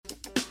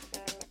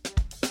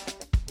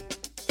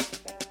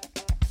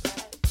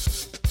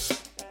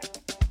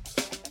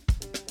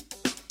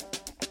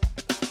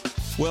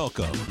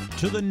Welcome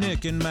to the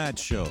Nick and Matt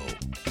Show.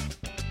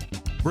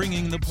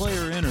 Bringing the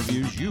player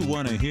interviews you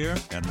want to hear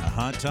and the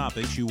hot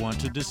topics you want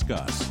to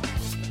discuss.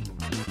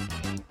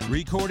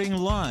 Recording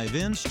live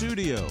in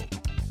studio.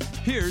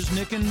 Here's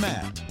Nick and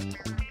Matt.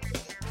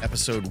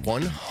 Episode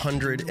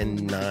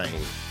 109.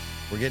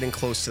 We're getting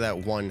close to that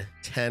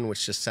 110,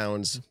 which just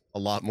sounds a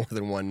lot more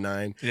than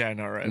 19. Yeah, I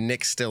know, right?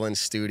 Nick's still in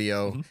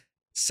studio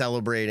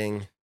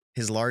celebrating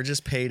his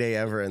largest payday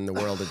ever in the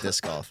world of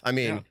disc golf. I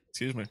mean,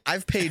 excuse me.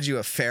 I've paid you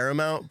a fair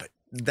amount, but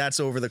that's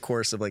over the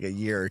course of like a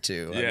year or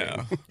two.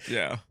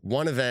 Yeah.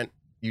 One event,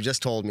 you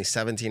just told me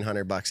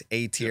 $1,700,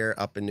 A tier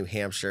up in New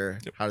Hampshire.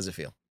 Yep. How does it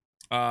feel?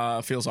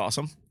 Feels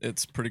awesome.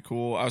 It's pretty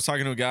cool. I was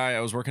talking to a guy,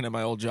 I was working at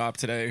my old job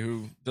today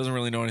who doesn't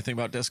really know anything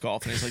about disc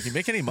golf. And he's like, you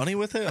make any money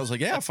with it? I was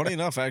like, yeah, funny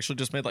enough, I actually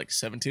just made like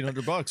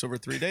 $1,700 over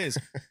 3 days.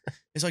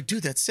 He's like,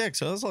 dude, that's sick.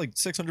 So that's like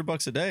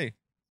 $600 a day.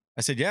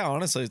 I said, yeah,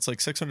 honestly, it's like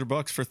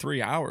 $600 for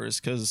 3 hours.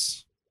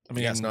 Cause I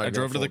mean, I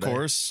drove to the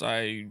course,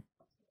 I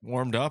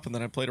warmed up, and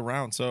then I played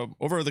around. So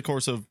over the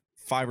course of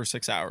 5 or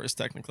 6 hours,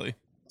 technically.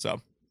 So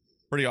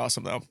pretty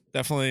awesome though.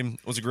 Definitely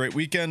was a great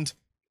weekend.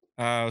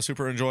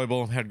 Super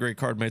enjoyable. Had great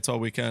card mates all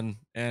weekend,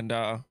 and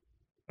I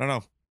don't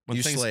know.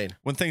 Slayed.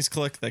 When things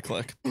click, they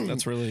click.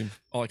 That's really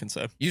all I can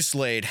say. You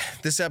slayed.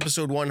 This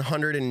episode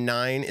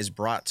 109 is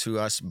brought to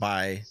us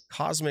by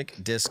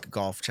Cosmic Disc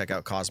Golf. Check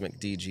out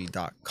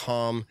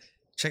cosmicdg.com.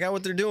 Check out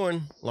what they're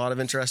doing. A lot of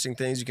interesting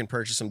things. You can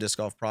purchase some disc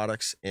golf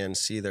products and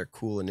see their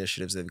cool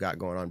initiatives they've got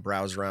going on.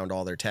 Browse around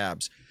all their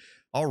tabs.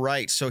 All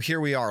right, so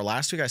here we are.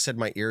 Last week I said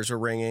my ears were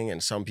ringing,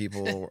 and some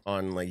people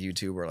on like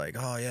YouTube were like,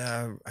 "Oh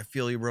yeah, I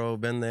feel you, bro.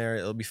 Been there.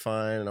 It'll be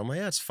fine." And I'm like,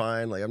 "Yeah, it's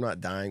fine. Like I'm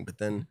not dying." But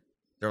then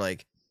they're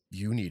like,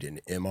 "You need an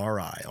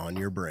MRI on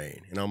your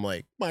brain," and I'm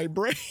like, "My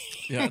brain?"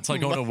 Yeah, it's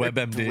like going to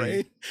WebMD.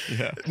 Brain?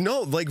 Yeah.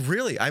 No, like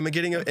really, I'm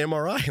getting an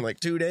MRI in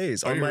like 2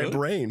 days on my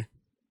brain.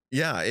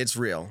 Yeah, it's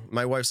real.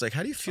 My wife's like,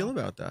 "How do you feel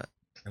about that?"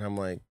 And I'm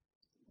like,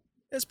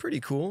 "It's pretty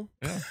cool."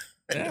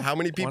 Yeah. How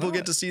many people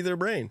get to see their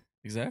brain?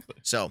 Exactly.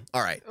 So,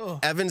 all right.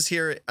 Evan's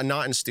here,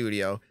 not in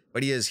studio,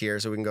 but he is here,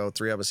 so we can go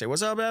three of us say,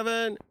 "What's up,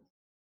 Evan?"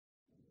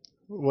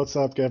 What's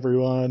up,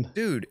 everyone?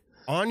 Dude,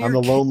 on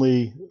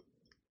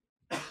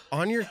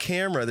your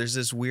camera, there's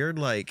this weird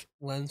like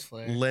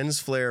lens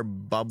flare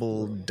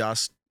bubble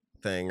dust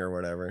thing or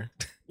whatever.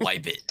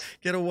 Wipe it.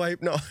 Get a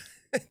wipe. No.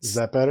 Is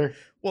that better?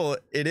 Well,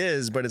 it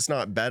is, but it's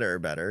not better.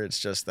 It's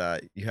just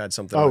that you had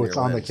something on your it's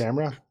on lens. the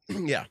camera?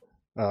 Yeah.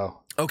 Oh.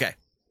 Okay.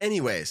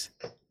 Anyways,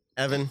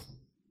 Evan,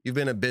 you've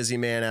been a busy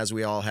man, as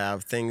we all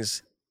have.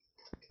 Things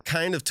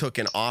kind of took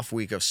an off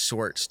week of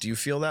sorts. Do you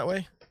feel that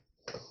way?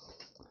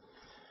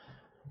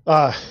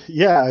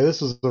 Yeah, this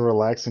was a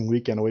relaxing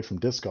weekend away from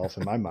disc golf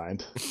in my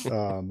mind.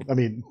 I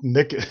mean,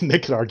 Nick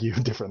could argue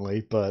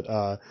differently, but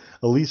at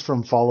least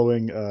from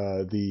following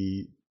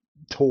the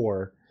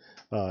tour,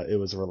 it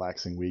was a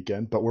relaxing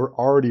weekend. But we're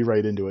already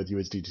right into it with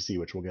USDGC,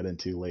 which we'll get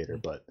into later.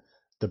 But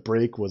the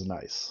break was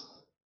nice.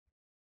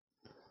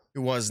 It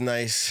was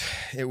nice.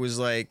 It was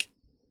like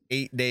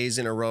 8 days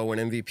in a row when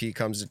MVP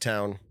comes to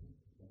town,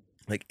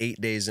 like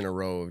 8 days in a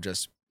row of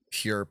just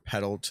pure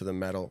pedal to the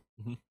metal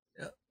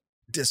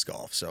disc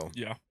golf. So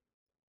yeah,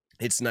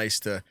 it's nice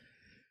to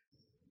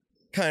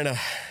kind of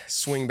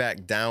swing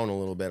back down a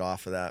little bit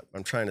off of that.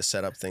 I'm trying to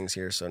set up things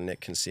here so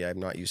Nick can see. I'm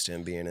not used to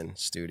him being in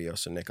studio.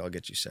 So Nick, I'll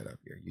get you set up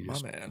here.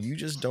 You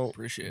just don't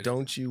appreciate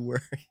don't you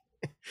worry.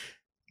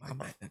 My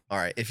man. All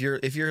right. If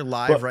you're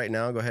live right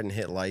now, go ahead and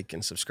hit like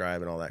and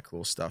subscribe and all that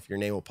cool stuff. Your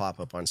name will pop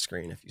up on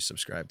screen if you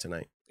subscribe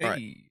tonight. All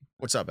right.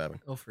 What's up, Evan?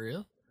 Oh, for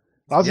real?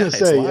 I was going to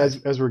say,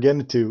 as we're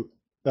getting to,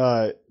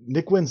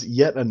 Nick wins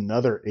yet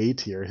another A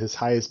tier, his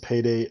highest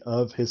payday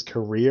of his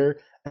career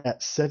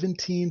at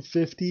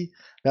 $1,750.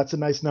 That's a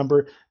nice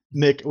number.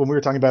 Nick, when we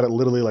were talking about it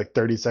literally like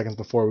 30 seconds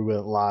before we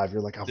went live,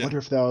 you're like, I wonder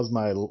if that was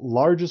my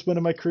largest win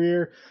of my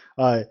career.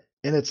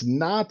 And it's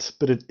not,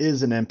 but it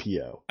is an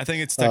MPO. I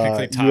think it's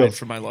technically tied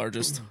for my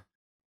largest.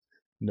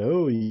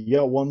 No, you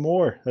got one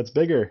more. That's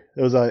bigger.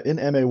 It was in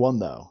MA1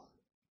 though.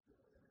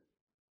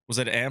 Was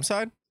it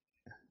AMSide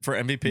for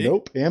MVP?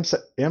 Nope.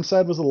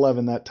 AMSide was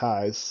 11. That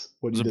ties.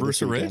 Was it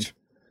Brewster Ridge?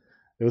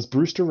 It was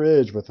Brewster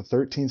Ridge with a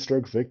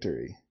 13-stroke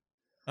victory.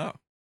 Oh.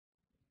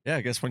 Yeah,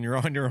 I guess when you're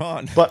on, you're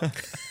on. But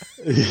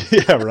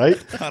yeah,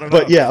 right. I don't know.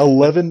 But yeah,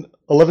 11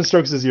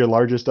 strokes is your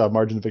largest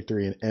margin of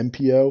victory in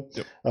MPO.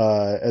 Yep.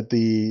 At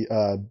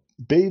the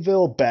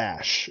Bayville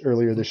Bash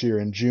earlier this year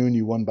in June,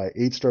 you won by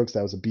 8 strokes.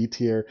 That was a B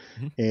tier.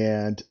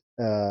 And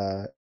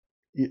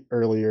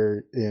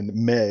earlier in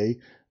May,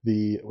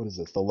 the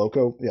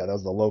Loco? Yeah, that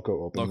was the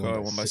Loco Open. Loco, I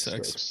won by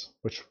 6 strokes,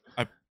 which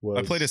I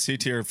played a C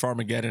tier for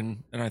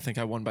Armageddon, and I think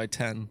I won by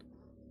 10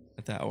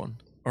 at that one.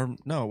 Or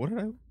no, what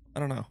did I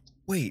don't know.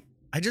 Wait.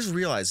 I just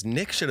realized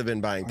Nick should have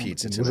been buying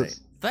pizza tonight.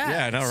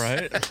 Yeah, I know,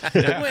 right?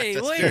 Yeah. Wait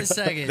a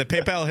second. The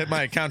PayPal hit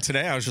my account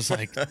today. I was just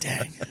like,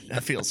 dang,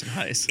 that feels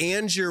nice.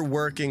 And you're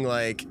working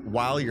like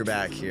while you're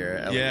back here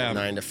at like a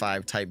 9 to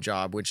 5 type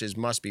job, which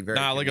must be very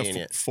convenient.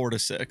 Like a 4 to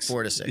 6.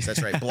 4 to 6.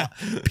 That's right.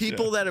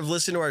 People that have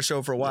listened to our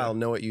show for a while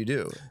know what you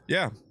do.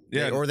 Yeah.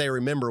 Yeah. Or they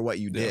remember what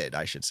you did,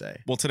 I should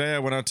say. Well, today I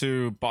went out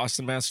to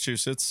Boston,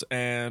 Massachusetts,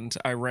 and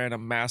I ran a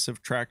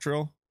massive track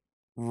drill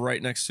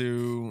right next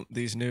to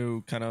these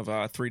new kind of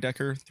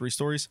 3-decker, 3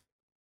 stories.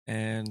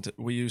 And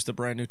we used a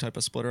brand new type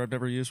of splitter I've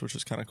never used, which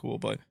was kind of cool.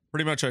 But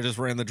pretty much I just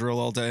ran the drill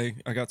all day.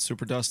 I got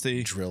super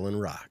dusty. Drilling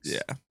rocks.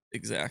 Yeah,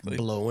 exactly.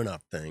 Blowing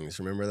up things.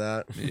 Remember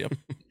that? Yep.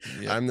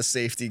 I'm the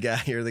safety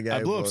guy. You're the guy I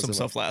who blew up blows some them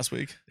stuff last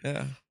week.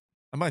 Yeah.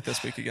 I might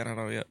this week again. I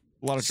don't know yet.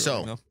 A lot of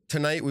drilling, So though.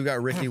 tonight we've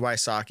got Ricky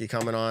WYSOCKI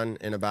coming on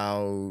in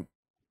about,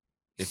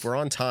 if we're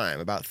on time,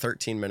 about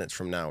 13 minutes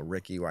from now.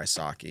 Ricky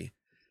WYSOCKI.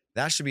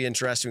 That should be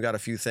interesting. We got a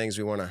few things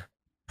we want to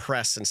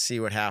press and see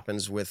what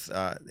happens with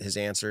his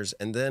answers,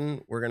 and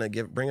then we're gonna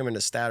bring him into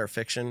stat or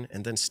fiction,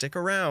 and then stick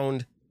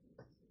around.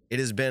 It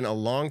has been a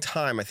long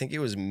time. I think it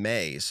was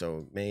May,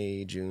 so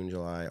May, June,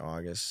 July,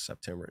 August,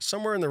 September,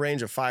 somewhere in the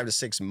range of 5 to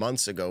 6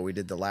 months ago. We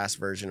did the last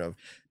version of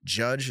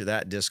Judge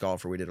That Disc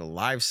Golfer. We did a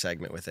live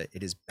segment with it.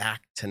 It is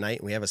back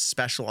tonight. We have a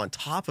special on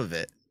top of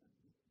it,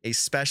 a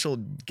special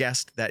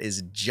guest that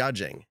is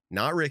judging,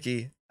 not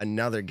Ricky,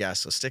 another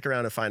guest. So stick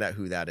around to find out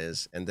who that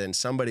is, and then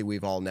somebody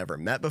we've all never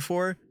met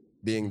before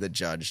being the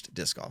judged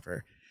disc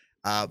golfer.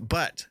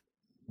 But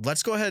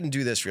let's go ahead and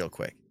do this real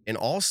quick. In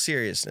all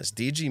seriousness,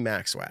 DG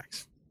Max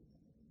Wax,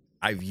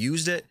 I've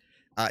used it.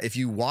 If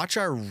you watch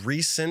our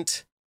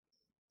recent,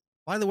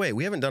 by the way,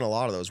 we haven't done a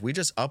lot of those. We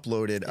just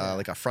uploaded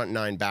like a front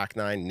 9, back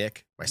 9,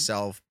 Nick,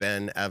 myself,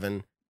 Ben,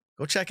 Evan.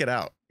 Go check it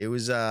out. It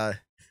was not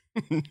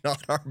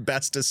our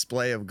best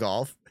display of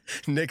golf.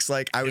 Nick's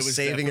like, I was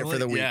saving it for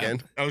the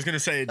weekend. I was going to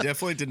say, it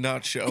definitely did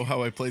not show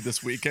how I played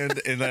this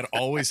weekend. And that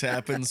always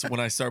happens when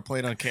I start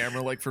playing on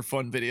camera, like for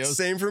fun videos.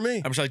 Same for me.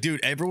 I'm just like, dude,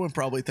 everyone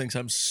probably thinks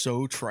I'm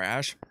so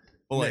trash.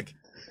 But like,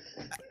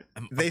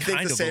 they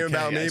think the same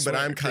about me, but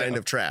I'm kind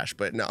of trash.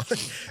 But no.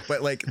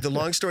 But like, the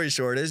long story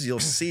short is, you'll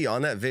see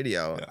on that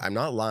video, I'm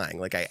not lying.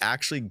 Like, I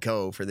actually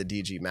go for the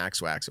DG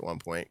Max Wax at one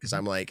point because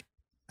I'm like,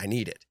 I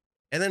need it.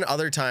 And then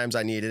other times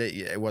I needed it.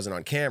 It wasn't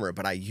on camera,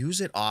 but I use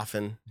it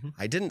often.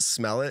 I didn't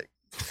smell it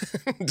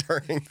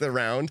during the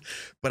round,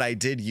 but I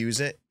did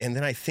use it. And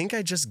then I think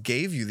I just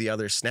gave you the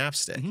other snap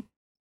stick.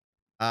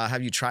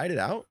 Have you tried it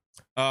out?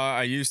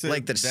 I used it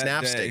like the that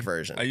snap day. stick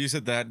version. I used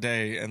it that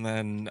day, and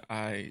then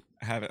I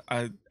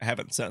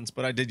haven't since,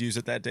 but I did use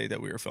it that day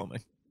that we were filming.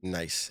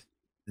 Nice.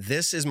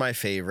 This is my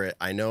favorite.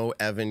 I know,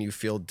 Evan, you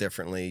feel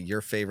differently. Your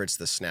favorite's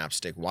the snap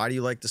stick. Why do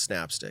you like the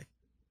snap stick?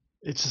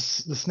 It's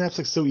just, the snap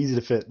stick's so easy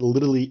to fit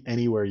literally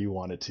anywhere you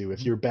want it to.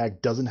 If your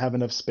bag doesn't have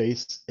enough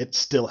space, it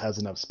still has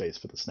enough space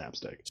for the snap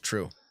stick. It's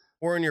true.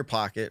 Or in your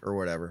pocket or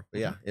whatever.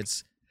 But yeah,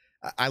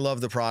 I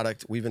love the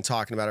product. We've been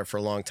talking about it for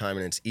a long time,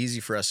 and it's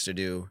easy for us to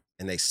do.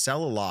 And they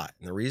sell a lot.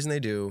 And the reason they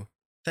do,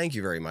 thank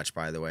you very much,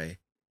 by the way.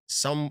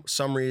 Some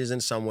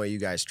reason, some way you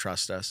guys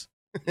trust us.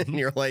 And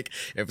you're like,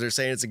 if they're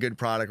saying it's a good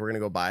product, we're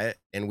going to go buy it.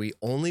 And we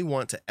only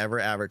want to ever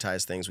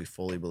advertise things we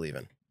fully believe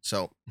in.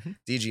 So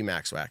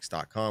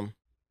dgmaxwax.com.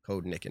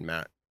 Code Nick and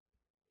Matt.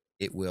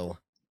 I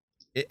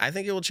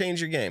think it will change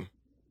your game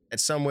in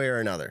some way or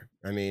another.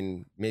 I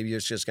mean, maybe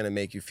it's just going to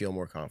make you feel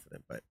more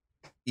confident, but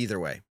either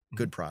way,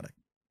 good product.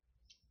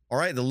 All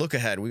right, the look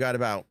ahead. We got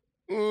about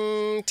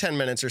 10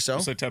 minutes or so.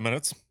 So 10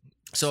 minutes.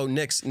 So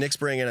Nick's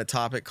bringing a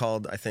topic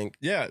called, I think.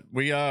 Yeah,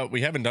 we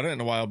haven't done it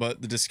in a while,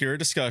 but the Discura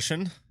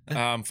discussion.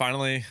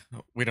 Finally,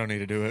 we don't need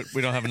to do it.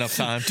 We don't have enough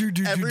time.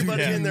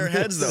 Everybody in their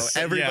heads,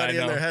 though. Everybody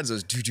in their heads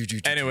goes, do.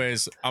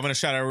 Anyways, I'm going to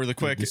shout out really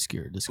quick.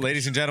 Discura.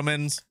 Ladies and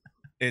gentlemen,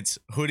 it's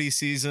hoodie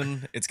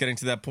season. It's getting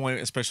to that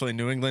point, especially in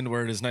New England,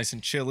 where it is nice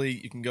and chilly.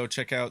 You can go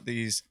check out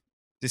these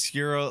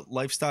Discura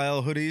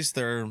lifestyle hoodies.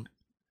 They're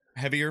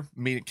heavier,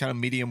 kind of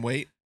medium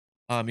weight.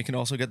 You can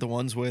also get the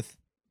ones with...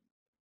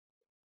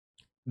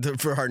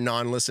 For our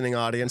non-listening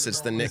audience,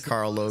 it's the Nick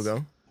Carl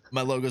logo.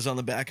 My logo's on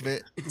the back of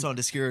it. It's on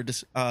Discura,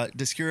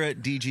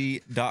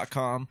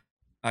 DiscuraDG.com.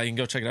 You can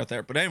go check it out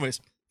there. But anyways,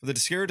 for the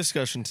Discura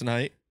discussion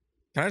tonight,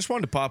 I just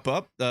wanted to pop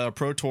up. The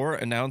Pro Tour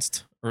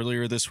announced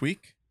earlier this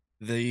week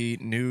the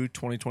new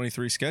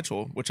 2023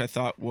 schedule, which I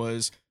thought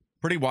was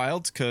pretty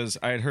wild because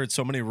I had heard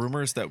so many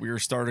rumors that we were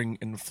starting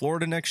in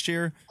Florida next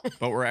year,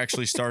 but we're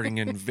actually starting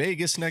in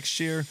Vegas next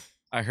year.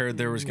 I heard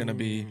there was going to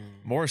be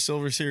more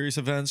Silver Series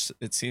events.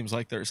 It seems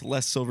like there's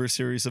less Silver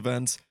Series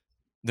events.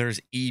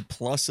 There's E+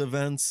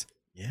 events.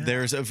 Yeah.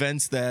 There's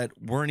events that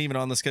weren't even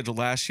on the schedule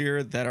last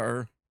year that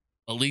are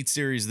Elite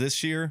Series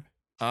this year.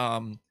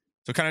 So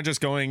kind of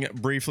just going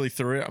briefly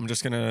through it. I'm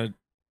just going to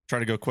try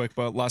to go quick,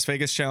 but Las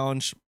Vegas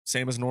Challenge,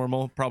 same as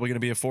normal. Probably going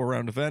to be a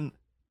 4-round event.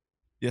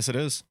 Yes, it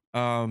is.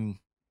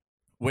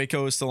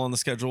 Waco is still on the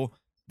schedule.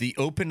 The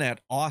Open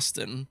at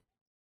Austin,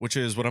 which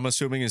is what I'm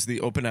assuming is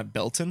the Open at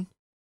Belton.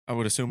 I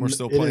would assume we're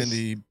still playing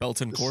the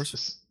Belton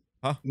course.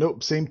 Huh?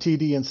 Nope, same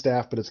TD and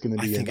staff, but it's going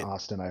to be in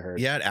Austin, I heard.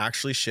 Yeah, it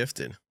actually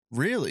shifted.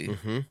 Really?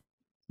 Mm-hmm.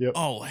 Yep.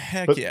 Oh,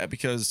 heck yeah,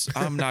 because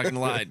I'm not going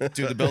to lie.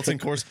 Dude, the Belton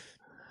course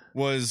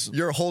was...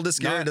 Your whole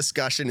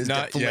discussion is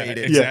deflated.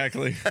 Yeah,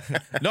 exactly.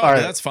 No,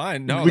 right. That's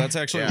fine. No, that's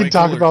actually... We can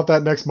talk about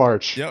that next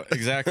March. Yeah,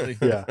 exactly.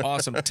 Yeah.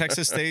 Awesome.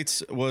 Texas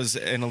States was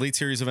an Elite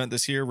Series event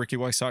this year. Ricky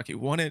WYSOCKI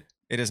won it.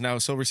 It is now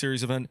a Silver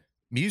Series event.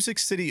 Music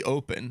City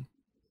Open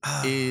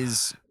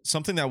is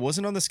something that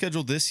wasn't on the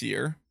schedule this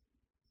year,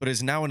 but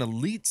is now an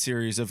Elite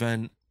Series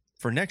event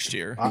for next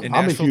year in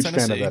I'm a Nashville, huge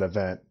Tennessee. fan of that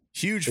event.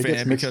 Huge It gets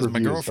fan mixed because my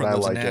reviews, girlfriend but I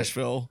lives in like it.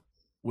 Nashville,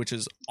 which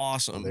is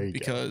awesome there you go.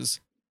 because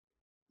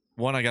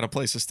 1, I got a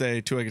place to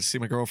stay. 2, I get to see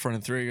my girlfriend,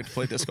 and 3, I get to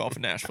play disc golf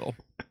in Nashville.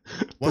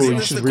 Wasn't you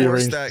this should the course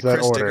rearrange that that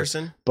Chris order.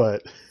 Dickerson?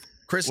 But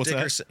Chris What's that?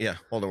 Dickerson. Yeah,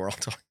 hold on, we're all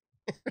talking.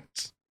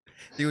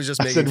 He was just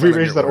I making said fun of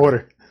rearrange your that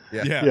order.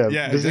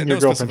 Yeah. Visiting no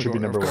your girlfriend specific should be order,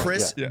 number of one.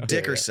 course. Chris Yeah.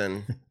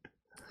 Dickerson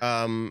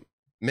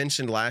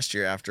mentioned last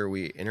year after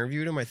we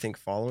interviewed him, I think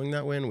following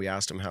that win, we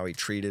asked him how he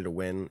treated a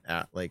win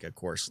at like a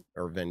course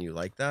or venue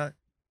like that.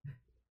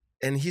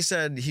 And he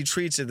said he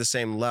treats it the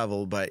same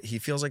level, but he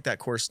feels like that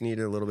course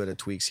needed a little bit of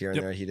tweaks here and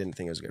Yep. there. He didn't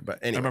think it was good. But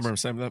I anyways, remember him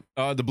saying that.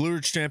 The Blue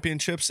Ridge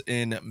Championships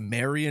in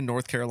Marion,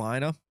 North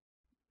Carolina.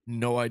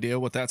 No idea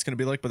what that's going to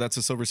be like, but that's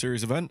a Silver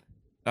Series event.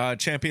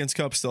 Champions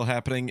Cup still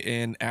happening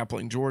in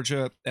Appling,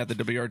 Georgia at the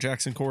W.R.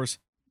 Jackson course.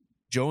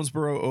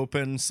 Jonesboro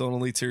Open, still an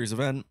Elite Series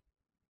event.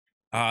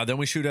 Then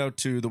we shoot out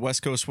to the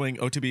West Coast Swing,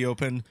 OTB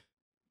Open,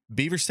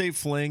 Beaver State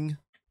Fling,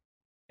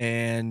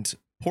 and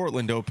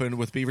Portland Open,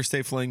 with Beaver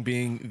State Fling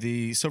being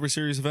the Silver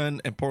Series event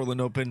and Portland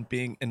Open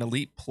being an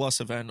Elite Plus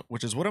event,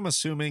 which is what I'm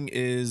assuming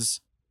is,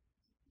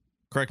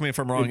 correct me if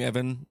I'm wrong,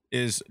 Evan,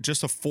 is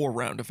just a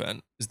 4-round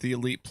event, is the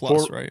Elite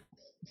Plus, right?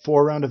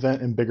 4-round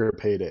event and bigger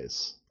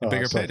paydays. And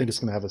bigger so I think paydays. it's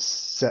going to have a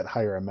set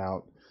higher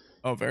amount.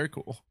 Oh, very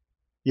cool.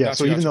 Yeah, Gotcha,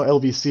 so even gotcha. though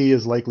LVC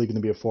is likely going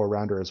to be a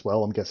 4-rounder as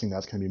well, I'm guessing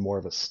that's going to be more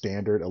of a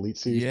standard Elite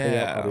Series Yeah.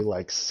 payout, probably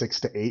like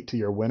 6 to 8 to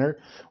your winner,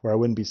 where I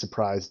wouldn't be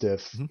surprised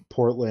if Mhm.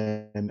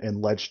 Portland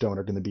and Ledgestone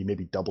are going to be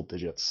maybe double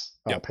digits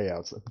Yep.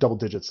 payouts, double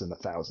digits in the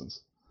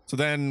thousands. So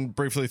then,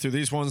 briefly through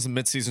these ones, the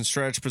mid-season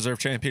stretch, Preserve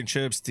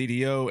Championships,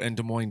 DDO, and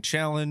Des Moines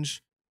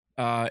Challenge.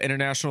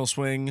 International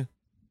Swing,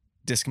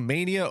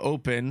 Discmania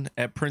Open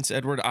at Prince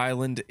Edward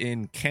Island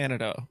in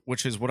Canada,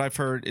 which is what I've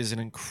heard is an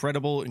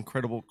incredible,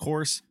 incredible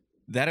course.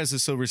 That is a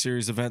Silver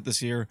Series event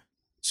this year.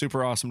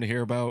 Super awesome to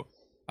hear about.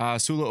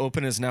 Sula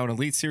Open is now an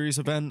Elite Series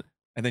event,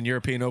 and then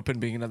European Open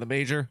being another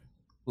major.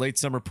 Late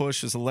Summer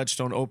Push is the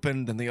Ledgestone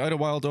Open, then the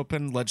Idlewild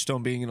Open,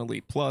 Ledgestone being an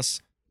Elite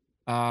Plus.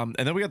 And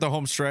then we got the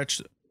home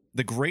stretch.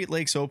 The Great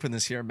Lakes Open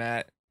this year,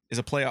 Matt, is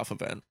a playoff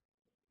event,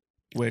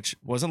 which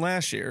wasn't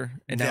last year,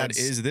 and now it That's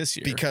is this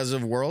year. because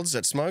of Worlds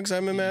at Smugs,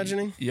 I'm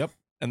imagining. Yep.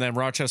 And then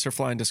Rochester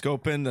Flying Disc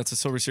Open, that's a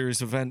Silver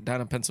Series event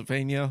down in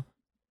Pennsylvania.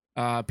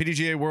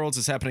 PDGA Worlds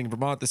is happening in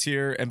Vermont this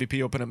year.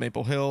 MVP Open at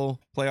Maple Hill,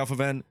 playoff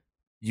event.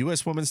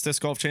 U.S. Women's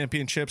Disc Golf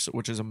Championships,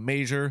 which is a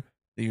major.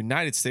 The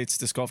United States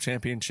Disc Golf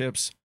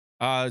Championships.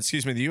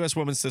 The U.S.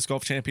 Women's Disc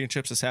Golf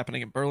Championships is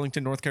happening in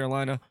Burlington, North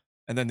Carolina.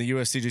 And then the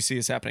USDGC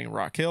is happening in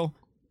Rock Hill.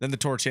 Then the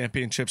Tour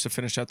Championships have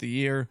finished out the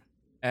year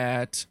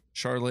at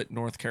Charlotte,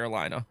 North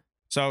Carolina.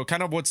 So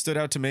kind of what stood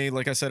out to me,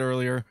 like I said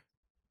earlier,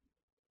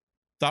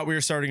 thought we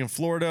were starting in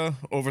Florida.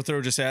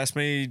 Overthrow just asked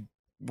me,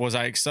 was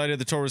I excited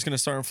the tour was going to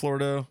start in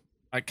Florida?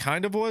 I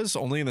kind of was,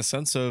 only in the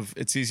sense of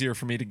it's easier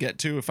for me to get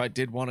to if I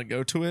did want to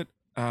go to it.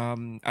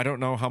 I don't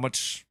know how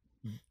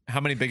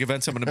many big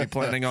events I'm going to be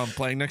planning on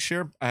playing next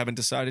year. I haven't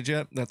decided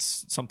yet.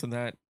 That's something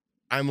that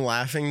I'm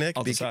laughing, Nick,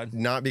 I'll decide.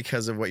 not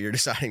because of what you're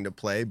deciding to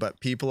play, but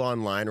people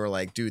online were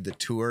like, dude, the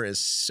tour is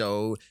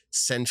so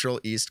Central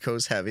East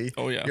Coast heavy.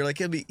 Oh yeah. You're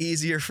like, it'll be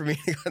easier for me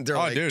to go. They're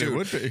like, dude, it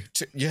would be.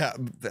 Yeah.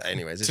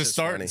 Anyways, it's To just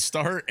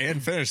start funny.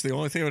 and finish. The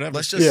only thing I would have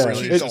Let's to just skip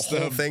keep really the is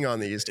whole thing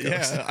on the East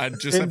Coast. Yeah, I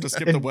just have to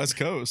skip the West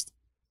Coast.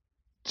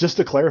 Just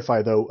to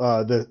clarify, though,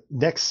 the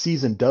next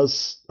season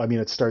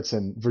it starts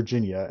in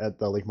Virginia at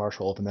the Lake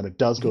Marshall Open, then it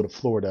does go to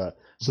Florida.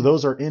 So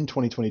those are in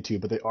 2022,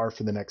 but they are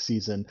for the next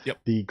season. Yep.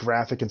 The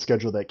graphic and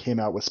schedule that came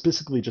out was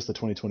specifically just the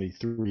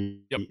 2023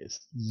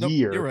 Nope,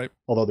 year, you're right.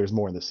 although there's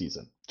more in the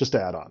season, just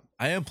to add on.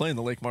 I am playing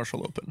the Lake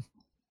Marshall Open,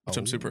 which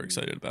I'm super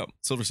excited about.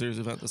 Silver Series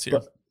event this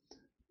year.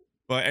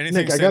 But anything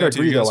Nick, I stand gotta out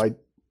to you agree, guys?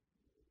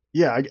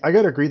 though. I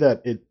gotta agree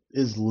that it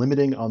is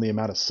limiting on the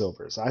amount of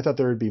silvers. I thought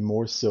there would be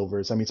more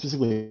silvers. I mean,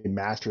 specifically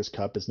Masters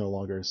Cup is no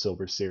longer a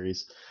Silver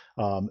Series.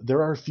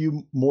 There are a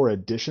few more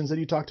additions that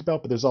you talked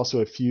about, but there's also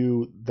a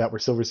few that were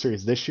Silver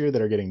Series this year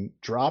that are getting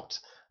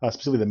dropped,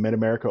 specifically the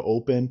Mid-America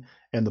Open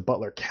and the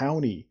Butler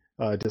County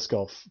Disc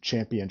Golf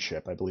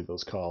Championship, I believe it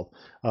was called.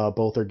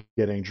 Both are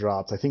getting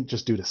dropped. I think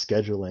just due to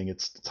scheduling,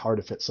 it's hard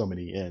to fit so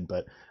many in,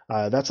 but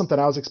that's something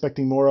I was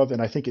expecting more of,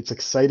 and I think it's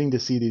exciting to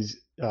see these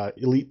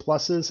Elite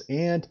Pluses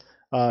and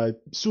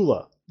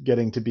Sula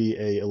getting to be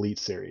a Elite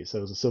Series. So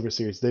it was a Silver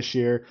Series this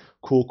year,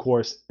 cool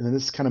course, and then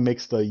this kind of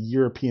makes the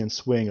European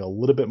swing a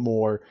little bit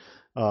more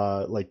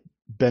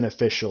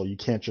beneficial. You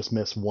can't just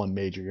miss one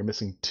major. You're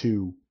missing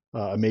two,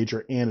 a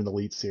major and an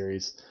Elite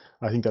Series.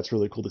 I think that's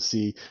really cool to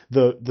see.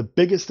 The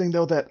biggest thing,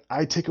 though, that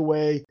I take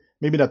away,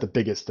 maybe not the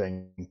biggest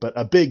thing, but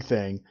a big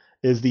thing,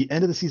 is the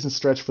end of the season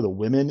stretch for the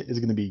women is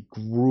going to be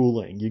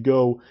grueling. You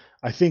go,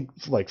 I think,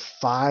 like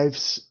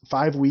 5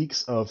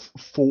 weeks of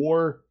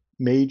 4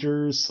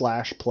 majors /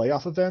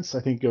 playoff events. I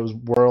think it goes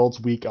Worlds,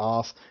 week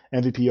off,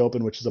 MVP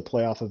Open, which is a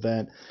playoff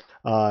event,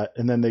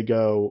 and then they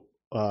go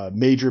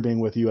major being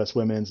with U.S.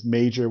 Women's,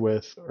 major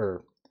with,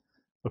 or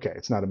Okay,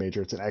 it's not a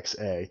major, it's an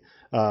XA.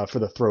 For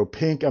the throw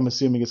pink, I'm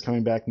assuming is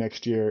coming back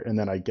next year, and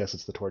then I guess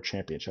it's the Tour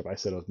Championship. I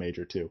said it was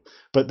major too,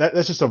 but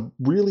that's just a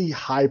really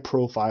high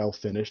profile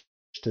finish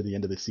to the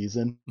end of the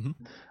season.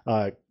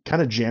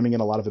 Kind of jamming in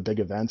a lot of the big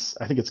events.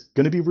 I think it's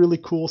going to be really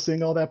cool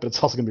seeing all that, but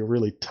it's also going to be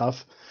really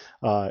tough,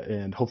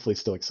 and hopefully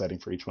still exciting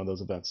for each one of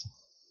those events.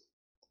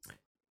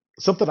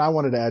 Something I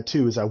wanted to add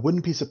too is I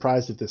wouldn't be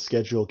surprised if the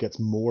schedule gets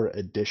more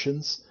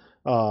additions.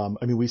 I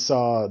mean, we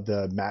saw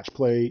the match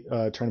play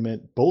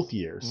tournament both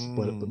years,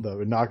 but the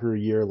inaugural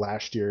year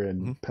last year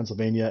in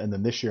Pennsylvania and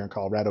then this year in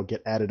Colorado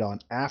get added on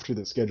after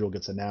the schedule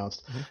gets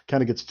announced,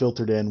 kind of gets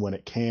filtered in when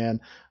it can.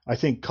 I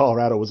think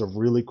Colorado was a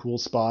really cool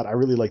spot. I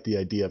really like the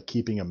idea of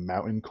keeping a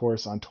mountain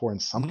course on tour in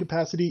some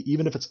capacity,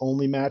 even if it's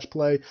only match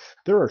play.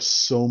 There are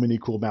so many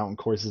cool mountain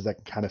courses that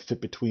can kind of fit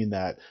between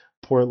that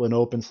Portland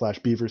Open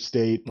 / Beaver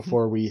State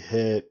before we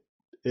hit.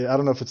 I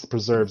don't know if it's the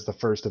Preserves, the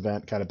first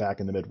event kind of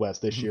back in the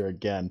Midwest this year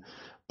again,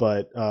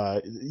 but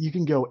you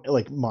can go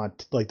like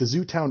the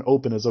Zootown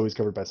Open is always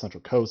covered by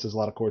Central Coast. There's a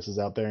lot of courses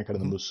out there in kind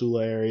of the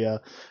Missoula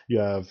area. You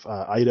have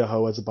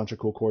Idaho has a bunch of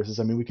cool courses.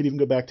 I mean, we could even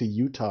go back to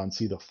Utah and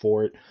see the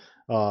Fort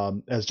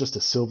as just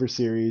a Silver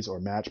Series or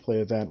match play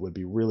event would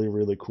be really,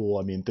 really cool.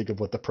 I mean, think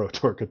of what the Pro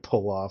Tour could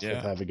pull off with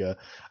having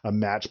a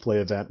match play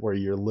event where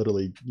you're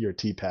literally your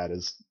tee pad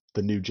is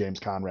the new James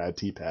Conrad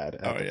tee pad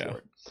at the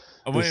Fort.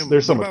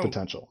 There's so much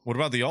potential. What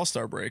about the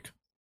All-Star break?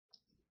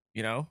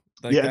 You know,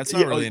 that's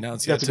not really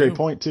announced yet. That's a great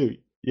point too.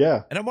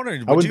 Yeah. And I'm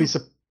wondering,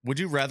 would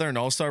you rather an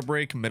All-Star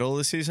break middle of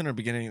the season or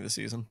beginning of the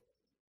season?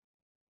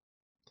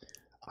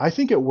 I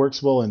think it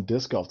works well in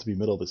disc golf to be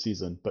middle of the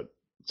season, but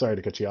sorry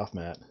to cut you off,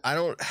 Matt. I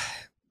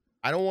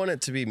don't want it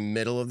to be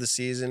middle of the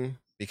season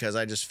because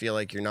I just feel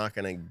like you're not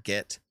going to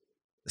get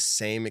the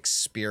same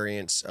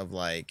experience of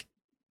like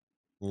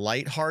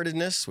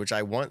lightheartedness, which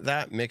I want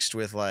that mixed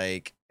with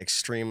like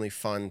extremely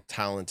fun,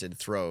 talented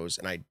throws.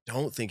 And I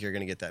don't think you're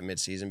going to get that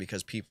mid-season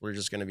because people are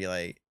just going to be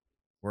like,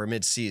 we're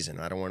mid-season.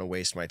 I don't want to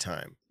waste my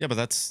time. Yeah,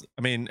 but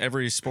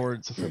every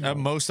sport,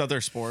 most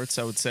other sports,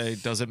 I would say,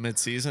 does it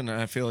mid-season.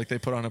 And I feel like they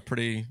put on a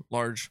pretty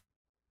large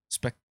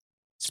spectacle.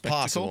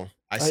 Possible.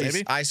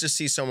 I just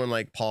see someone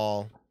like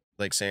Paul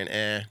like saying,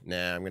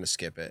 nah, I'm going to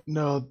skip it.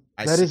 No,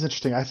 that is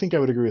interesting. I think I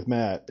would agree with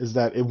Matt, is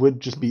that it would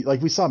just be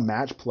like we saw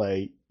match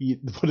play.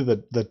 What are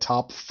the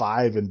top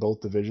 5 in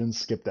both divisions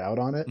skipped out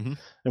on it.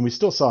 And we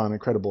still saw an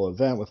incredible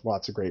event with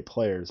lots of great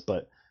players,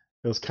 but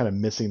it was kind of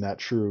missing that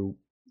true,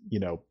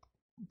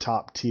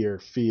 top tier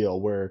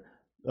feel where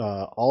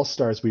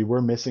All-Stars, we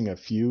were missing a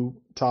few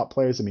top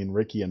players. I mean,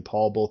 Ricky and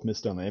Paul both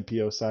missed on the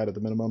MPO side at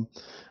the minimum.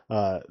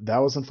 That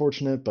was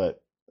unfortunate,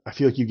 but I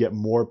feel like you get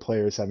more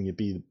players having it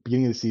be the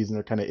beginning of the season.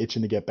 They're kind of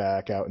itching to get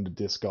back out into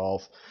disc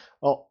golf.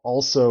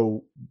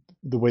 Also,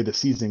 the way the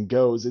season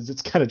goes is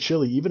it's kind of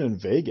chilly, even in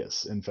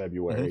Vegas in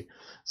February.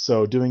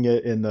 So doing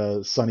it in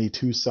the sunny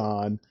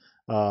Tucson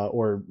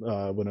or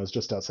when I was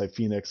just outside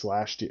Phoenix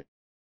last year,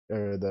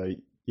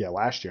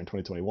 last year in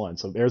 2021.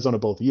 So Arizona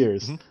both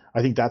years.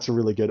 I think that's a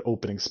really good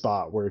opening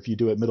spot where if you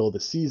do it middle of the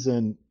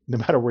season, no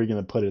matter where you're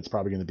going to put it, it's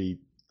probably going to be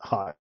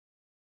hot.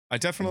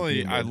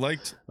 I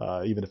liked,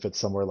 even if it's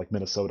somewhere like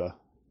Minnesota.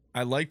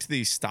 I liked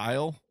the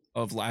style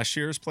of last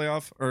year's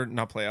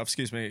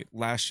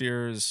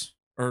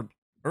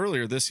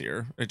earlier this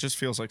year. It just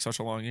feels like such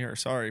a long year.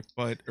 Sorry.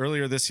 But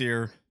earlier this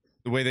year,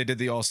 the way they did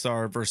the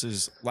All-Star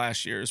versus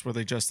last year's where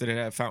they just did it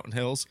at Fountain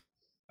Hills.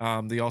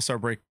 The All-Star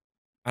break,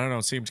 I don't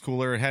know, seemed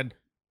cooler. It had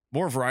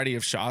more variety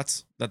of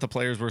shots that the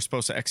players were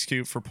supposed to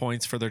execute for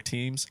points for their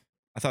teams.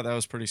 I thought that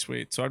was pretty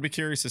sweet. So I'd be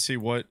curious to see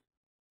what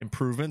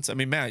improvements. I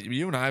mean, Matt,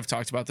 you and I have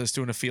talked about this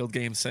doing a field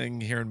game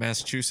thing here in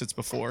Massachusetts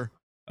before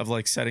of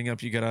like setting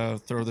up, you got to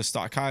throw the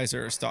stock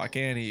Kaiser, stock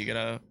Annie, you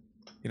got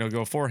to,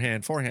 go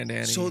forehand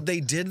Annie. So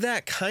they did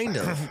that kind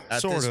of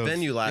at this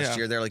venue last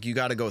year. They're like, you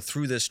got to go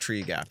through this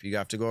tree gap. You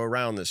have to go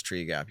around this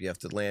tree gap. You have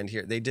to land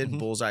here. They did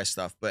bullseye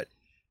stuff, but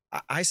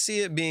I see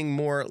it being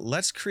more,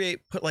 let's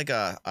put like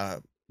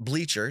a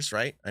bleachers,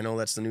 right? I know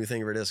that's the new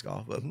thing for disc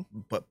golf,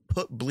 but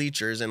put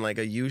bleachers in like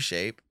a U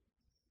shape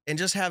and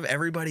just have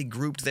everybody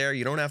grouped there.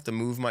 You don't have to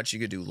move much. You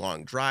could do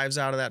long drives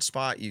out of that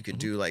spot. You could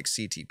do like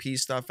CTP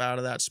stuff out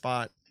of that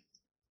spot.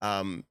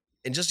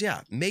 And just,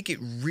 make it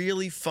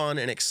really fun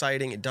and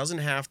exciting. It doesn't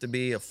have to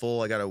be a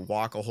full, I got to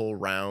walk a whole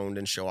round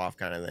and show off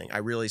kind of thing. I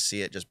really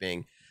see it just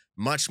being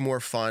much more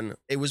fun.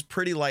 It was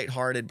pretty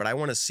lighthearted, but I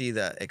want to see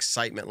the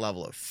excitement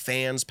level of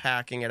fans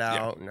packing it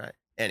out. Yeah. And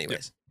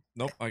anyways.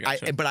 Yeah. Nope. I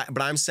got you.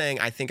 But I'm saying,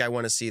 I think I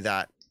want to see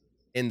that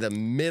in the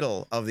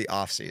middle of the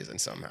off season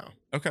somehow.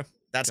 Okay.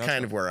 That's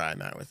kind of where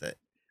I'm at with it.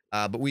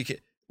 But we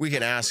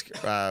can ask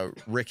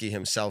Ricky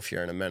himself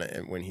here in a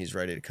minute when he's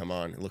ready to come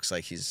on. It looks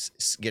like he's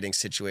getting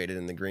situated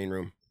in the green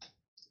room.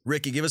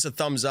 Ricky, give us a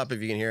thumbs up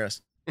if you can hear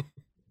us.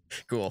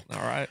 Cool.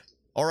 All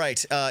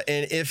right.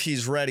 And if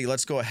he's ready,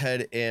 let's go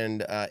ahead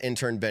and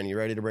intern Ben, you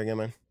ready to bring him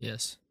in?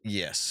 Yes.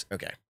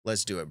 Okay.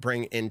 Let's do it.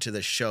 Bring into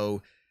the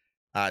show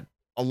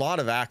a lot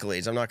of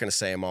accolades. I'm not going to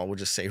say them all. We'll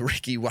just say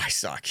Ricky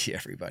WYSOCKI,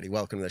 everybody.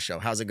 Welcome to the show.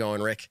 How's it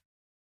going, Rick?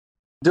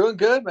 Doing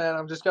good, man.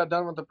 I'm just got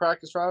done with the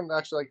practice round.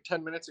 Actually, like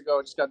 10 minutes ago,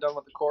 I just got done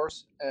with the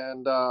course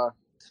and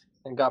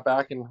got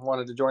back and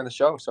wanted to join the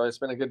show. So it's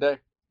been a good day.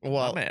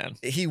 Well, man.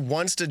 he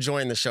wants to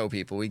join the show,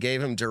 people. We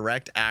gave him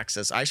direct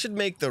access. I should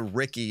make the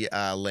Ricky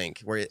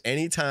link where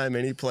anytime,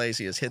 any place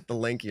he has hit the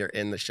link, you're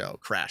in the show.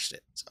 Crashed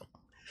it.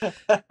 So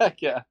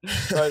Yeah,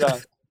 right on.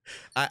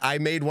 I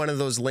made one of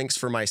those links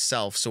for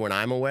myself. So when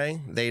I'm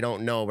away, they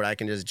don't know, but I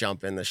can just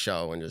jump in the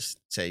show and just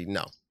say,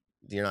 no,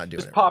 you're not doing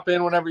Just it. pop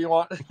in whenever you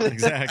want.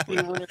 Exactly.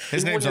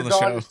 His name's on the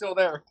show. You're still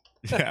there.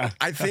 Yeah.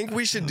 I think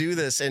we should do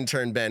this,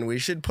 intern Ben. We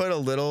should put a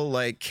little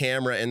like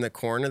camera in the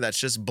corner that's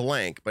just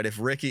blank. But if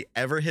Ricky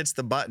ever hits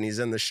the button, he's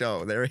in the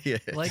show. There he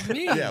is. Like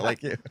me. Yeah,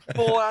 like you.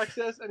 Full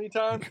access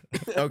anytime.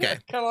 Okay.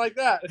 Kind of like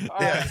that. All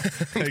Yeah.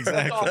 right.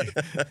 Exactly.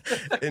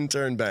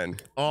 Intern Ben.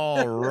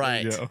 All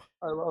right. Yeah.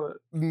 I love it.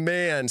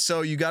 Man,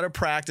 so you got a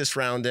practice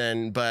round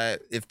in,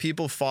 but if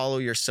people follow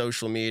your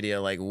social media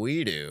like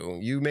we do,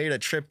 you made a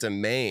trip to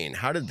Maine.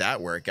 How did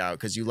that work out?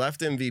 Because you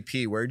left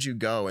MVP. Where'd you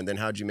go? And then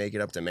how'd you make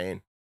it up to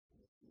Maine?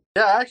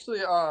 Yeah,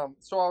 actually,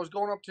 so I was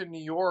going up to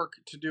New York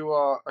to do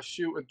a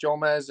shoot with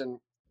Jomez and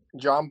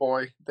John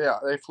Boy.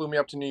 They flew me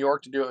up to New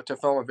York to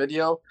film a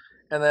video,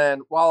 and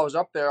then while I was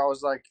up there, I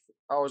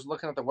was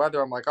looking at the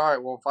weather. I'm like, all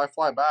right, well, if I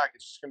fly back,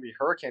 it's just gonna be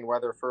hurricane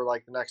weather for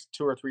like the next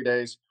 2 or 3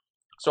 days,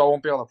 so I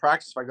won't be able to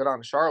practice if I go down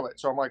to Charlotte.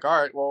 So I'm like, all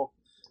right, well,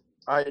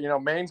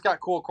 Maine's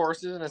got cool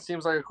courses, and it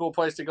seems like a cool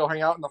place to go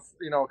hang out in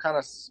the kind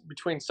of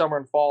between summer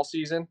and fall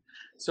season.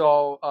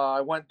 So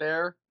I went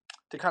there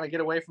to kind of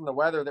get away from the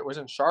weather that was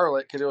in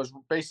Charlotte, because it was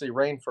basically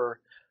rain for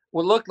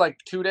what looked like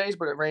 2 days,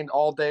 but it rained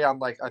all day on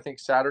like I think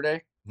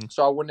Saturday.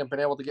 So I wouldn't have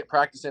been able to get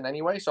practice in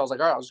anyway. So I was like,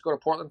 all right, I'll just go to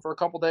Portland for a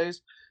couple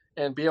days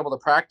and be able to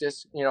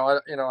practice.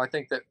 I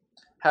think that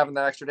having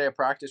that extra day of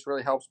practice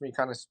really helps me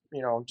kind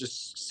of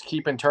just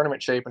keep in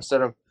tournament shape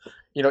instead of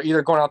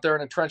either going out there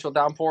in a torrential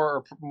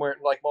downpour or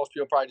like most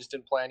people probably just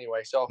didn't play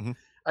anyway. So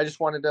I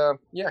just wanted to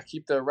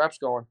keep the reps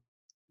going.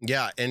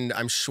 Yeah, and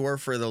I'm sure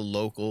for the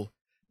local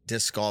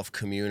disc golf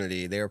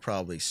community, they're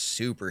probably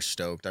super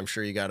stoked. I'm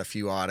sure you got a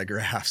few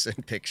autographs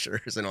and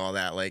pictures and all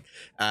that. Like,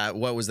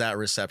 what was that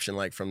reception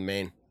like from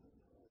Maine?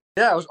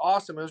 Yeah, it was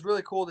awesome. It was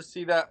really cool to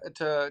see that,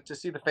 to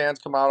see the fans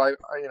come out.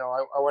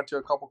 I went to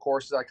a couple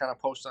courses. I kind of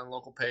posted on the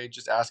local page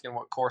just asking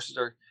what courses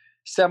are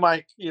semi,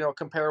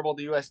 comparable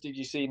to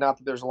USDGC. Not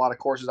that there's a lot of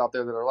courses out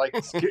there that are like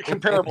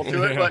comparable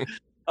to it,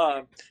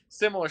 but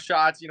similar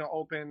shots,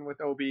 open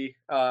with OB.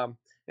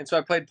 And so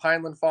I played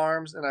Pineland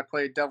Farms, and I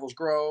played Devil's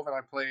Grove, and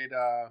I played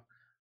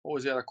what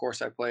was the other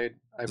course I played?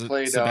 I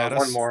played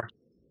one more.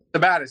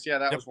 Sabatis, yeah,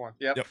 that was one.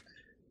 Yep.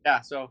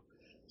 Yeah, so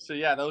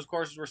yeah, those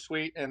courses were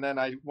sweet. And then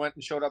I went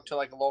and showed up to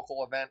like a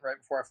local event right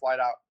before I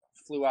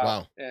flew out,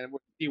 Wow. and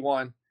with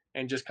P1,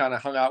 and just kind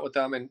of hung out with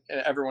them, and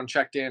everyone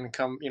checked in and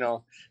come,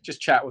 just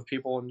chat with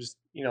people, and just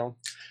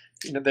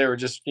they were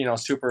just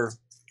super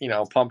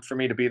pumped for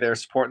me to be there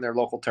supporting their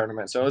local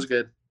tournament. So it was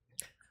good.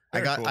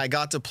 I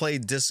got to play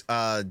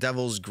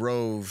Devil's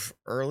Grove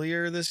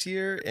earlier this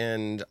year,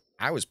 and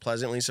I was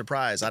pleasantly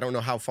surprised. I don't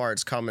know how far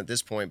it's come at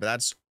this point, but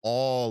that's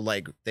all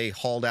like they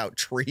hauled out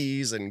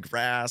trees and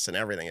grass and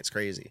everything. It's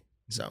crazy.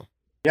 So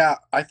yeah,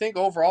 I think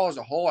overall as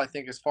a whole, I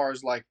think as far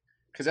as like,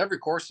 because every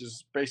course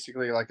is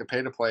basically like a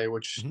pay to play,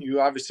 which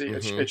you obviously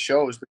it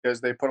shows,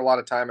 because they put a lot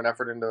of time and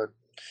effort into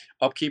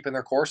upkeep in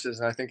their courses,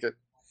 and I think that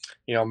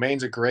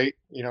Maine's a great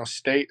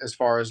state as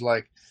far as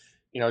like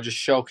just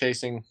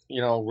showcasing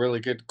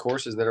really good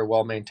courses that are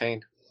well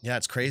maintained. yeah,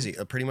 it's crazy.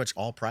 Pretty much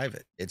all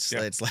private. It's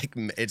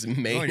Maine is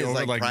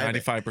over like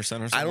private. 95% or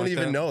something. I don't like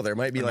even that. know. There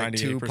might be Or like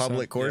 2 98%,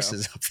 public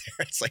courses up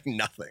there. It's like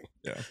nothing.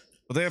 Yeah.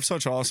 But they have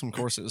such awesome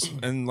courses.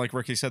 And like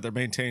Ricky said, they're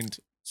maintained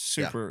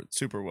super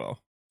well.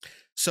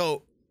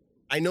 So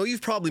I know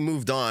you've probably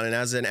moved on, and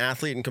as an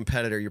athlete and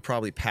competitor, you're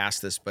probably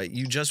past this, but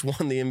you just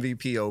won the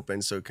MVP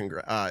Open, so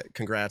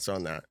congrats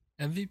on that.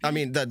 MVP? I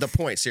mean, the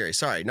point series.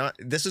 Sorry, not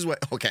this is what.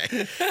 Okay,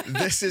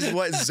 this is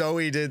what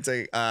Zoe did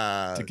to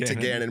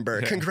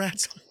Gannonberg. Yeah.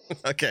 Congrats.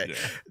 Okay, Yeah.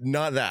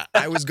 not that.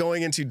 I was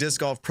going into Disc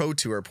Golf Pro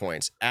Tour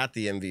points at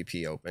the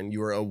MVP Open. You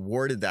were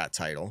awarded that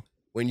title.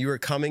 When you were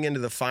coming into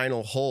the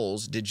final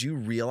holes, did you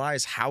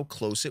realize how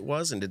close it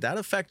was, and did that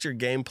affect your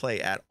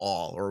gameplay at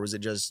all, or was it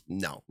just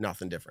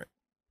nothing different?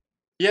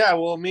 Yeah,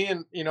 well, me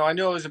and I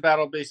knew it was a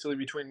battle basically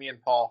between me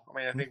and Paul. I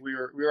mean, I think we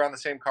were on the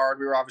same card.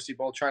 We were obviously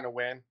both trying to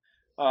win.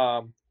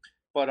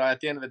 But at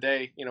the end of the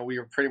day, we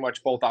were pretty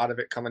much both out of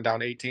it coming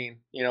down 18.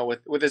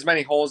 With as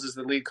many holes as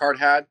the lead card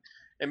had,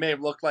 it may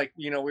have looked like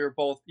we were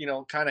both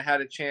kind of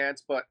had a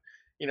chance. But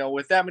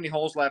with that many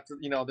holes left,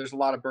 there's a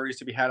lot of birdies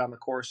to be had on the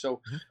course.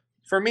 So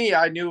for me,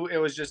 I knew it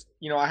was just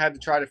I had to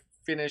try to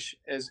finish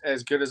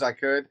as good as I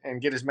could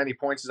and get as many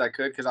points as I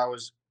could, because I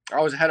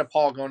was ahead of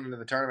Paul going into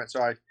the tournament.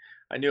 So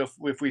I knew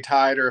if we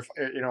tied, or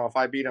if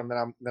I beat him,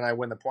 then I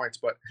win the points.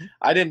 But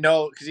I didn't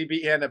know, because he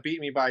ended up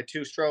beating me by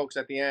 2 strokes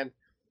at the end.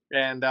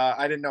 And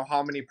I didn't know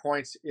how many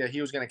points he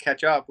was going to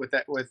catch up with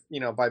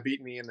by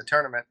beating me in the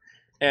tournament.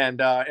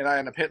 And I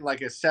ended up hitting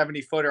like a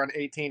 70-footer on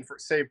 18 for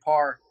save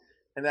par.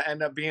 and that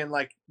ended up being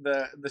like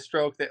the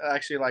stroke that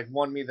actually like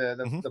won me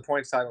Mhm. the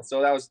points title.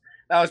 So that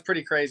was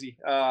pretty crazy.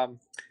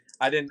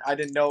 I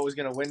didn't know it was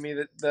going to win me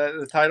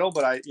the title,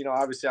 but I,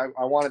 obviously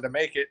I wanted to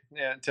make it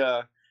and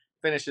to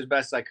finish as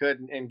best as I could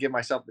and give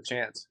myself the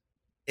chance.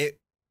 It,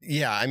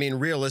 yeah, I mean,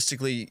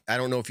 realistically, I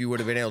don't know if you would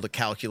have been able to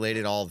calculate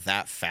it all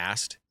that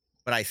fast,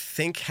 but I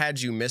think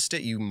had you missed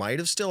it, you might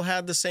have still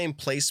had the same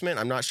placement.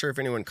 I'm not sure if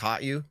anyone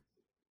caught you,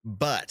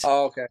 but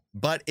Oh, okay.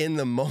 but in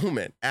the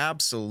moment,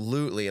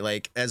 absolutely.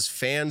 Like as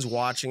fans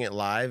watching it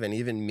live and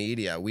even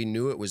media, we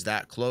knew it was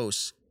that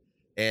close.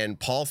 And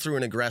Paul threw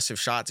an aggressive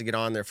shot to get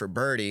on there for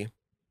birdie.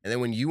 And then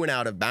when you went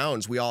out of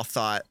bounds, we all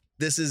thought,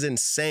 this is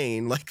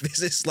insane. Like,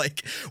 this is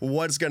like,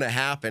 what's going to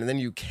happen? And then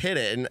you hit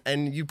it.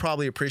 And you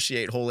probably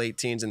appreciate hole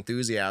 18's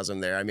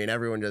enthusiasm there. I mean,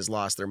 everyone just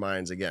lost their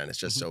minds again. It's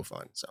just so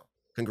fun. So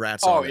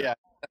congrats on that.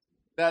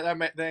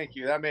 Yeah. Thank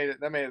you. That made it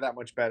that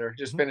much better.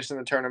 Just finishing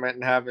the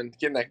tournament and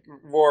getting that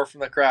roar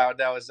from the crowd.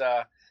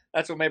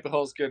 That's what Maple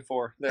Hill's good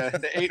for.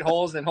 The 8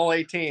 holes and hole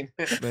 18.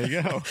 There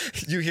you go.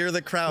 You hear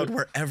the crowd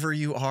wherever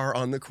you are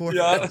on the course.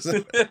 Yeah.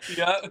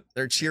 Yeah.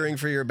 They're cheering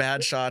for your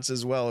bad shots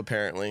as well,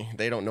 apparently.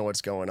 They don't know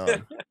what's going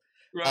on.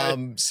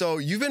 Right. So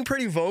you've been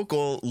pretty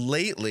vocal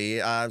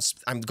lately.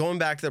 I'm going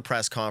back to the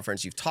press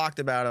conference. You've talked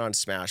about it on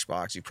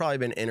Smashbox. You've probably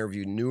been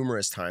interviewed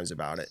numerous times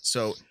about it.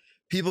 So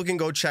people can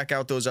go check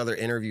out those other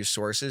interview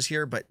sources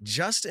here. But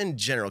just in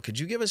general, could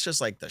you give us just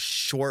like the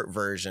short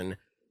version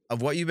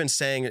of what you've been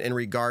saying in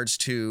regards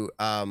to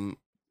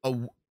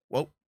you're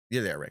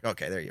there, Rick.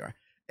 Okay, there you are.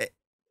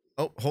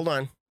 Oh, hold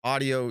on.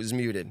 Audio is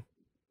muted.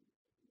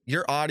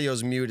 Your audio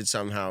is muted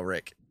somehow,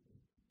 Rick.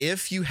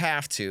 If you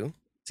have to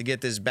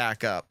get this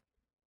back up,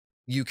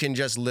 you can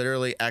just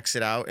literally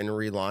exit out and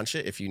relaunch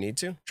it if you need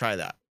to. Try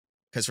that.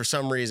 Because for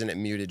some reason it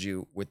muted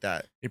you with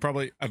that.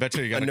 I bet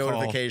you got a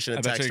notification,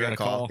 a text, or a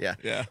call. Yeah.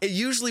 It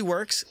usually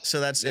works, so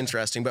that's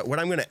interesting. But what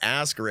I'm going to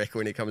ask Rick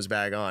when he comes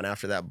back on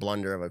after that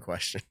blunder of a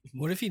question,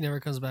 What if he never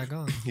comes back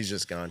on? he's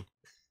just gone.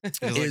 He's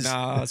like,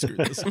 nah, screw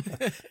this.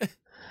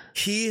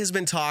 He has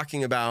been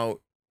talking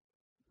about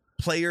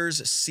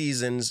players'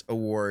 seasons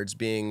awards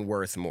being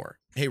worth more.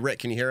 Hey, Rick,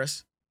 can you hear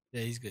us?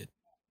 Yeah, he's good.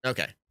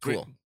 Okay, cool.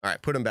 Great. All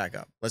right, put him back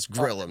up. Let's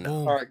grill him now.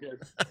 Boom. All right, good.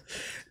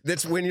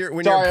 That's when you're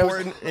Sorry,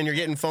 important and you're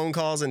getting phone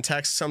calls and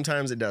texts.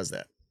 Sometimes it does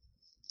that.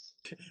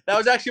 That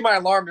was actually my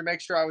alarm to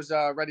make sure I was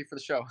ready for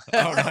the show.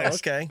 Oh, nice.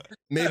 Okay.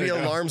 Maybe There you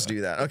go. alarms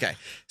do that. Okay.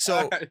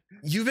 So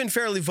you've been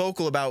fairly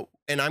vocal about,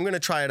 and I'm going to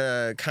try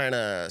to kind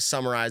of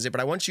summarize it,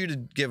 but I want you to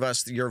give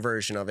us your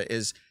version of it,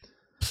 is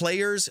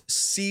players'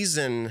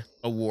 season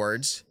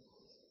awards.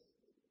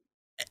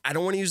 I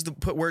don't want to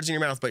put words in your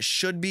mouth, but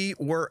should be,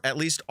 or at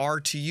least are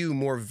to you,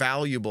 more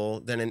valuable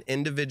than an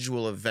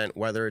individual event,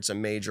 whether it's a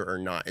major or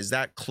not. Is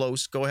that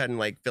close? Go ahead and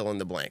like fill in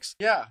the blanks.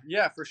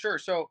 Yeah, for sure.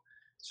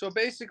 So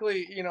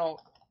basically,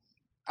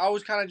 I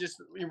was kind of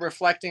just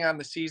reflecting on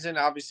the season,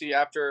 obviously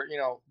after,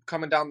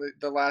 coming down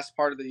the last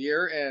part of the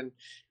year. And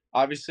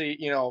obviously,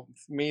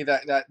 me,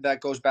 that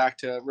goes back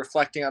to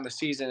reflecting on the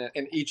season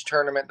and each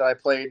tournament that I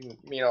played and,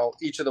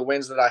 each of the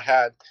wins that I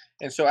had.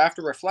 And so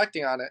after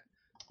reflecting on it,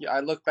 I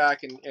look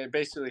back and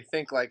basically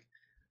think like,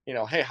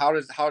 hey, how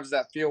does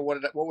that feel?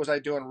 What was I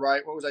doing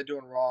right? What was I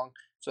doing wrong?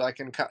 So I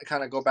can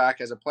kind of go back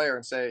as a player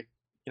and say,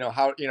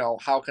 how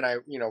can I,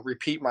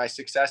 repeat my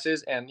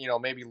successes and,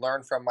 maybe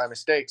learn from my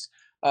mistakes.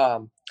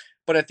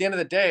 But at the end of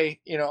the day,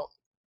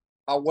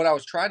 what I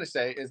was trying to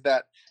say is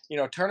that,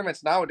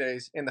 tournaments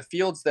nowadays in the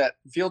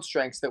field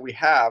strengths that we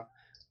have,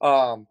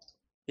 I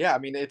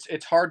mean,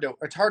 it's hard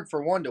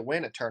for one to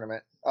win a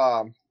tournament.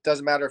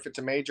 Doesn't matter if it's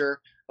a major,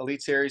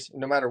 elite series,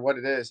 no matter what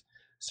it is.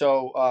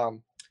 So,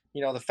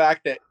 the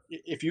fact that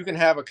if you can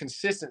have a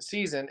consistent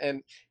season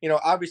and,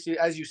 obviously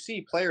as you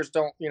see, players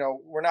don't,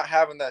 we're not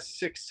having the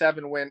 6,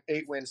 7 win,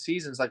 8 win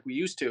seasons like we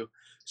used to.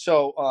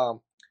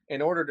 So,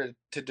 in order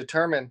to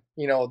determine,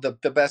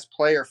 the best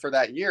player for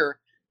that year,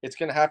 it's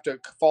going to have to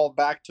fall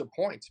back to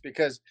points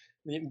because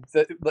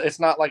it's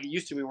not like it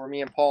used to be where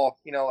me and Paul,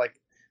 like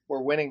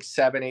we're winning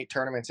 7, 8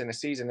 tournaments in a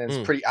season. And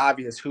it's pretty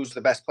obvious who's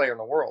the best player in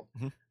the world.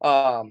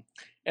 Mm-hmm.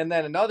 And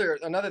then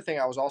another thing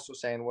I was also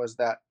saying was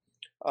that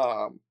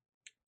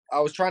I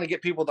was trying to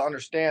get people to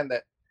understand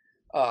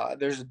that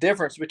there's a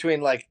difference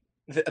between like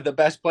the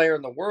best player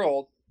in the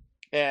world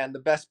and the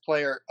best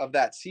player of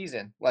that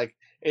season. Like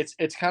it's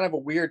kind of a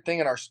weird thing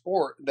in our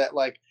sport that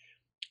like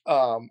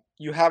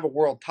you have a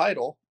world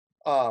title,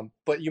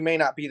 but you may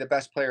not be the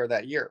best player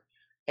that year.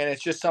 And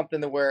it's just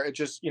something that where it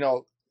just,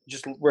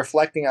 just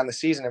reflecting on the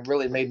season, it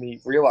really made me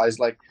realize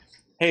like,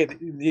 hey,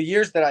 the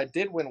years that I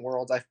did win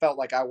worlds, I felt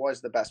like I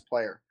was the best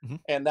player,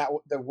 and that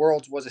the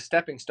worlds was a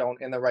stepping stone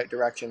in the right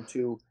direction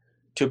to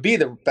be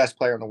the best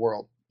player in the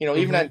world.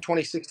 Even in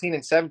 2016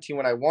 and 17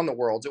 when I won the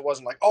worlds, it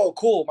wasn't like, oh,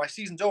 cool, my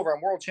season's over,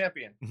 I'm world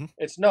champion.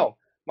 It's no,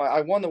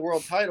 I won the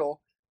world title,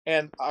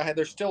 and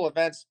there's still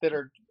events that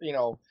are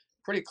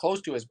pretty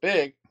close to as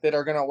big that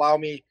are going to allow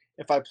me,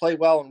 if I play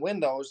well and win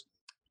those,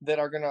 that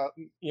are going to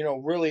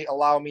really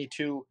allow me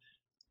to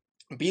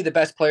be the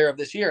best player of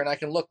this year. And I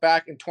can look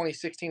back in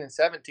 2016 and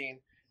 17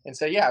 and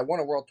say, yeah, I won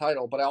a world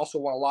title, but I also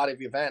won a lot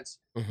of events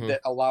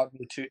that allowed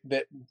me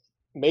that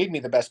made me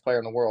the best player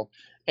in the world.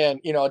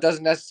 And, you know, it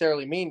doesn't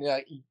necessarily mean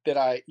that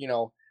I, you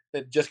know,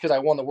 that just because I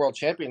won the world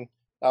champion,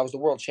 I was the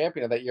world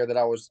champion of that year, that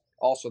I was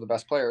also the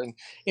best player. And,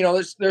 you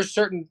know, there's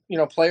certain, you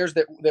know, players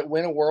that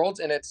win a worlds,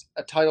 and it's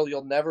a title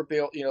you'll never be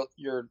able, you know,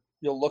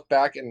 you'll look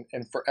back and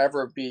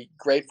forever be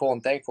grateful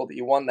and thankful that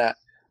you won that.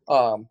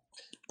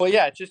 But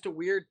yeah, it's just a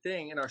weird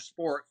thing in our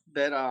sport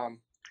that,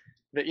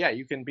 that, yeah,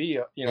 you can be,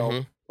 you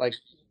know, like,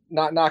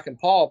 not knocking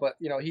Paul, but,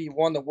 you know, he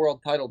won the world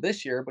title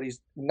this year, but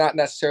he's not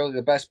necessarily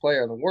the best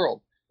player in the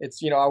world.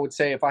 It's, you know, I would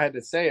say, if I had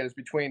to say it, it's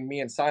between me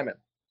and Simon.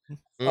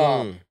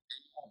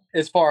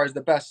 As far as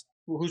the best,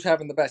 who's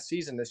having the best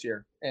season this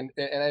year. And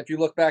if you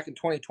look back in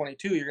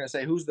 2022, you're going to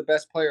say, who's the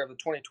best player of the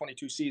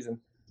 2022 season?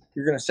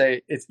 You're going to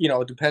say, it's, you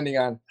know, depending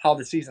on how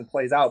the season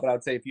plays out. But I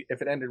would say,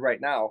 if it ended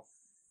right now,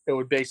 it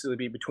would basically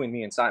be between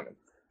me and Simon.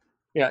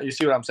 Yeah. You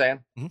see what I'm saying?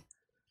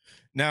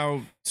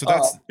 Now, so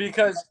that's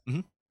because,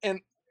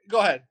 and go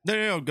ahead.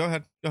 No, go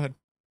ahead.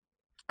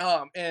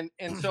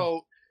 And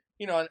so,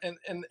 you know,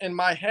 and in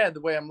my head,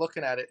 the way I'm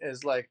looking at it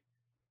is like,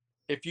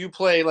 if you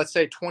play, let's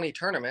say 20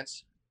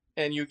 tournaments,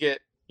 and you get,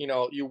 you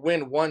know, you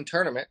win one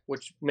tournament,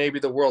 which may be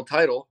the world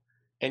title,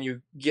 and you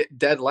get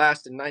dead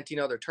last in 19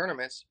 other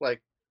tournaments,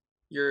 like,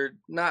 you're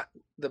not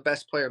the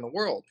best player in the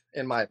world,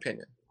 in my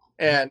opinion.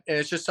 And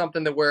it's just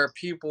something that where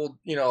people,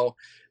 you know,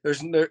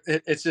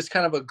 it's just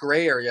kind of a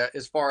gray area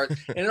as far as,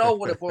 and all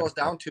what it boils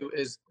down to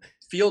is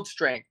field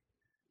strength,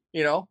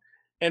 you know.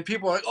 And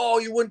people are like, oh,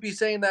 you wouldn't be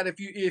saying that if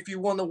you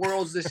won the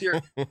worlds this year.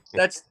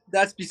 That's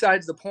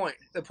besides the point.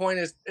 The point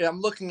is,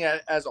 I'm looking at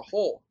it as a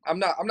whole. I'm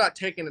not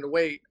taking it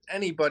away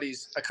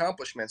anybody's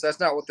accomplishments. That's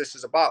not what this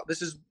is about.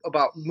 This is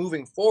about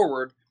moving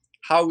forward,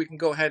 how we can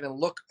go ahead and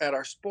look at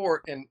our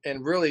sport and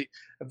really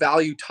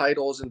value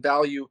titles and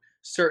value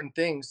certain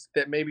things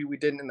that maybe we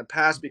didn't in the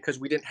past, because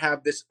we didn't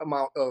have this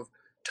amount of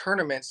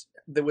tournaments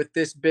that with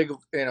this big,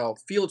 you know,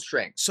 field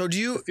strength. So do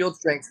you, the field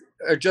strengths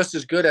are just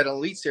as good at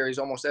Elite Series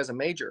almost as a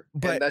major,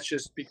 but and that's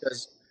just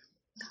because.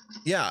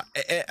 Yeah,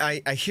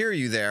 I hear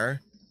you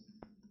there.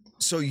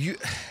 So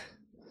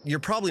you're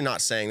probably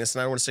not saying this,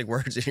 and I don't want to say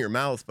words in your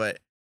mouth, but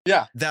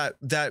yeah,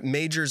 that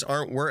majors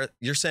aren't worth.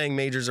 You're saying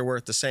majors are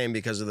worth the same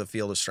because of the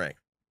field of strength.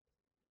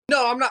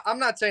 No, I'm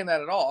not saying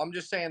that at all. I'm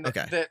just saying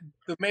that, that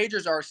the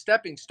majors are a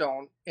stepping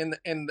stone in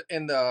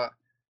the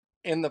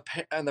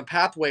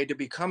pathway to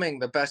becoming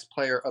the best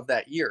player of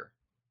that year.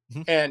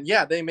 And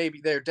yeah,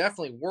 they're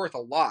definitely worth a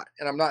lot.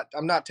 And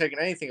I'm not taking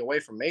anything away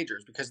from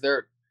majors, because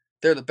they're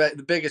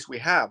the biggest we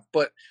have.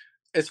 But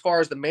as far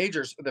as the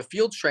majors, the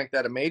field strength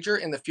at a major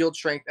and the field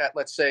strength at,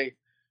 let's say,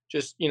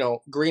 just, you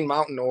know, Green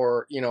Mountain,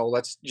 or, you know,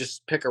 let's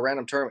just pick a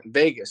random tournament in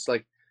Vegas,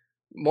 like,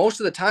 most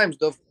of the times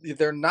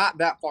they're not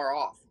that far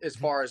off as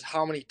far as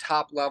how many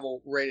top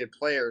level rated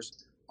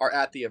players are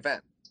at the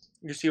event.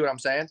 You see what I'm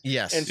saying?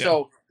 Yes. And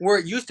so where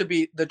it used to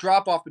be the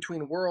drop off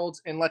between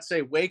worlds and, let's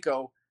say,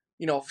 Waco,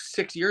 you know,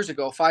 5 years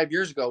ago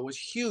was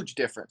huge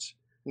difference.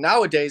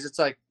 Nowadays, it's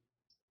like,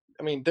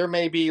 I mean, there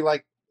may be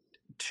like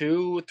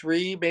 2,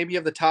 3 maybe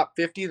of the top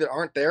 50 that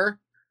aren't there.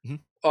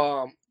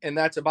 And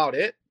that's about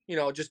it, you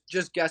know,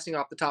 just guessing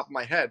off the top of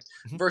my head,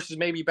 versus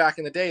maybe back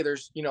in the day,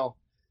 there's, you know,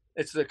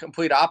 it's the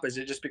complete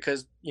opposite, just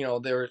because, you know,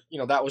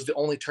 that was the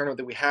only tournament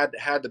that we had that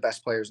had the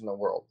best players in the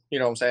world. You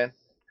know what I'm saying?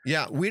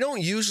 Yeah, we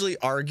don't usually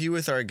argue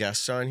with our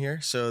guests on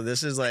here, so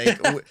this is like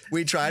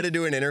we try to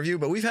do an interview,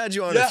 but we've had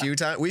you on a few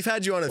times. We've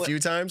had you on a few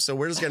times, so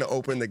we're just gonna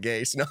open the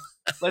gates. No,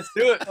 let's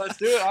do it.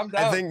 I'm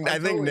down. I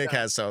think Nick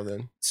has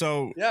something.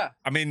 So yeah,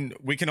 I mean,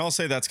 we can all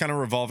say that's kind of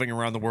revolving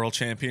around the World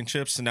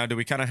Championships. And now, do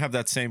we kind of have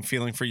that same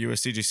feeling for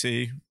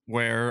USDGC,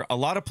 where a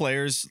lot of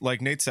players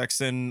like Nate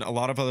Sexton, a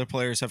lot of other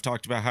players have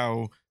talked about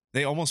how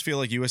they almost feel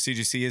like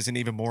USDGC is an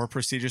even more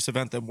prestigious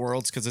event than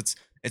Worlds, because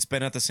it's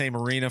been at the same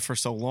arena for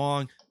so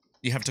long.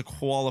 You have to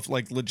qualify,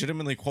 like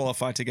legitimately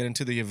qualify to get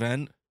into the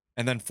event,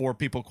 and then 4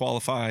 people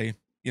qualify,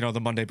 you know,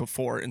 the Monday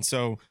before. And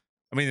so,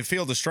 I mean, the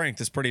field of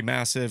strength is pretty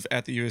massive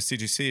at the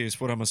USDGC,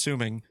 is what I'm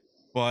assuming.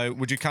 But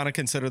would you kind of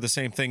consider the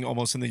same thing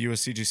almost in the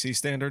USDGC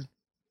standard?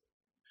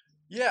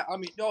 Yeah, I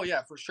mean, oh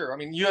yeah, for sure. I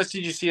mean,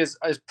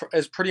 USDGC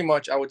is pretty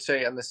much, I would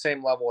say, on the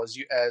same level as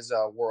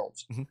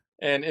Worlds.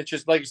 And it's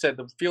just like you said,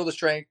 the field of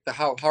strength,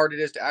 how hard it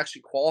is to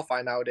actually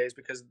qualify nowadays,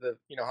 because of the,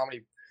 you know, how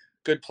many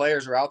good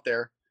players are out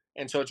there.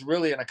 And so it's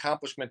really an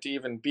accomplishment to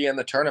even be in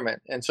the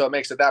tournament. And so it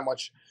makes it that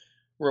much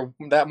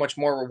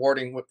more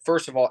rewarding.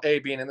 First of all, A,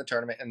 being in the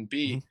tournament, and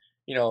B,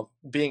 you know,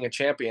 being a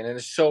champion. And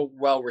it's so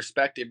well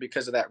respected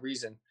because of that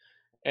reason.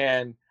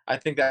 And I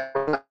think that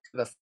at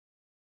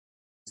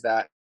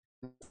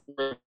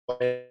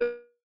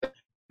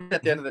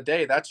the end of the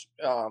day, that's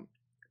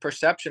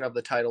perception of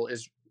the title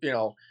is, you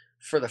know,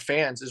 for the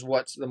fans is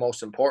what's the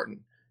most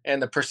important.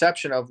 And the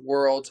perception of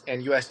Worlds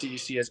and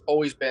USDGC has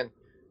always been,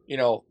 you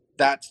know,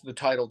 that's the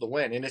title to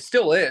win, and it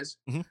still is.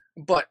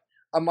 But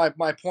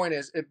my point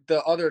is,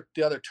 the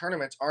other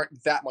tournaments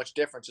aren't that much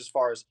difference as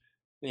far as,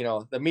 you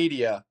know, the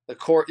media, the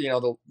court, you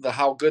know,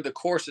 how good the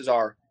courses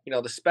are, you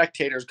know, the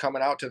spectators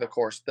coming out to the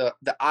course, the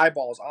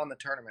eyeballs on the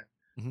tournament.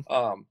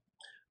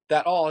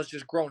 That all has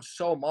just grown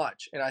so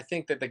much. And I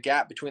think that the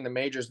gap between the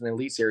majors and the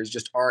Elite Series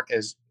just aren't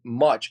as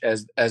much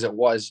as it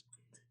was,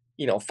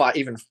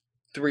 even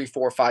 3,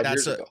 4, 5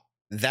 years ago.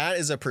 That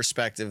is a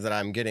perspective that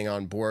I'm getting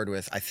on board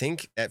with. I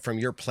think from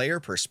your player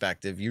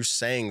perspective, you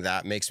saying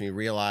that makes me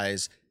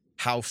realize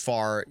how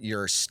far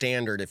your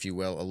standard, if you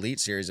will, Elite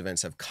Series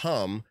events have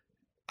come.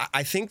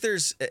 I think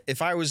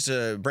if I was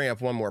to bring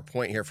up one more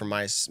point here from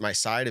my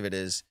side of it,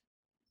 is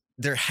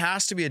there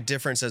has to be a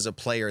difference as a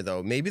player,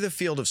 though. Maybe the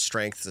field of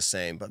strength is the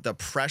same, but the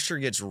pressure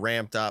gets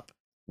ramped up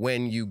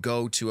when you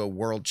go to a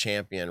world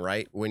champion,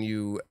 right? When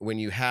you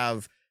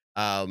have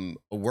a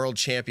world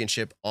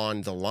championship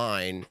on the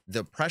line,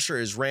 the pressure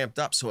is ramped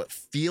up, so it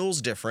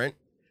feels different.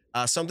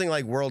 Something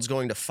like Worlds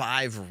going to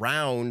 5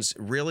 rounds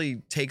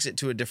really takes it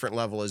to a different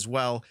level as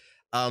well.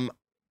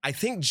 I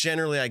think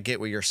generally I get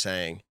what you're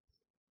saying.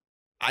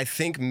 I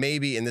think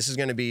maybe, and this is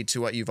going to be to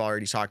what you've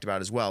already talked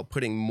about as well,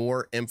 putting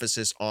more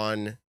emphasis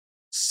on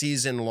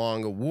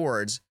season-long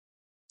awards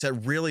to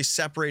really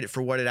separate it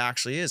for what it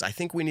actually is. I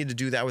think we need to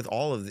do that with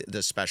all of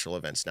the special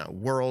events now.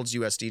 Worlds,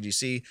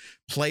 USDGC,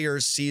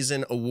 Players,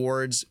 Season,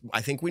 Awards.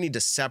 I think we need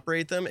to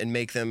separate them and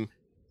make them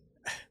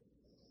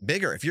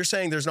bigger. If you're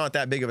saying there's not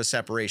that big of a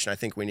separation, I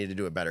think we need to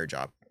do a better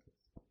job.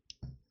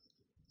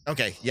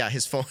 Okay, yeah,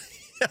 his phone.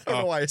 I don't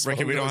know why his Ricky,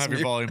 phone we don't goes have mute.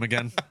 your volume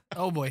again.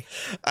 Oh boy.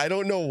 I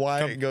don't know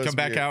why it goes Come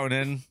back mute. out and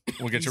in.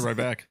 We'll get you right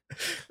back.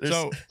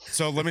 So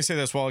let me say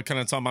this while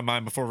it's on my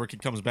mind before Ricky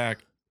comes back.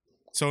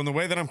 So in the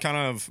way that I'm kind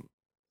of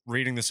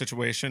reading the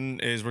situation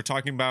is we're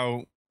talking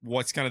about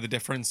what's kind of the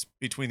difference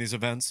between these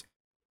events.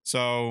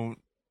 So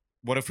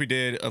what if we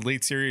did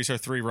Elite Series are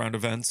 3-round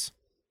events,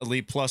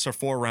 Elite Plus are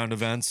 4-round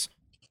events,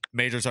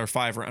 Majors are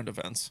 5-round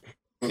events.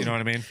 You know what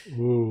I mean?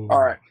 Ooh.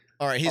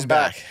 All right, He's I'm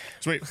back.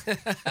 Sweet.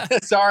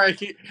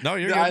 Sorry, No,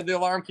 you're good. the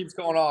alarm keeps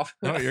going off.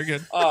 No, you're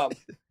good.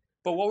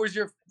 But what was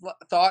your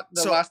thought?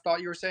 So- Last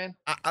thought you were saying?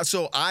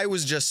 So I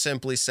was just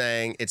simply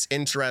saying it's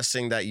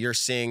interesting that you're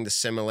seeing the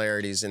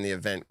similarities in the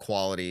event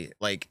quality.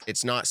 Like,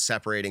 it's not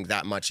separating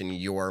that much in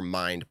your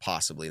mind,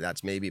 possibly.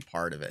 That's maybe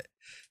part of it.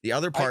 The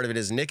other part of it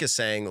is Nick is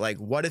saying, like,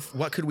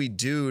 what could we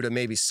do to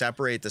maybe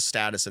separate the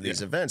status of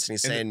these events? And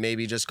he's saying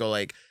maybe just go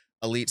like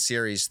Elite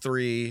Series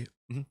 3.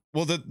 Mm-hmm.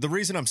 Well, the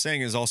reason I'm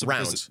saying is also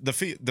Rounds.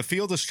 because the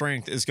field of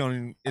strength is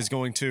going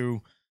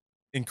to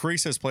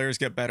increase as players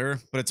get better,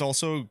 but it's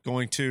also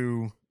going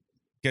to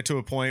get to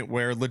a point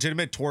where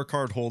legitimate tour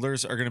card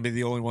holders are going to be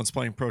the only ones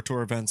playing Pro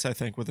Tour events, I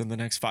think, within the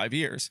next 5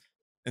 years.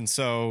 And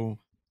so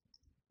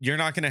you're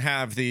not going to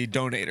have the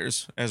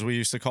donators, as we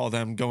used to call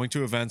them, going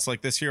to events.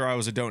 Like this year I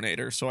was a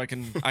donator, so I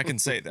can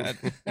say that.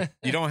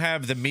 You don't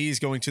have the me's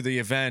going to the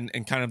event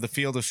and kind of the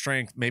field of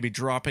strength maybe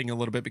dropping a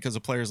little bit because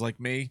of players like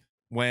me.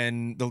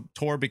 When the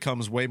tour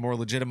becomes way more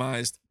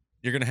legitimized,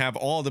 you're going to have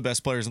all the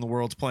best players in the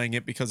world playing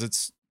it because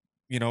it's,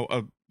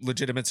 a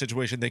legitimate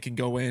situation. They can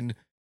go in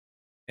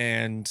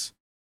and,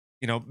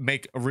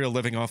 make a real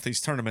living off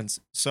these tournaments.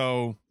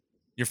 So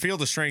your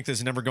field of strength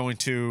is never going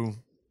to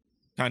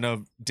kind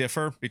of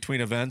differ between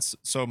events.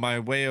 So my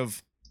way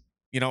of,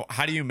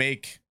 how do you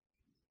make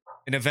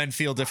an event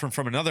feel different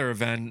from another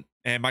event?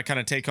 And my kind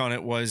of take on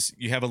it was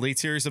you have Elite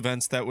Series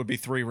events that would be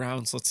 3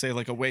 rounds, let's say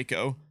like a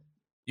Waco.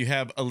 You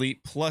have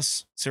Elite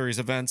Plus Series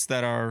events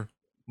that are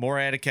more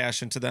added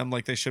cash into them,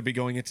 like they should be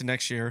going into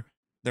next year.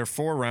 They're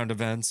 4-round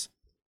events.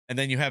 And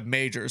then you have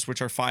Majors,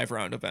 which are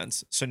 5-round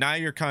events. So now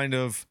you're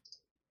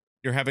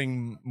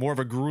having more of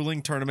a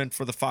grueling tournament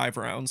for the 5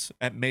 rounds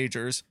at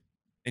Majors,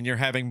 and you're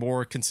having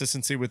more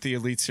consistency with the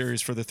Elite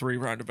Series for the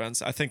 3-round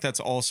events. I think that's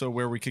also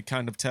where we could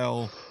kind of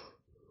tell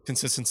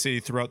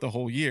consistency throughout the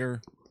whole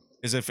year,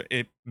 is if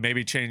it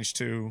maybe changed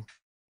to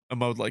a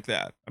mode like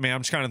that. I mean,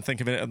 I'm just kind of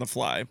thinking of it on the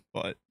fly,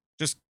 but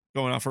just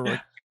going off of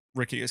what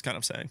Ricky is kind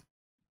of saying.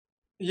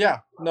 Yeah,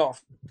 no.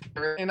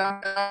 And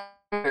I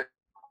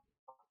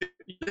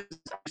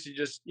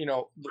just,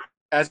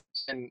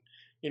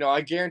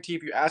 I guarantee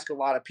if you ask a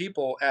lot of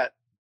people at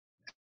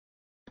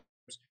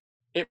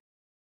it,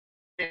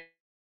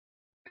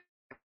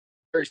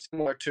 very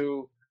similar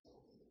to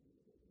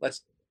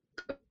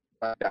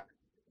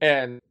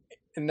and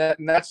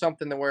that's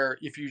something that where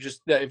if you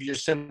just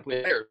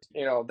simply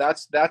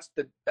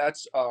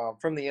that's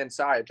from the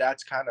inside,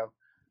 that's kind of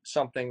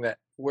something that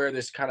where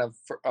this kind of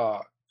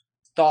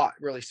thought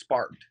really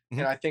sparked.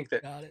 And I think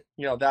that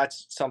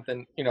that's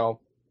something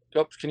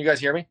oops, can you guys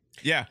hear me?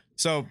 Yeah.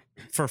 So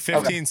for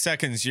 15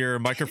 seconds, your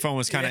microphone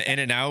was kind of in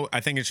and out.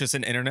 I think it's just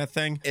an internet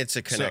thing. It's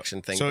a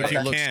connection thing. So But if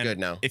it looks can, good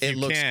now. if It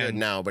you looks can, good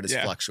now, but it's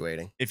yeah.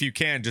 fluctuating. If you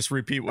can, just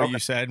repeat what you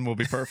said and we'll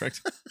be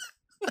perfect.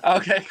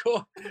 Okay,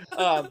 cool.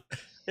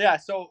 Yeah,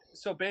 so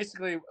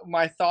basically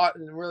my thought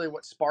and really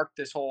what sparked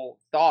this whole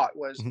thought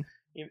was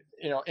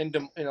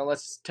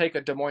let's take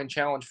a Des Moines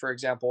Challenge for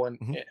example,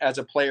 and as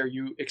a player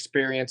you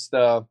experience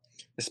the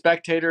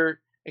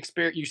spectator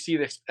experience, you see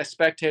the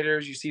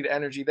spectators, you see the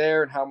energy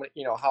there and how many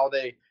how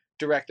they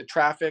direct the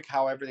traffic,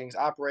 how everything's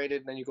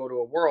operated, and then you go to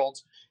a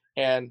Worlds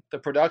and the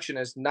production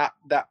is not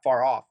that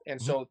far off,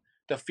 and so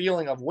the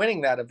feeling of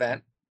winning that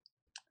event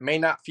may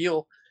not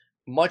feel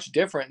much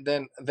different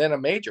than a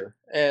major,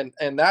 and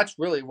that's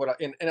really what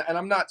and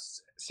I'm not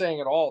saying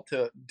at all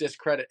to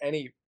discredit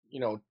any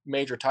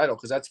major title,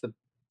 because that's the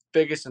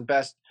biggest and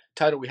best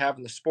title we have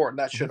in the sport, and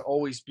that should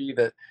always be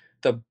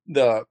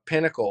the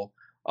pinnacle.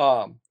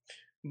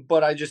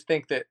 But I just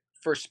think that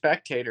for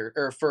spectator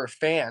or for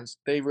fans,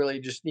 they really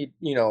just need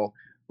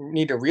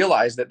to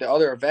realize that the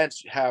other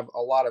events have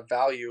a lot of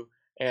value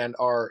and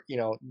are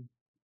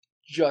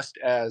just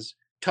as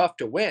tough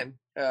to win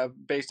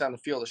based on the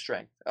field of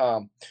strength.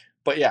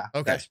 But yeah,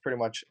 that's pretty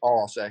much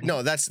all I'll say.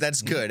 No,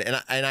 that's good. And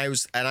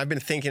I've been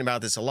thinking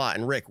about this a lot.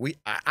 And Rick,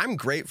 I'm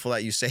grateful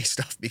that you say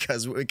stuff,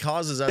 because it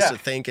causes us to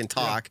think and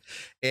talk,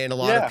 and a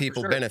lot of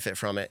people benefit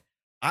from it.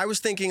 I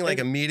was thinking like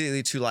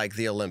immediately to like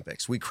the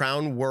Olympics. We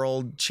crown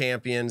world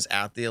champions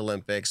at the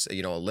Olympics,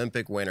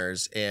 Olympic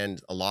winners,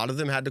 and a lot of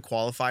them had to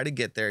qualify to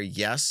get there.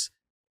 Yes.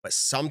 But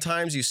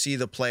sometimes you see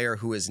the player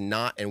who is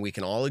not, and we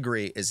can all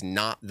agree, is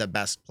not the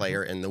best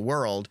player in the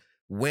world,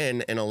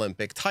 win an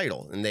Olympic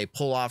title, and they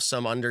pull off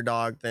some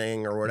underdog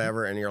thing or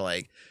whatever. And you're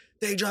like,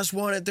 they just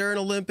won it. They're an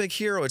Olympic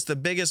hero. It's the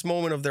biggest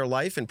moment of their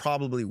life, and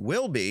probably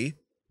will be,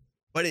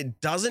 but it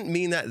doesn't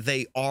mean that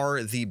they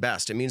are the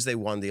best. It means they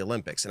won the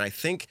Olympics. And I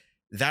think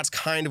that's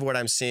kind of what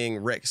I'm seeing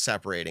Rick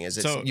separating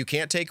is you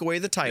can't take away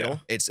the title.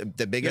 Yeah. It's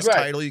the biggest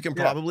title you can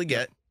probably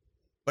get,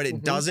 but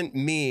it doesn't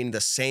mean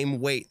the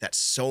same weight that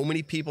so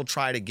many people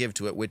try to give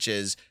to it, which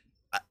is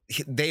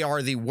they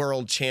are the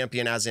world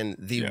champion, as in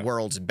the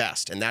world's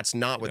best. And that's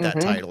not what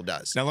that title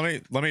does. Now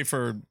let me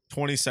for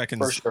 20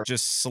 seconds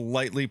just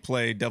slightly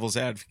play devil's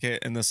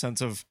advocate in the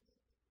sense of,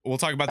 we'll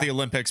talk about the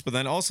Olympics, but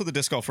then also the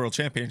Disc Golf World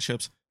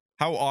Championships.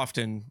 How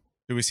often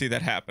do we see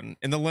that happen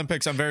in the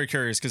Olympics? I'm very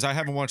curious, because I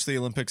haven't watched the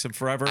Olympics in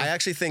forever. I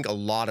actually think a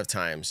lot of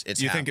times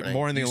it's think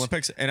more in the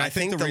Olympics, and I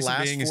think the reason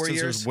being is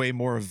because there's way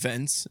more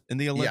events in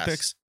the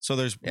Olympics, so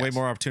there's way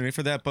more opportunity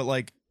for that. But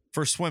like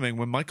for swimming,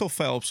 when Michael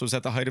Phelps was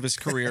at the height of his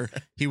career,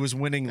 he was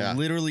winning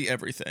literally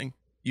everything.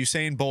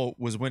 Usain Bolt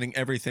was winning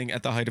everything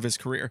at the height of his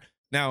career.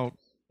 Now,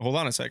 hold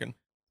on a second.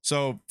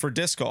 So for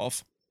disc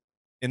golf,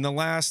 in the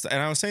last,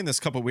 and I was saying this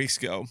a couple of weeks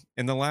ago,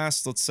 in the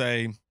last, let's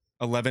say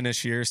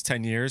 11-ish years,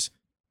 10 years,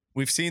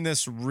 we've seen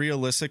this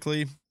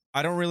realistically.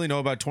 I don't really know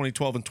about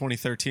 2012 and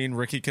 2013.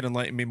 Ricky can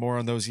enlighten me more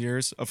on those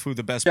years of who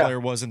the best player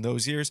was in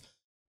those years.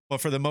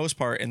 But for the most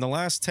part, in the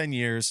last 10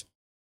 years,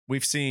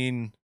 we've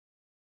seen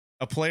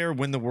a player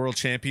win the world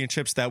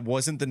championships that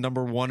wasn't the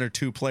number 1 or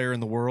 2 player in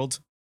the world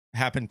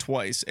happen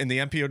twice in the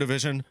MPO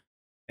division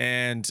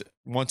and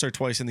once or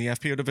twice in the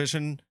FPO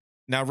division.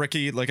 Now,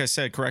 Ricky, like I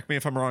said, correct me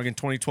if I'm wrong, in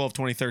 2012,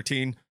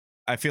 2013,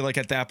 I feel like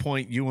at that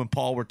point, you and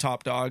Paul were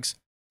top dogs,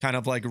 kind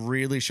of like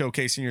really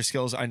showcasing your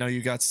skills. I know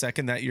you got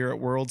second that year at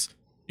Worlds.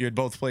 You had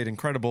both played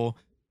incredible,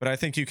 but I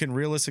think you can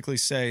realistically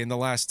say in the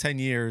last 10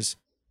 years,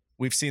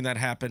 we've seen that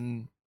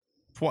happen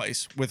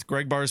twice, with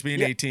Greg Bars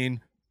being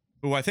 18,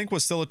 who I think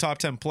was still a top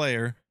 10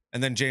 player,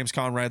 and then James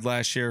Conrad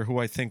last year, who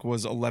I think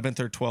was 11th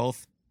or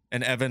 12th.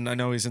 And Evan, I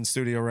know he's in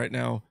studio right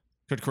now,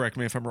 could correct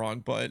me if I'm wrong,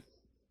 but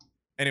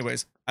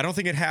anyways, I don't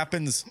think it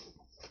happens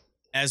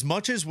as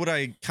much as what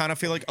I kind of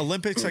feel like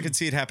Olympics. I could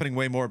see it happening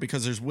way more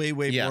because there's way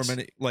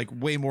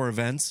more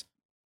events.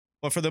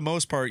 But for the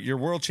most part, your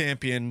world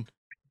champion,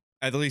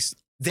 at least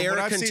they are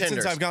contenders.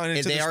 Since I've gotten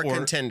into they the are sport,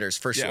 contenders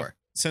for sure.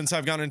 Since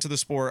I've gotten into the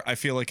sport, I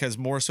feel like has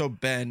more so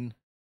been,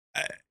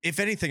 if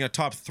anything, a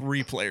top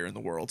 3 player in the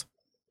world.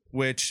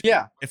 Which,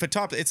 if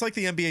it's like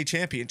the NBA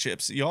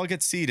championships. You all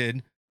get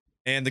seeded,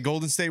 and the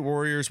Golden State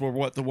Warriors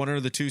were the 1 or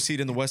the 2 seed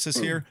in the West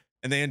this year,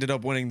 and they ended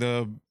up winning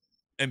the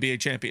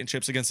NBA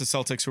championships against the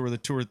Celtics, who were the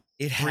 2 or 3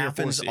 It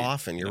happens or 4 seed.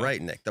 often. You're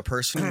right, Nick. The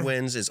person who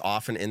wins is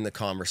often in the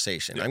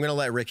conversation. I'm going to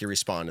let Ricky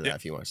respond to that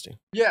if he wants to.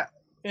 Yeah.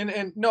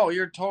 And no,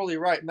 you're totally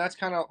right. And that's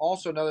kind of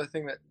also another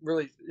thing that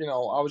really,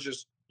 I was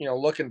just,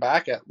 looking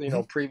back at,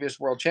 previous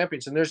world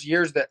champions. And there's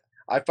years that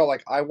I felt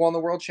like I won the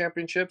world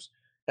championships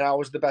and I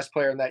was the best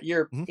player in that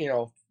year,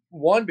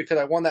 one, because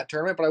I won that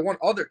tournament, but I won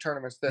other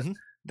tournaments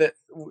that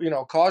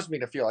caused me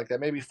to feel like that.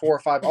 Maybe 4 or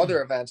 5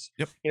 other events.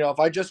 If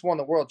I just won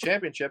the world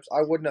championships,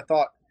 I wouldn't have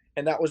thought,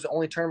 and that was the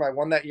only tournament I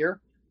won that year,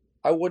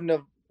 I wouldn't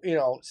have,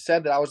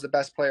 said that I was the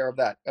best player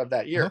of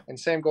that year. And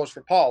same goes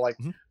for Paul. Like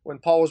when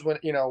Paul was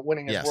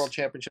winning his world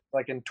championship,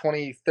 like in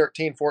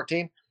 2013,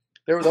 14,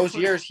 there were those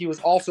years he was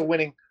also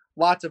winning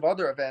lots of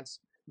other events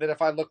that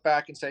if I look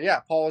back and say,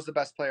 Paul was the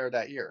best player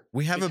that year.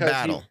 We have a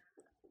battle.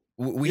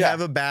 We have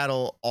a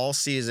battle all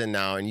season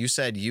now, and you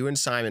said you and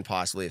Simon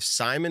possibly. If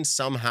Simon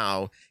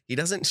somehow, he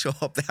doesn't show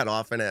up that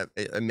often at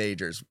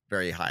majors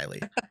very highly.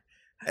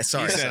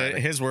 Sorry, he said Simon.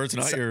 It. His words,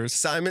 not yours.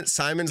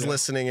 Simon's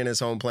listening in his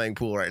home playing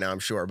pool right now, I'm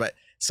sure. But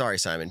sorry,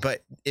 Simon.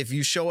 But if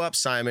you show up,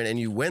 Simon, and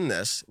you win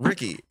this,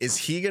 Ricky, is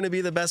he going to be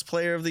the best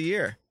player of the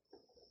year?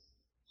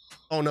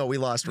 Oh no, we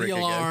lost Rick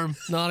again.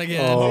 Not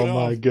again. Oh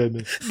my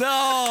goodness.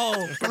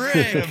 No,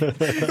 Rick.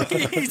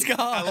 He's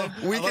gone.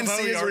 We can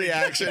see his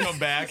reaction. Come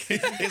back.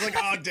 He's like,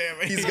 oh damn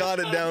it. He's got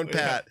it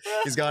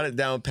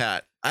down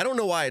pat. I don't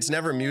know why it's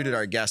never muted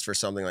our guest for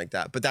something like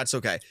that, but that's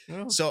okay.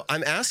 No. So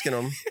I'm asking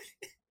him,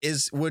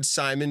 would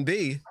Simon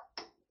be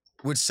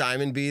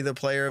the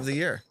player of the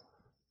year?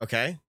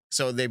 Okay.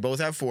 So they both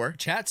have 4.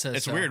 Chat says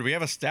It's so. weird. We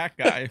have a stat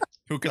guy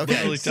who can Okay,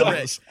 literally so tell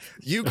Rick, us.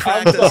 you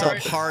cracked us up sorry.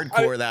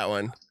 hardcore that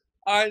one.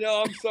 I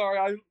know. I'm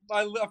sorry.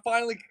 I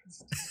finally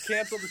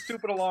canceled the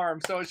stupid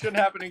alarm, so it shouldn't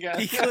happen again.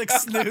 He clicked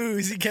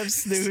snooze. He kept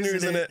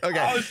snoozing it. I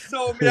Okay. was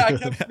so mad. I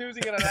kept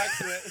snoozing it on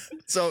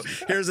accident. So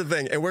here's the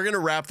thing, and we're gonna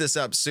wrap this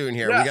up soon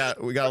here. Yeah.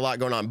 We got a lot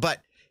going on.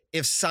 But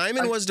if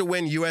Simon was to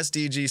win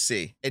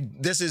USDGC,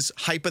 this is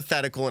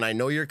hypothetical, and I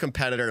know you're a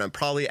competitor, and I'm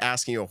probably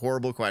asking you a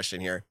horrible question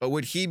here, but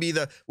would he be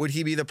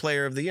the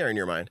player of the year in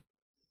your mind?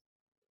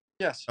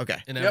 Yes. Okay.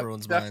 In Yep,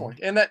 everyone's definitely.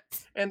 mind.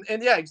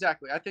 And yeah,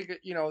 exactly. I think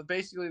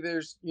basically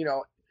there's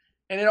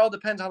and it all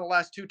depends on the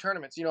last 2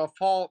 tournaments. If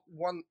Paul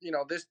won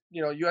this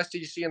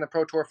USDGC and the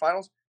Pro Tour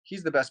Finals,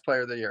 he's the best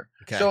player of the year.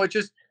 Okay. So it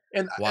just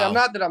and Wow. I'm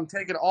not that I'm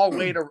taking all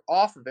weight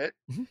off of it,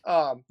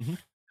 Mhm.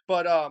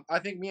 but I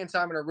think me and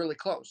Simon are really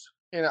close,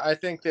 and I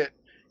think that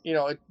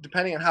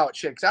depending on how it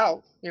shakes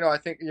out, I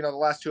think the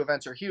last 2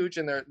 events are huge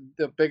and they're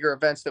the bigger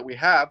events that we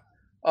have.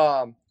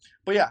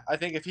 But yeah, I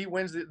think if he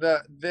wins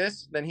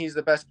this, then he's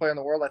the best player in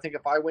the world. I think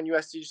if I win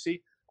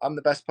USDGC, I'm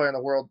the best player in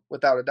the world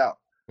without a doubt.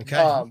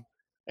 Okay.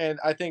 And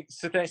I think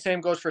the same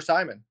goes for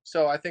Simon.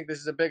 So I think this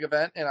is a big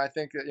event, and I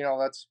think that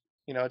that's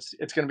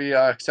it's going to be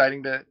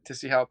exciting to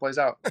see how it plays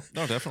out.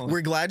 No, definitely.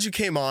 We're glad you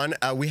came on.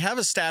 We have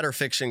a stat or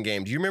fiction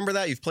game. Do you remember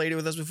that? You've played it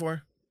with us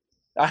before?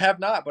 I have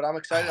not, but I'm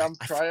excited. Oh, I'm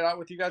trying it out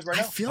with you guys right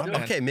I now. feel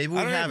Yeah. okay. Maybe we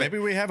I don't know, have maybe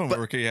we haven't But-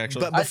 Rookie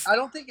actually. but- I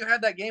don't think you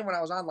had that game when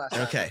I was on last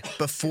time. Okay,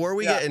 before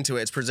we get into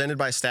it, it's presented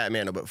by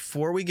Statmando. But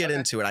before we get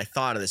into it, I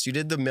thought of this. You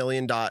did the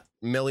 $1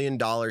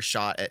 million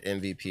shot at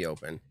MVP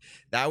Open.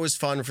 That was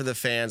fun for the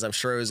fans. I'm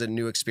sure it was a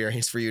new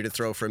experience for you to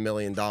throw for $1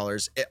 million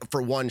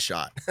for one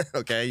shot.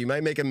 Okay, you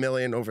might make $1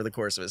 million over the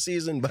course of a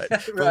season,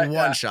 but for Right, one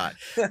yeah. shot.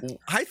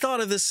 I thought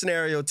of this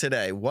scenario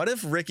today. What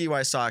if Ricky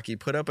WYSOCKI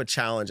put up a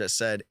challenge that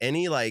said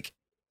any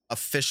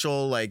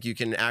official, you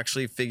can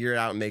actually figure it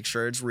out and make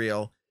sure it's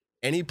real.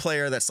 Any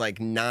player that's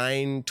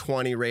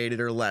 920 rated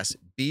or less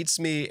beats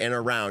me in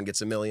a round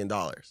gets $1 million.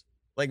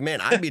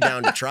 Man, I'd be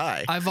down to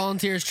try. I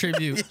volunteer as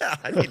tribute. Yeah,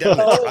 I'd be down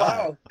to Oh try.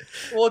 wow.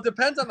 Well, it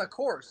depends on the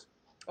course.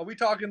 Are we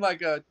talking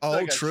a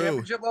true.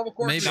 championship level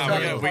course? Maybe. Or No, are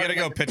we talking gotta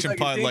go a pitch and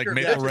putt like dinker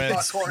Maple pitch and Reds.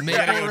 putt course? You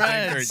gotta Maple go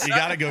Reds. dinker. You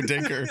gotta go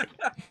dinker.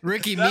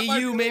 Ricky, That me, might you,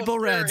 be a little Maple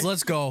Reds. scary.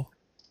 Let's go.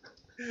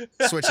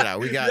 Switch it out.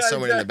 We got Yeah,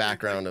 someone in the exactly.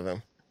 background of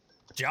him.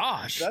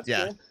 Josh. That's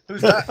Yeah. cool.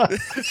 Who's that?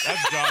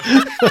 That's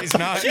Josh. He's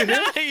not. Get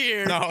out of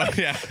here. No,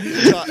 yeah.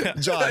 Are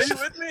Josh, you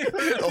with me?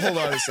 hold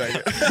on a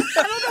second.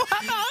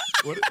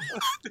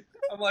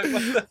 I'm like,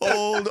 what the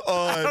Hold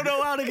I don't on.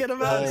 know how to get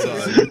him out. Hold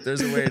on.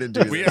 There's a way to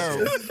do We this.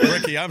 are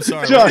Ricky. I'm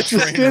sorry. Josh, we're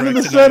a just train stand in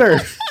wreck the tonight.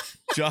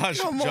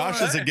 center.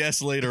 Josh is a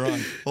guest later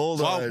on.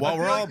 Hold on. While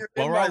we're all Like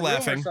you're in my room or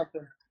laughing,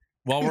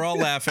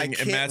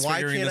 something. and Matt's why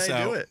figuring can't this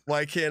I do out. it?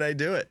 Why can't I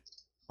do it?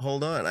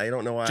 Hold on. I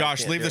don't know why. I Josh,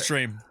 can't leave do the it.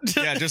 stream.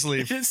 Yeah, just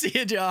leave. See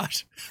you,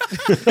 Josh.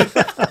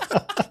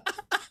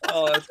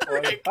 Oh, that's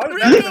funny. How did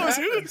Rick that goes,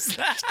 happen? who's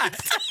that?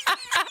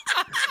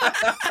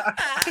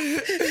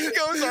 He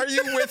goes, "Are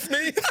you with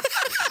me?"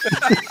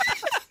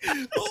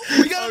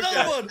 We got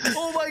another one.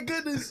 Oh my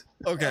goodness.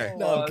 Okay.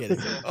 No, I'm kidding.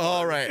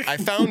 All right. I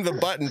found the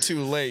button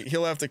too late.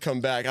 He'll have to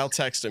come back. I'll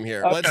text him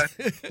here.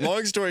 Okay.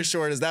 Long story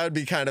short is that would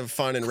be kind of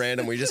fun and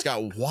random. We just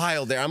got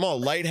wild there. I'm all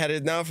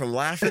lightheaded now from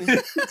laughing.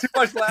 Too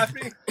much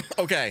laughing.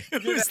 Okay.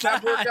 Who's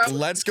That workout? that?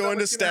 Let's go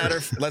into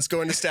Someone's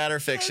gonna- stat or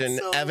fiction.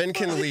 That's so Evan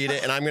can funny. lead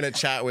it, and I'm gonna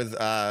chat with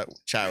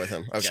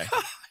him. Okay.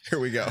 Here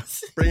we go.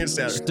 Bring in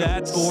stat.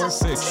 Stat or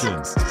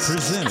fiction,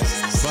 presented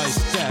by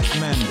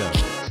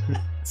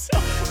Statmando.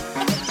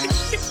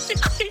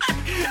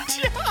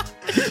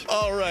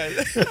 All right.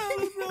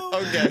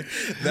 Okay.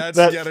 That's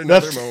That- yet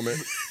another that's- moment.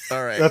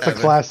 All right. That's a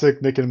Evan.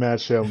 classic Nick and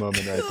Matt show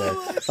moment right there.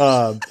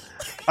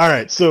 All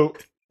right, so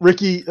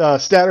Ricky,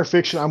 stat or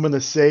fiction? I'm going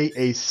to say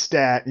a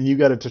stat, and you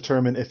got to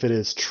determine if it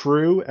is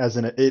true, as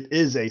in it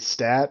is a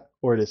stat,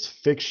 or it is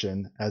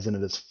fiction, as in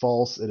it is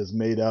false, it is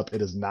made up,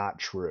 it is not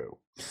true.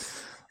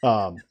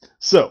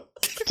 So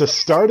to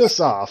start us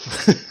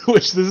off,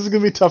 which this is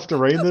going to be tough to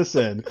rein this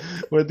in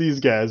with these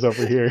guys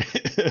over here.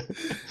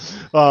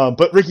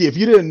 But Ricky, if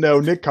you didn't know,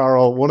 Nick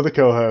Carl, one of the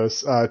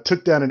co-hosts,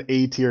 took down an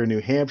A tier in New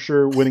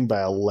Hampshire, winning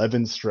by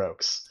 11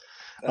 strokes.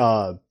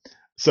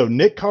 So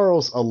Nick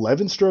Carl's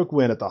 11-stroke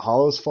win at the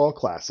Hollows Fall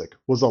Classic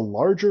was a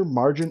larger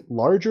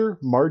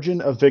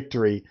margin of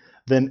victory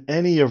than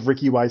any of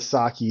Ricky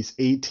WYSOCKI's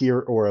A tier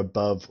or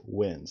above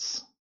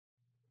wins.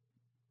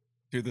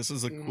 Dude, this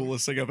is the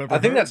coolest thing I've ever I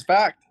think heard. that's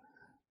fact.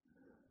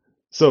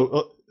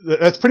 So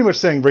that's pretty much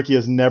saying Ricky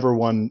has never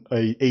won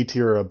a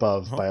tier or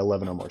above by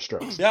 11 or more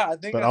strokes. Yeah, I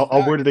think But that's I'll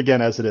fact. word it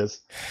again as it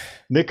is.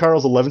 Nick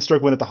Carl's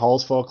 11-stroke win at the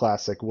Halls Fall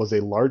Classic was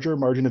a larger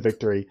margin of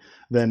victory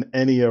than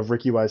any of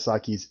Ricky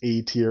WYSOCKI's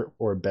A tier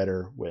or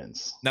better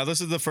wins. Now, this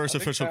is the first I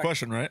think official that-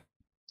 question, right?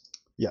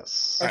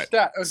 Yes. Or Alright,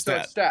 stat. So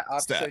stat. it's stat. I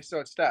have to Stat. say, so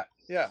it's stat.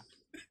 Yeah.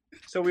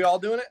 So we all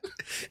doing it?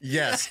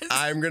 Yes,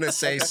 I'm gonna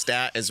say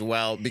stat as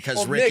well because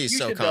Well, Nick, Ricky's you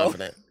so should know.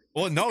 confident.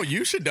 Well, no,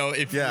 you should know.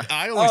 If Yeah.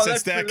 I only Oh, said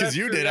that's stat true, because that's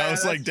you true. did, Yeah, I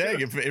was like, that's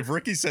dang, if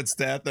Ricky said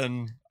stat,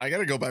 then I got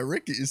to go by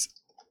Ricky's.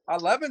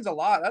 11's a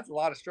lot. That's a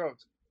lot of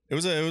strokes. It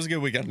was a good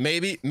weekend.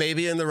 Maybe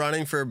in the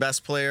running for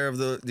best player of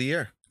the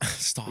year.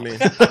 Stop. I mean,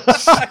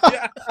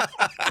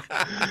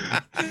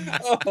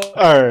 Oh,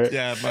 All right.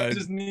 Yeah, my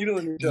just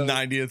needling each other.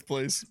 90th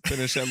place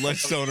finish at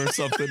Ledgestone or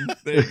something.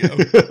 There you go.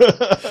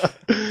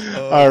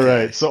 All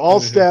right. So all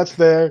stats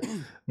there.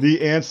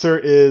 The answer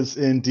is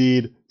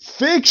indeed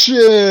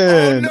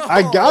fiction. no.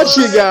 I got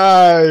you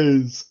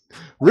guys.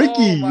 Ricky,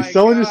 Oh you my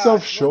selling gosh, yourself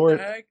what short.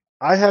 the heck?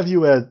 I have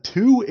you at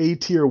 2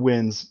 A-tier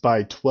wins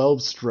by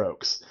 12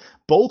 strokes,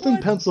 both in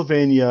What?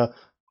 Pennsylvania,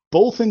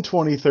 both in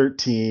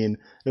 2013.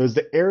 It was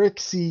the Eric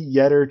C.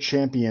 Yetter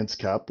Champions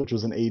Cup, which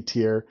was an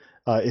A-tier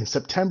in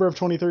September of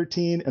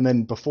 2013. And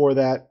then before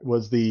that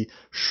was the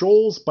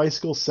Shoals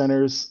Bicycle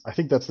Centers. I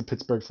think that's the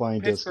Pittsburgh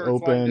Flying Disc Pittsburgh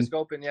Open. Flying Disc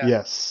Open, yeah.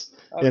 Yes.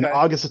 Okay. In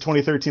August of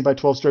 2013 by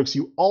 12 strokes.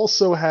 You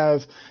also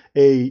have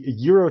a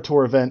Euro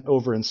Tour event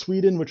over in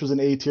Sweden, which was an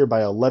A-tier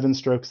by 11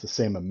 strokes, the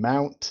same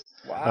amount.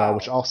 Wow.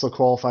 Which also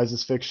qualifies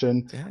as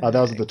fiction. That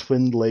was at the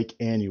Twin Lake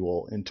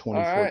Annual in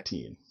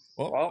 2014.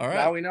 Well, Well, all right.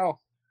 now we know.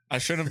 I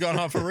shouldn't have gone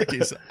off for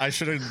Ricky's. I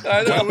should have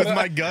I know, gone with but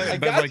my gut I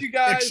and been got like you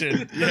guys.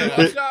 fiction.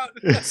 Watch Yeah,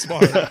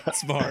 out.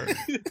 smart.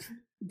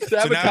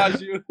 Sabotage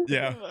you.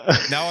 Yeah.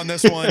 Now on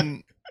this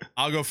one,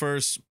 I'll go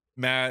first,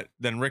 Matt,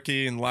 then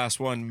Ricky, and the last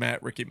one,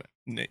 Matt, Ricky,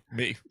 me.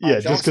 Yeah,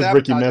 Don't just because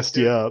Ricky sabotage messed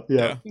it, you dude. up.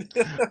 Yeah.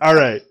 All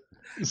right.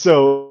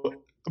 So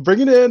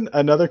bringing in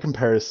another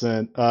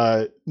comparison,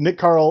 Nick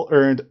Carl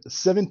earned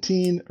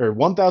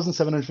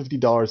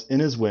 $1,750 in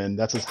his win.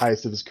 That's his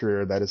highest of his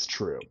career. That is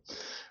true.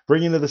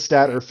 Bringing to the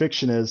stat or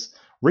fiction is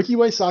Ricky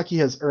WYSOCKI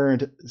has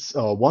earned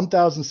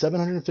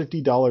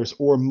 $1,750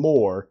 or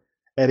more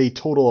at a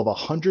total of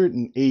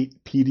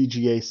 108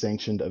 PDGA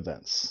sanctioned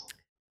events.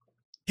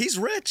 he's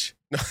rich.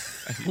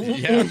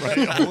 Yeah,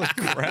 right. Holy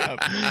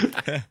crap.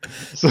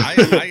 So,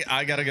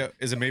 I gotta go.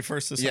 Is it me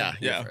first this Yeah, time?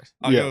 you Yeah. first.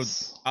 I'll go.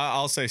 yes.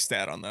 I'll say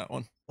stat on that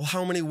one. Well,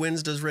 how many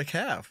wins does Rick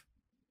have?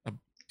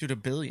 Dude, 1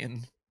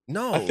 billion.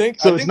 No. I think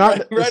So I it's think not-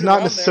 right, it's right not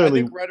around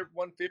necessarily- There. I think right at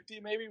 150,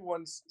 maybe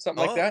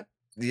something Oh, like that.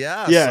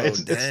 Yeah. Yeah, So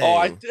it's- dang. Oh,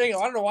 I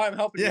don't know why I'm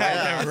helping Yeah, you.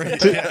 yeah, out. Ricky,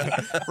 To-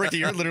 yeah. Ricky,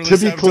 you're literally To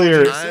be sabotaging clear-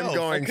 yourself. I'm I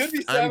going. could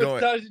be I'm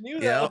going. sabotaging you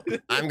Yeah. though.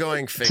 I'm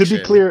going To fiction.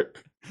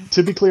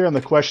 be clear on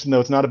the question though,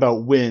 it's not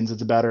about wins.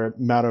 It's about a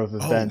matter of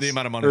events the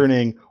amount of money.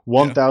 earning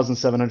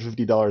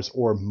 $1,750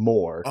 or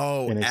more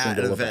Oh, in a at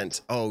single an event.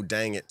 event. Oh,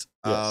 dang it.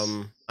 Yes.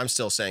 I'm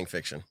still saying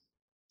fiction.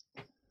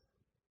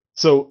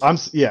 So What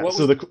so was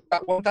the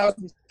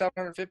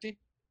 1,750.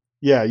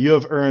 you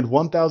have earned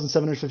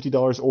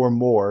 $1,750 or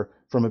more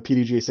from a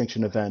PDGA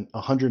sanctioned event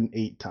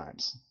 108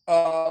 times.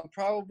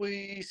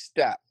 Probably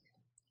stat.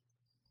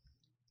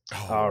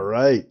 Oh. All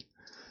right.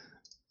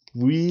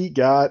 We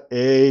got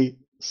a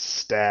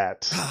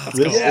stat. Let's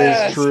This go.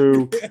 Yes. is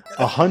true.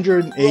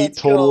 108 Let's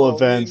total go.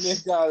 events.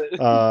 Nick got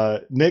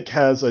it. Nick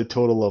has a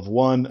total of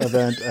 1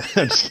 event.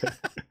 I'm just kidding.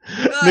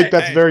 Nick,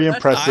 that's Hey, very That's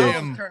impressive. I the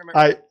am-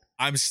 tournament.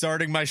 I'm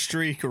starting my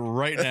streak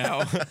right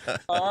now.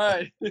 All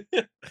right. You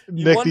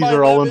Nick, won these by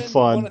are all in 11, you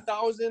won fun.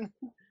 1,000.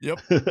 Yep,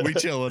 we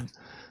chilling.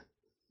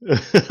 All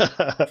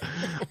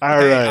Hey,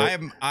 right.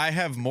 I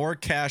have more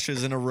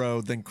cashes in a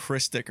row than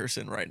Chris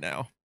Dickerson right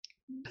now.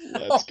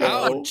 Let's go.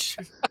 Ouch.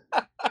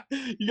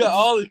 You got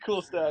all these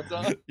cool stats,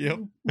 huh? Yep.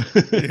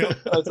 Yep.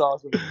 That's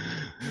awesome.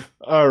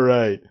 All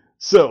right.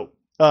 So,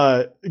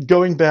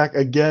 going back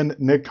again,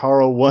 Nick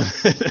Carl won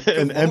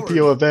an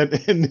MPO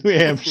event in New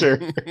Hampshire.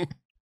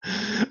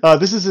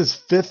 This is his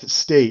 5th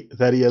state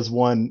that he has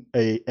won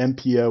a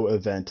MPO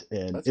event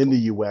in That's the cool.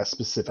 U.S.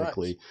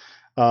 specifically.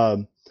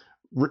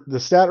 The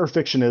stat or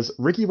fiction is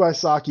Ricky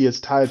WYSOCKI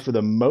is tied for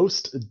the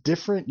most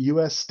different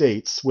U.S.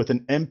 states with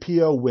an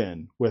MPO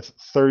win with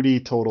 30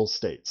 total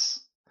states.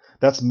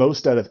 That's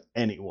most out of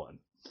anyone.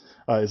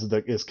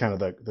 Is kind of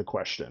the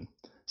question.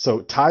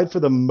 So tied for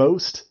the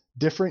most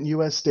different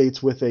U.S.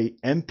 states with a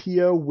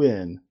MPO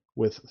win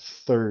with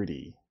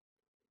 30.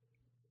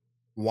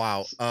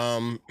 Wow.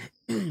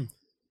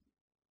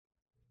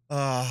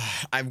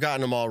 I've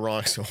gotten them all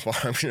wrong so far.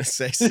 I'm gonna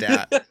say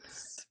stat.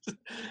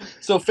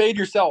 So fade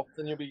yourself,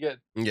 and you'll be good.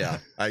 Yeah,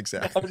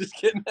 exactly. I'm just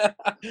kidding.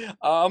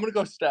 I'm gonna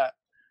go stat.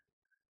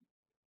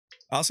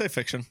 I'll say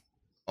fiction.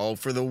 Oh,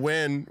 for the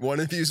win. One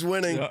of you's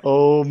winning. Yeah.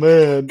 Oh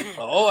man.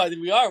 Oh, I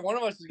think we are. One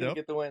of us is gonna Yep.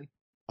 get the win.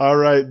 All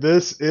right,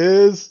 this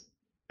is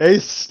a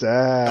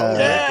stat.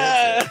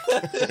 Yeah.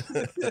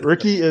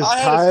 Ricky is I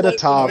had tied a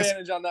atop.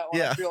 advantage on that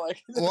one. Yeah. I feel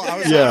like.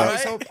 Well, Yeah.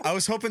 I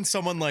was hoping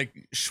someone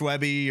like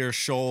Schwebe or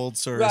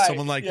Schultz or Right,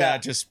 someone like yeah.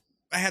 that just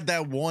had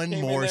that one Came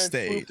in more there and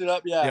state. swooped it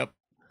up. Yeah. Yep.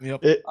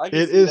 Yep. I can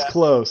It see is that.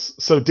 close.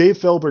 So Dave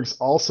Felberg's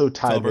also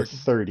tied with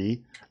Felberg.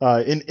 30.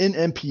 In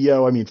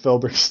MPO, I mean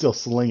Felberg's still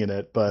slinging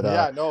it, but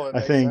Yeah. No, it I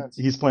makes think sense.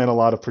 he's playing a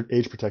lot of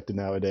age protected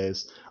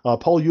nowadays.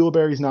 Paul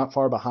Uleberry's not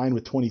far behind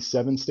with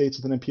 27 states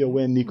with an MPO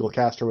win. Nico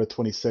Castro with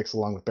 26,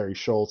 along with Barry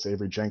Schultz,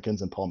 Avery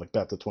Jenkins, and Paul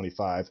Macbeth with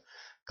 25.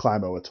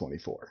 Climo with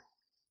 24.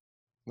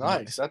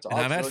 Nice. That's And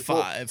awesome. I'm at Really cool.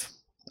 5.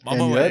 I'm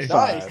And you away. had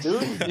Nice, 5.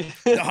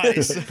 dude.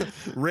 Nice. Go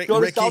to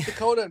Ricky, South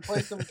Dakota and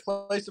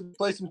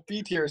play some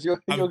B tiers. You'll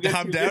I'm get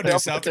down get to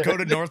up South there.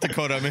 Dakota, North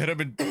Dakota. I'm hit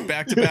them in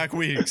back-to-back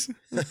weeks.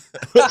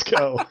 Let's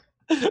go.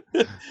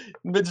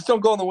 But just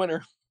don't go in the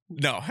winter.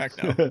 No, heck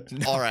no.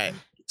 all right.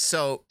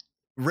 So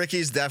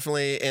Ricky's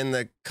definitely in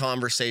the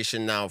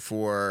conversation now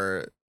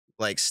for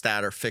like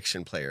stat or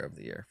fiction player of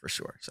the year for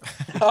sure. So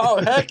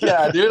Oh heck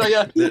yeah, dude!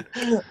 That's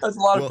a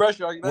lot Well, of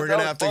pressure. we're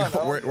gonna have to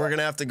fun. we're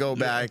gonna have to go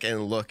back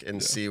and look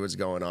and see what's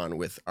going on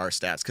with our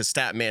stats because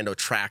Statmando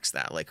tracks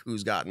that, like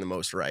who's gotten the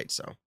most right.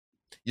 So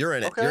you're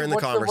in it. Okay, You're in the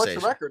what's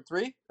conversation. what's the record?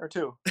 3 or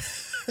 2?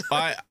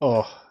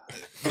 Oh,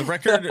 The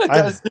record,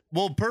 I-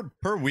 well,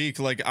 per week,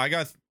 like I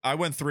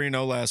went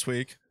 3-0 last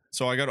week,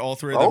 so I got all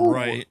 3 of them Oh.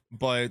 right.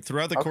 But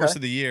throughout the course Okay.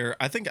 of the year,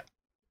 I think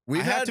We've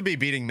I have had to be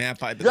beating Matt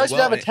by You guys should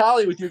have a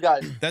tally with you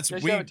guys. That's You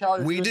guys should have a tally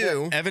with we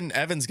you and do.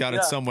 Evans got Yeah.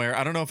 it somewhere.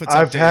 I don't know if it's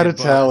I've had a updated,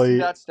 but- tally.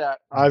 That stat.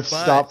 I've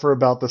But- stopped for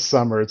about the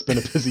summer. It's been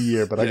a busy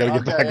year, but I got to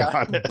get Okay, back yeah.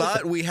 on it.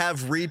 But we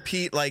have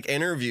repeat like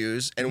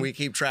interviews and we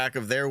keep track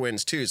of their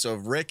wins too. So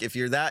if Rick, if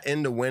you're that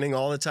into winning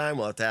all the time,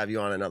 we'll have to have you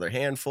on another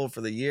handful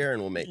for the year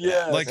and we'll make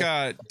Yeah. that Like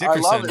I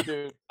Dickerson. love it,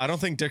 dude. I don't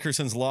think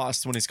Dickerson's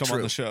lost when he's come on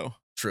True. the show.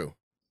 true.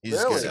 He's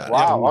Really? good at it.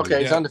 Wow.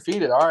 Okay, he's Yeah.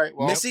 undefeated. All right.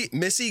 Well, Missy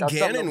that's something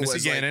Gannon to- was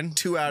Missy Gannon like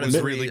 2 out of was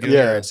 3 really good. Yeah,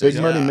 appearances.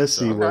 Big Money Yeah,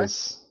 Missy so-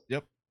 was.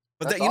 But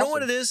That's that, you know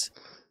what awesome. it is?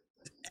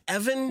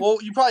 Evan. well,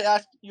 you probably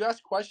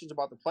asked questions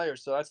about the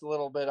players, so that's a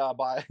little bit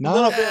biased.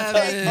 Not-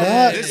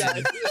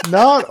 Not-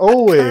 Not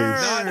always.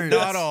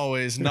 Not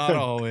always. Not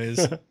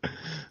always.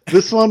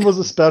 This one was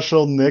a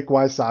special Nick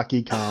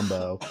WYSOCKI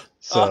combo.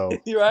 So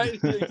you're right.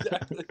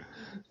 Exactly.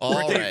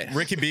 all Ricky, right.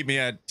 Ricky beat me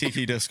at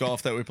Tiki Disc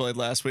Golf that we played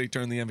last week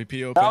during the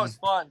MVP Open. That was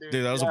fun, dude.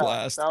 Dude, that was a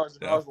blast. That was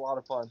Yeah. a lot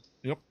of fun.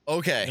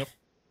 Okay. Yep.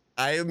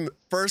 I am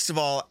first of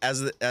all,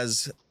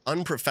 as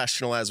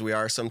unprofessional as we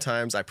are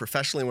sometimes, I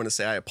professionally want to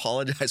say I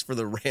apologize for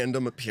the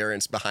random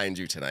appearance behind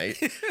you tonight.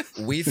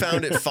 We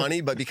found it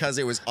funny, but because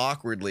it was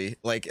awkwardly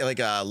like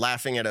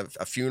laughing at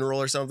a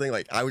funeral or something,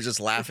 like I was just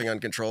laughing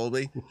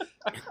uncontrollably.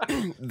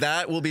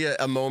 That will be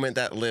a moment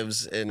that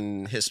lives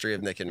in history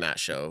of Nick and Matt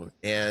show,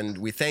 and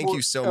we thank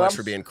you so much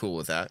for being cool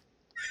with that.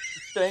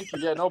 Thank you.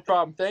 Yeah, no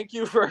problem. Thank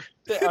you for.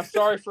 I'm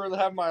sorry for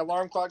having my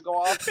alarm clock go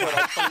off, but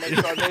I was trying to make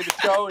sure I made the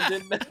show and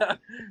didn't.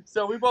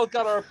 So we both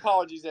got our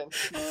apologies in.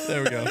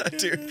 There we go.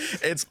 Dude,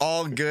 it's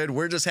all good.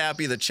 We're just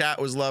happy the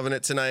chat was loving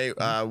it tonight.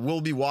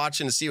 We'll be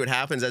watching to see what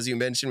happens. As you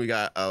mentioned, we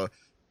got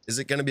is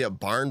it going to be a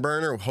barn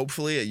burner?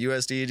 Hopefully at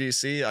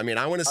USDGC. I mean,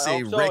 I want to I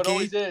see hope so. It Ricky.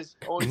 always is.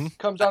 Always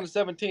comes down to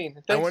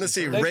 17. I want to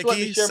see thanks for letting me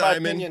Ricky, share my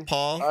Simon, opinion.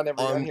 Paul. I never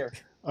on- done here.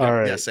 all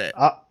right. Yeah, say it.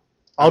 I'll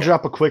Okay.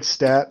 drop a quick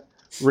stat.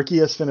 Ricky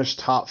has finished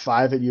top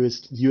 5 at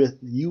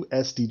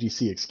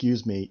USDGC,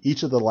 excuse me,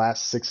 each of the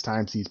last 6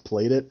 times he's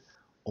played it.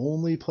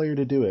 Only player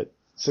to do it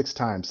 6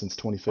 times since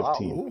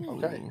 2015. Wow.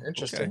 Okay, Ooh,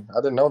 interesting. I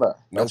didn't know that.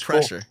 No That's cool.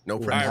 pressure. No All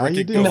pressure. How right, you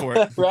Ricky, doing? go for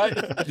it.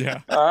 Right?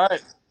 Yeah. All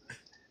right.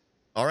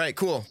 All right,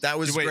 cool. That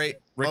was Wait, great.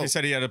 Ricky Oh,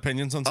 said he had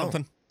opinions on Oh.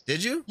 something.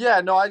 did you?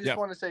 Yeah, no, I just Yeah.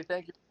 want to say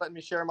thank you for letting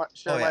me share my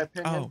Oh, yeah.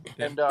 opinion. Oh,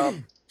 yeah.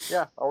 And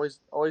yeah, always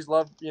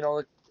love,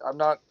 I'm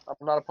not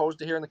opposed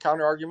to hearing the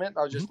counter argument.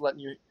 I was Mm-hmm. just letting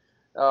you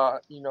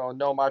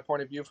know my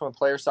point of view from a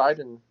player side,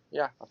 and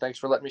yeah, thanks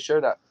for letting me share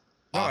that.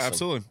 No, Awesome.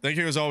 absolutely. Thank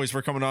you as always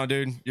for coming on,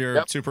 dude. You're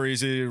Yep. super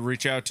easy to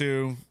reach out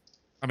to.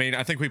 I mean,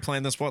 I think we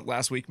planned this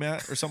last week,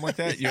 Matt, or something like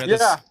that. You had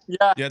this,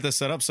 Yeah. you had this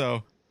set up,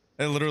 so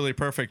it's literally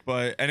perfect.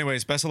 But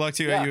anyways, best of luck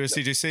to you at Yeah.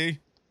 USDGC.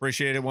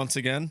 Appreciate it once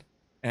again,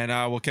 and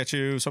we'll catch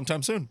you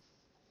sometime soon.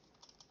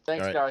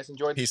 Thanks, All right. guys.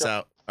 Enjoyed the Peace show.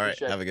 out. All right,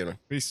 Appreciate it. have a good one.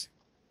 Peace.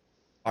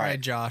 All right,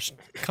 Josh,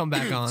 come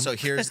back on. So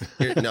here,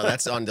 no,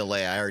 that's on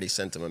delay. I already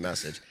sent him a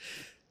message.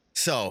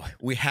 So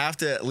we have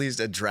to at least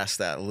address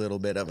that little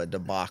bit of a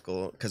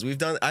debacle because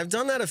I've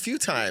done that a few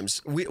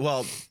times.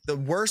 The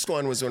worst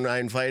one was when I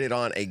invited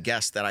on a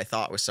guest that I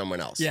thought was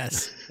someone else.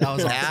 yes, that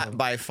was That awesome.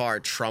 by far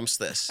trumps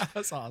this.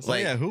 That's awesome.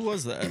 Like- Yeah, who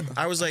was that?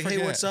 I was like, "Hey,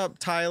 forget. what's up,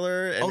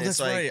 Tyler?" And Oh, it's that's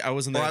like, right. I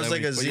wasn't or there. I was that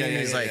like a week, but Z. yeah, and yeah,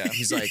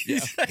 he's yeah, like, yeah.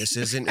 he's like, "This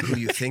isn't who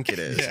you think it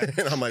is." Yeah.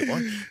 And I'm like,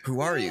 "What?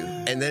 Who are you?"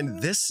 And then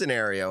this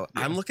scenario,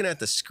 I'm looking at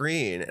the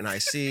screen and I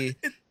see.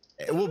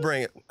 We'll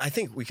bring it. I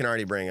think we can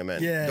already bring him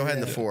in. Yeah, Go ahead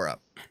and yeah. the 4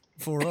 up.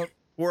 4 up.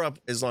 4 up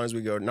as long as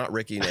we go. Not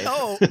Ricky name.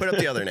 Oh. Put up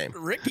the other name.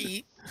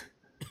 Ricky.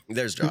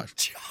 There's Josh.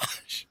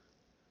 Josh.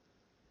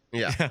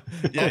 Yeah.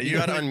 Yeah, you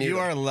gotta unmute You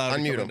him. are allowed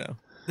Unmute to come him. in now.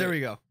 There we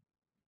go.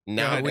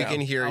 Now ahead we now.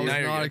 can hear I you. was Now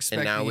you're not good.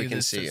 expecting now we you can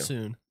this see you.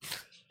 soon.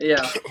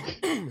 Yeah.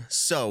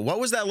 So, what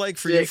was that like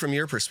for Yeah. you from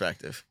your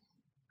perspective?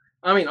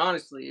 I mean,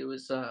 honestly, it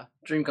was a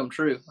dream come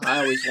true. I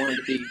always wanted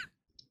to be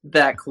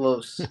that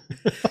close.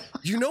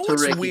 You know To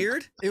what's Ricky.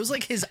 weird? It was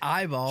like his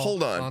eyeball.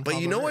 Hold on. But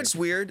top you of know Rick. what's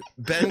weird?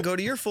 Ben, go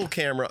to your full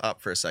camera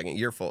up for a second.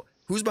 Your full.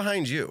 Who's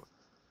behind you?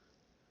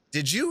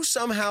 Did you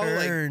somehow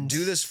like Turns.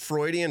 do this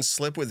Freudian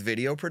slip with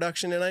video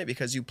production tonight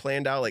because you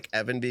planned out like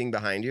Evan being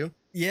behind you?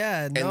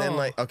 Yeah, no. then,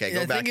 like, okay,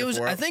 go I back think to it was.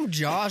 4 I up. think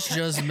Josh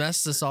just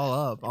messed us all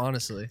up.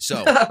 Honestly.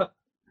 So,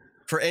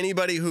 for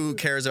anybody who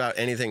cares about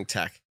anything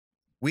tech,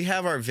 we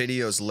have our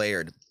videos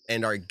layered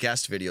and our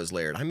guest videos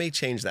layered. I may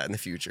change that in the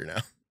future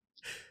now.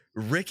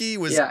 Ricky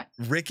was Yeah.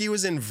 Ricky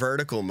was in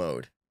vertical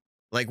mode,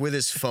 like with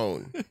his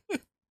phone.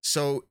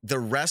 So the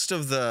rest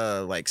of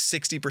the like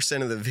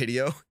 60% of the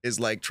video is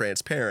like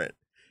transparent.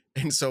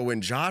 And so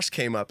when Josh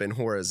came up in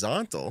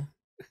horizontal,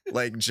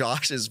 like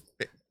Josh is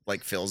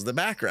like fills the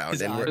background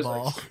His and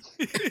eyeball.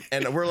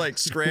 we're like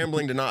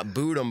scrambling to not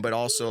boot him, but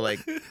also like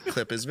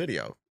clip his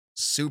video.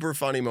 Super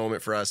funny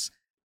moment for us.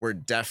 We're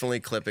definitely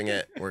clipping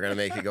it. We're going to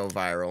make it go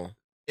viral.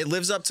 It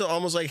lives up to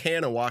almost like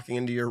Hannah walking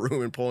into your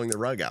room and pulling the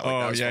rug out. Like,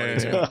 that Oh, was yeah, funny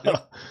yeah, too. yeah.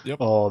 Yep.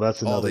 Oh,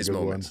 that's All another these good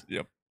moments.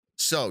 Yep.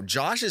 So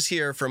Josh is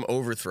here from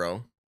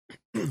Overthrow.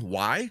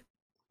 Why?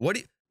 What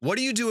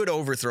do you do at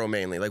Overthrow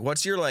mainly? Like,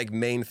 what's your like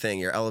main thing?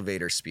 Your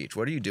elevator speech?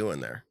 What are you doing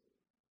there?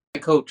 I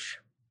coach.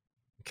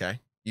 Okay,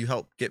 you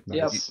help get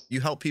Yep. you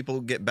help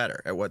people get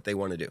better at what they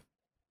want to do.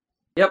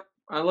 Yep.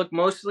 I look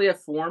mostly at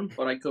form,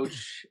 but I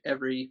coach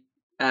every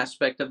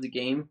aspect of the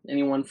game.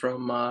 Anyone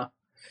from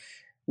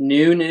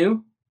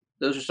new.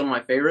 Those are some of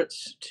my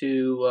favorites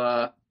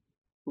to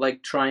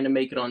like trying to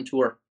make it on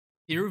tour.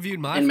 You reviewed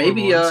my And form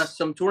maybe once,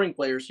 some touring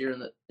players here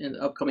in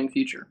the upcoming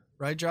future.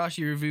 right, Josh?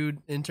 You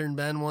reviewed intern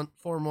Ben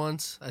form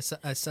once.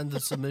 I sent the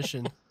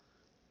submission.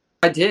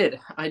 I did,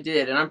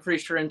 and I'm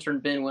pretty sure intern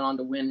Ben went on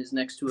to win his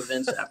next 2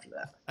 events after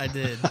that. I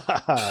did.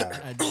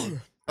 I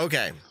did.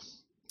 Okay,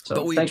 So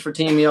But we- thanks for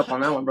teaming me up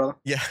on that one, brother.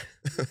 yeah,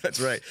 that's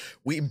right.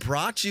 We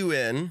brought you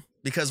in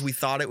because we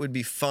thought it would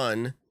be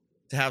fun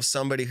to have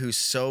somebody who's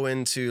so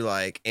into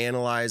like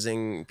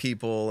analyzing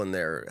people and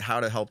their how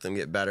to help them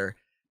get better.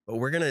 But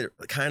we're gonna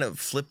kind of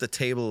flip the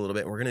table a little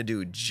bit. We're gonna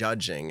do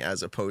judging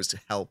as opposed to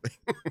helping,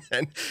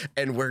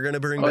 and we're gonna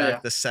bring Oh, back yeah.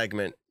 the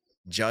segment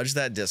 "Judge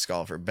That Disc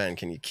Golfer." Ben,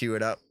 can you cue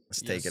it up?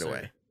 Let's take Yes, it sir.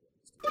 away.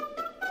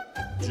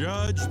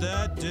 Judge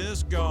That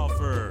Disc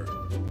Golfer,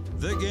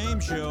 the game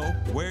show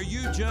where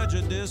you judge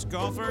a disc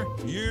golfer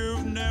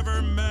you've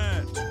never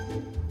met.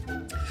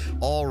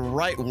 All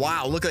right.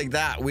 Wow. Look like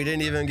that. We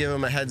didn't even give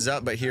him a heads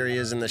up, but here he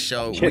is in the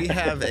show. We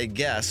have a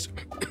guest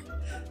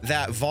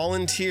that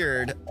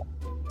volunteered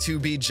to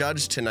be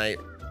judged tonight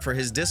for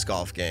his disc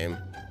golf game.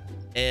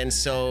 And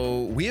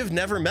so we have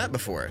never met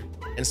before.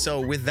 And so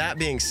with that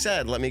being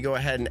said, let me go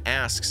ahead and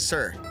ask,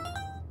 sir,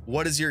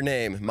 what is your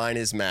name? Mine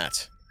is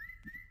Matt.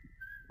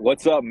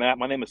 What's up, Matt?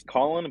 My name is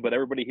Colin, but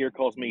everybody here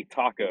calls me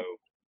Taco.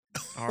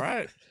 All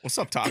right. What's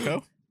up,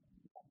 Taco?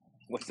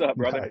 What's up,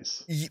 brother?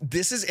 Nice.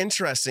 This is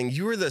interesting.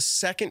 You were the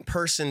second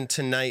person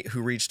tonight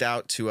who reached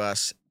out to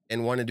us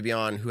and wanted to be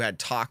on who had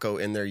Taco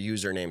in their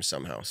username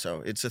somehow.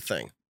 So it's a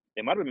thing.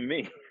 It might have been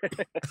me.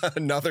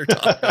 Another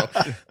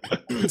Taco.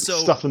 So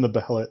Stuff in the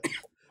ballot.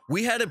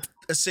 we had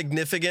a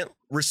significant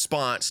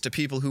response to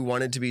people who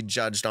wanted to be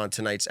judged on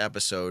tonight's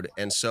episode.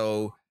 And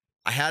so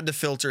I had to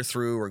filter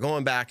through. We're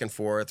going back and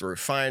forth. We're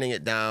refining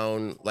it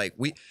down. Like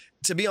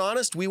to be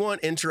honest, we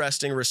want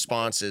interesting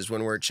responses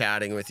when we're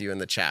chatting with you in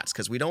the chats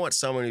because we don't want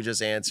someone who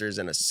just answers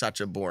in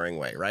such a boring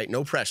way, right?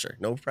 No pressure.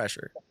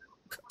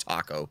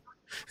 Taco.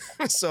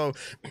 So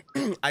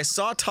I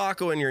saw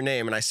Taco in your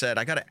name and I said,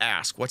 I got to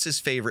ask, what's his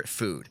favorite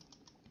food?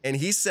 And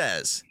he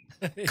says,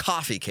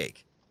 coffee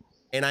cake.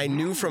 And I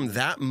knew from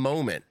that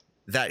moment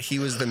that he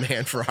was the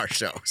man for our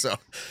show. So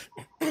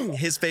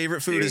his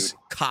favorite food is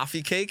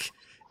coffee cake.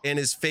 And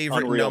his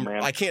favorite Unreal, number,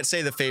 man. I can't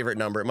say the favorite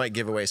number. It might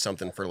give away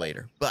something for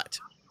later. But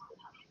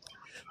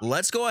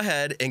let's go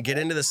ahead and get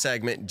into the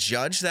segment,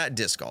 Judge That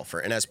Disc Golfer.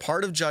 And as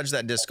part of Judge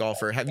That Disc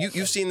Golfer,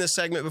 you've seen this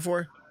segment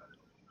before?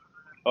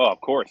 Oh,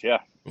 of course, yeah.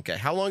 Okay.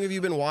 How long have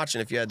you been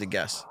watching, if you had to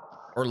guess,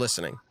 or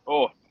listening?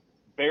 Oh,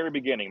 very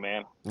beginning,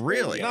 man.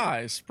 Really?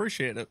 Nice.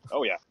 Appreciate it.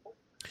 Oh, yeah.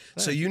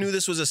 So you knew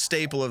this was a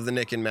staple of the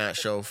Nick and Matt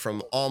show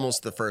from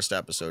almost the first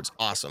episodes.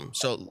 Awesome.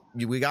 So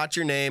we got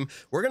your name.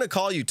 We're going to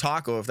call you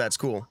Taco if that's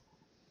cool.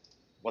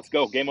 Let's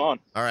go. Game on.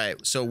 All right.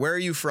 So where are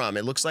you from?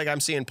 It looks like I'm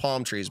seeing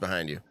palm trees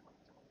behind you.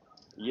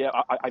 Yeah,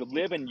 I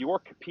live in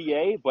York,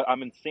 PA, but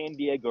I'm in San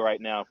Diego right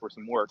now for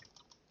some work.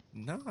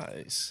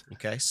 Nice.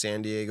 Okay.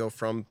 San Diego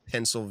from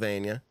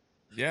Pennsylvania.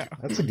 Yeah.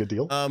 That's a good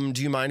deal.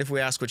 Do you mind if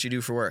we ask what you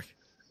do for work?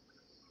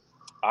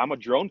 I'm a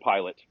drone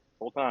pilot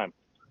full time.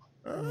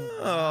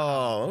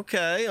 Oh,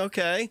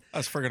 okay.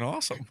 That's friggin'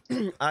 awesome.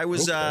 I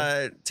was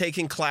Okay.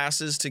 taking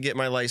classes to get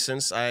my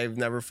license. I've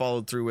never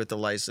followed through with the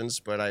license,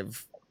 but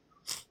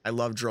I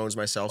love drones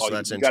myself, so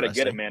that's you got interesting.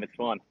 to get it, man. It's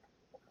fun.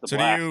 It's a So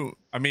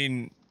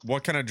blast.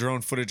 what kind of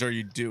drone footage are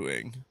you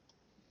doing?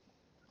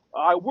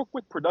 I work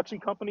with production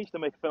companies to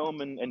make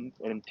film and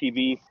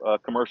TV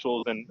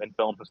commercials and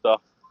films and stuff.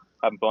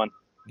 Having fun.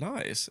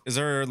 Nice. Is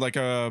there like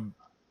a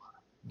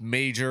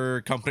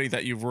major company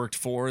that you've worked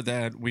for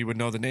that we would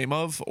know the name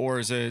of, or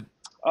is it?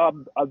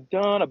 I've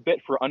done a bit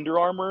for Under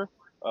Armour.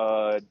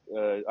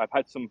 I've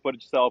had some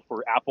footage sell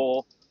for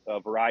Apple,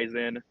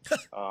 Verizon,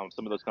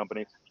 some of those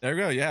companies. There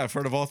we go. Yeah, I've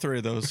heard of all three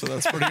of those, so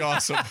that's pretty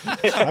awesome.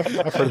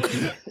 I've heard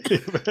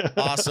of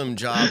Awesome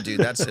job,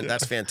 dude.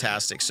 That's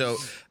fantastic. So,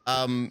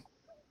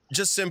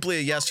 just simply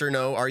a yes or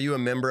no. Are you a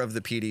member of the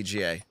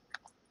PDGA?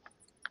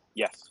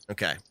 Yes.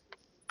 Okay.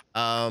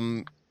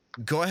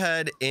 Go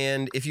ahead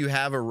and if you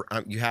have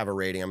a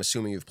rating, I'm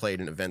assuming you've played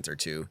an event or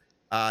two.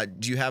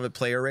 Do you have a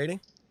player rating?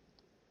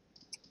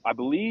 I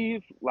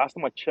believe last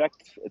time I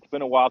checked, it's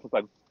been a while since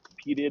I've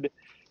competed.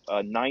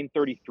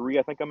 933,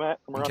 I think I'm at,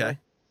 somewhere around Okay. there.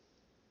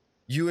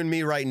 You and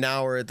me right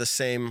now are at the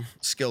same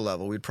skill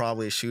level. We'd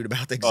probably shoot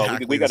about Oh,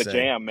 exactly we got the a same.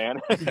 jam, man.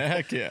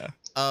 Heck yeah.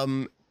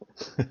 And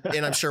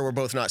I'm sure we're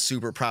both not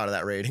super proud of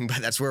that rating, but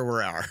that's where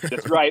we are.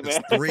 That's right, It's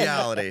man. the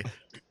reality.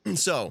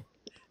 So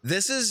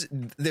this is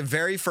the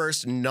very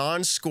first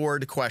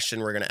non-scored question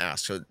we're going to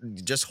ask. So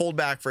just hold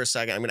back for a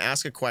second. I'm going to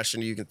ask a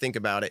question. You can think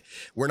about it.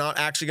 We're not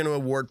actually going to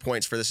award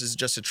points for this. This is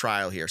just a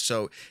trial here.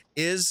 So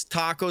is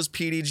Taco's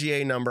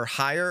PDGA number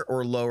higher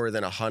or lower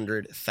than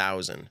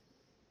 100,000?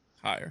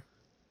 Higher.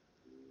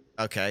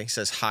 Okay,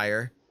 says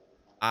higher.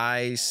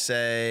 I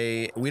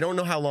say we don't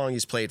know how long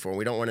he's played for.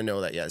 We don't want to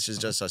know that yet. This is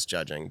just us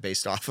judging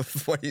based off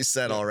of what he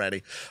said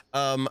already.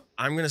 I'm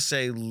going to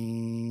say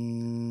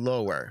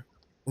lower.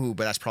 Ooh,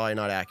 but that's probably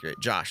not accurate.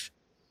 Josh.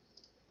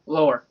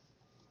 Lower.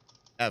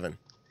 Evan.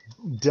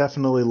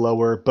 Definitely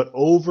lower, but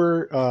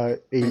over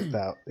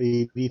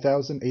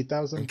 80,000,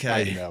 8,000? Okay.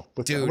 I don't know.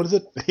 Dude. What is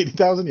it?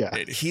 80,000? Yeah.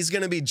 80. He's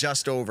going to be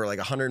just over like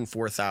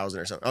 104,000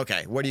 or something.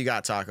 Okay, what do you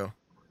got, Taco?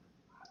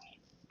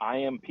 I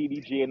am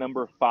PDGA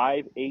number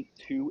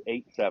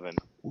 58287.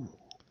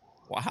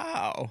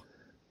 Wow.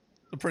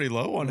 A pretty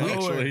low one, Lower.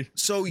 actually.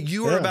 So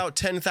you were Yeah. about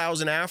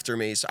 10,000 after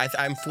me. So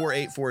I'm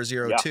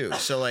 48402.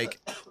 So like,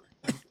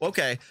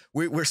 okay,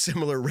 we're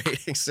similar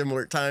rating,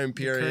 similar time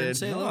period.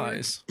 Say lower.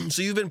 Nice.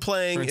 So you've been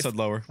playing. Brent said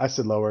lower. I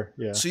said lower.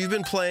 Yeah. So you've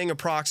been playing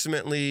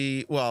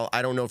approximately, well,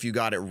 I don't know if you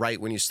got it right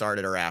when you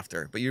started or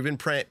after, but you've been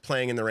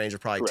playing in the range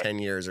of probably Correct. 10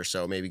 years or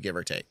so, maybe give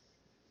or take.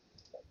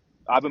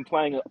 I've been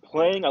playing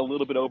a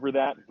little bit over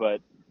that,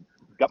 but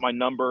got my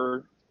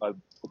number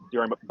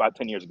during about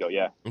 10 years ago.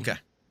 Yeah. Okay.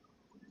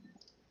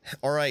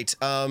 All right.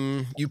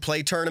 You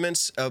play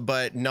tournaments,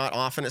 but not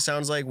often, it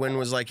sounds like. When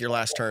was like your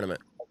last tournament?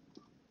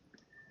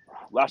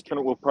 Last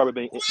tournament will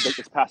probably be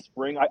this past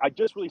spring. I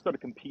just really started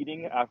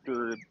competing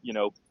after,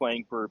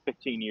 playing for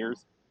 15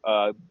 years.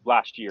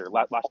 Last year,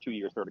 last 2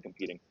 years started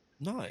competing.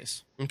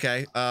 Nice.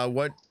 Okay.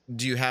 What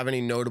do you have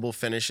any notable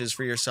finishes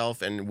for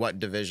yourself and what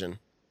division?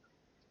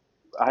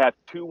 I had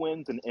 2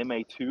 wins in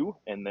MA2,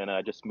 and then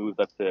I just moved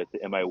up to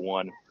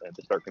MA1 and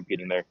to start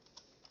competing there.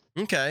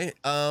 Okay.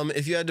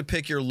 If you had to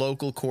pick your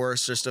local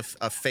course, just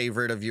a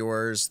favorite of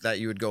yours that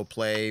you would go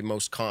play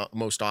most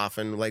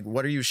often, like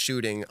what are you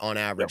shooting on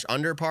average? Yep.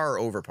 Under par or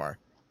over par?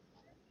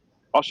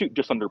 I'll shoot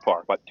just under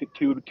par, about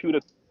two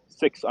to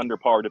 6 under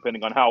par,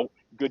 depending on how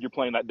good you're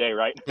playing that day,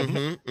 right?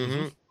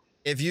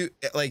 If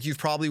you've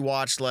probably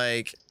watched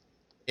like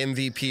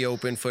MVP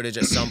Open footage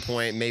at some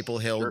point, Maple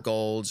Hill Sure.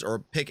 Golds, or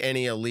pick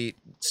any Elite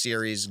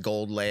Series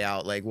Gold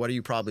layout. Like, what are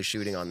you probably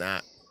shooting on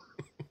that?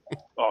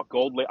 Oh,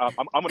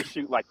 I'm going to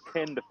shoot like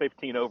 10 to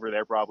 15 over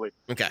there, probably.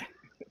 Okay,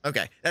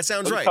 that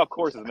sounds Those are right. tough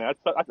courses, man.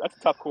 That's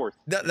a tough course.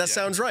 That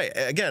sounds right.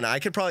 Again, I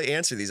could probably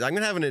answer these. I'm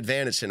gonna have an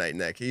advantage tonight,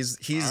 Nick. He's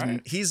All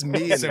right. he's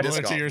me in the Similar disc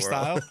to golf your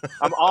world. style.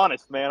 I'm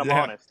honest, man. I'm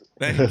Yeah. honest.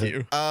 Thank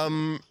you.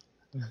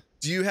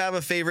 Do you have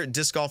a favorite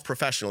disc golf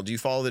professional? Do you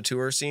follow the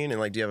tour scene, and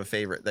like, do you have a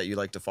favorite that you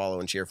like to follow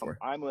and cheer for?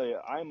 I'm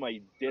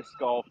a disc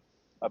golf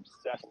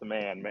obsessed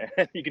man.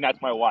 You can ask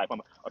my wife.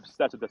 I'm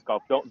obsessed with disc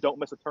golf. Don't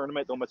miss a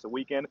tournament. Don't miss a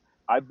weekend.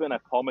 I've been a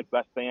Paul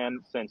McBeth fan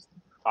since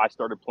I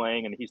started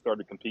playing and he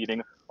started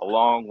competing a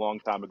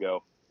long time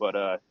ago.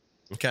 But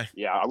Okay.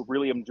 yeah, I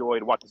really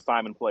enjoyed watching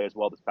Simon play as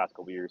well this past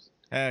couple years.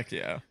 Heck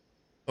yeah.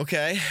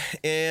 Okay,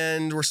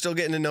 and we're still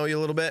getting to know you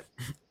a little bit.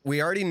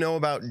 We already know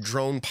about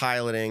drone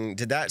piloting.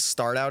 Did that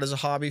start out as a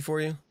hobby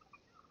for you?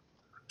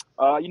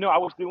 I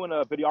was doing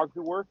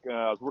videography work.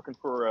 I was working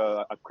for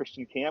a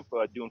Christian camp,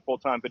 doing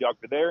full-time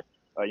videography there.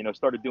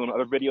 Started doing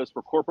other videos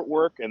for corporate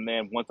work. And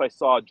then once I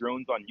saw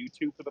drones on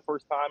YouTube for the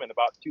first time in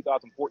about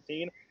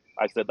 2014,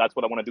 I said, that's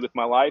what I want to do with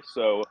my life.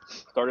 So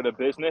started a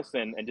business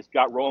and just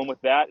got rolling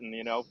with that. And,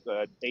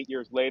 8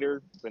 years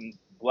later, been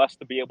blessed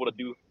to be able to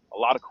do a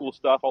lot of cool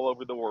stuff all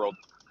over the world.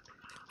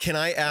 Can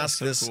I ask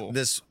so cool.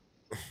 this?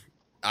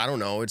 I don't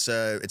know. It's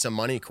a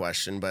money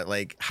question, but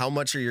like, how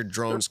much are your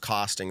drones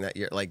costing that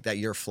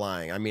you're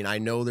flying? I mean, I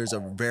know there's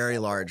a very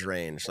large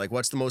range. Like,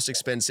 what's the most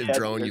expensive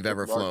drone there's you've a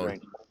ever large flown?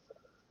 range.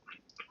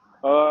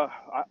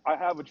 I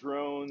have a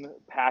drone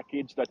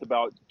package that's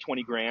about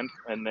 20 grand,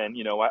 and then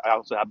I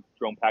also have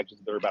drone packages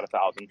that are about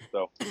 1,000.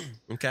 So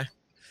Okay.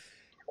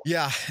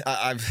 Yeah,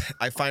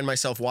 I find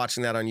myself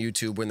watching that on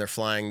YouTube when they're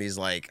flying these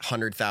like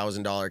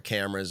 $100,000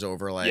 cameras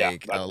over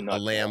like that's a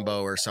nuts.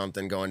 Lambo or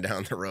something going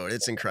down the road.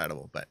 It's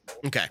incredible, but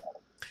okay.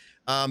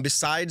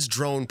 Besides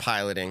drone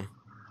piloting,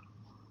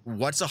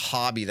 what's a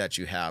hobby that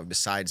you have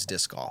besides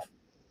disc golf?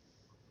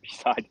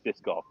 besides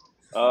disc golf,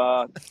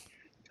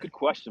 good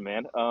question,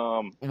 man.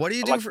 What do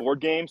you I do like for? board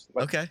games.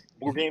 Okay.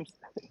 Board games.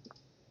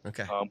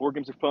 Okay. Board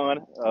games are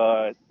fun.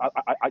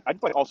 I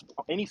play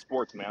any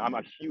sports, man. I'm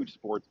a huge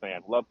sports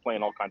fan. Love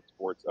playing all kinds of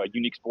sports.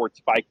 Unique sports,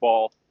 spike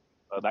ball,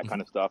 that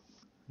kind of stuff.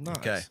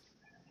 Nice.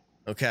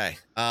 Okay.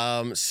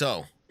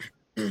 So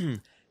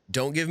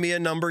don't give me a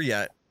number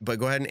yet, but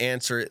go ahead and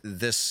answer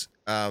this.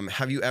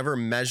 Have you ever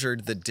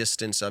measured the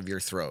distance of your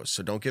throws?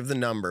 So don't give the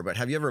number, but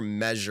have you ever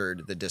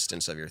measured the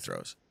distance of your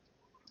throws?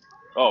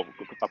 Oh,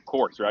 of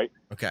course, right?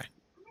 Okay.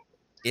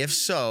 If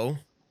so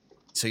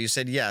you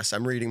said yes.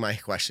 I'm reading my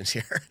questions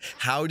here.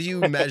 How do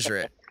you measure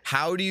it?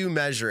 How do you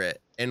measure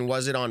it? And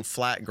was it on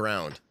flat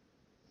ground?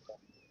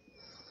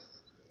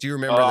 Do you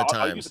remember the I'll use a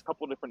times?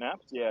 couple different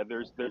apps. Yeah,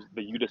 there's the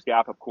UDisc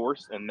app, of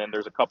course, and then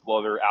there's a couple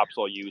other apps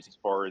I'll use as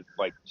far as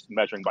like just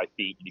measuring by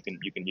feet. You can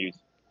use.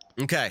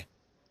 Okay.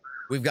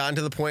 We've gotten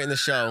to the point in the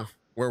show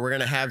where we're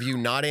going to have you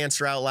not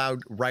answer out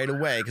loud right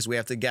away because we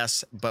have to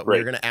guess, but Great.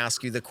 we're going to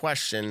ask you the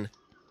question,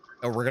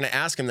 or we're going to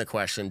ask him the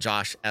question,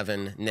 Josh,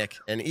 Evan, Nick,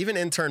 and even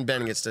intern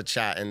Ben gets to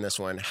chat in this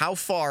one. How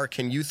far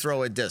can you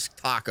throw a disc,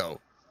 Taco?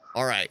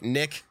 All right,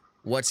 Nick,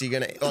 what's he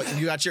going to... Oh,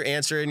 you got your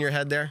answer in your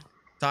head there,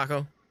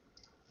 Taco?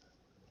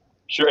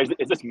 Sure. Is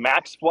this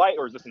max flight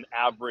or is this an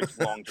average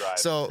long drive?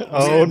 So,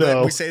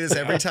 no. we say this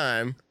every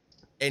time,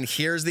 and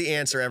here's the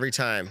answer every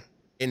time.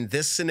 In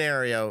this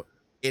scenario,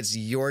 it's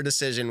your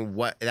decision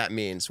what that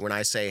means when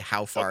I say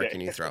how far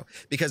can you throw,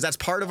 because that's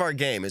part of our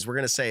game. Is we're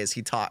gonna say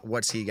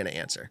what's he gonna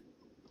answer?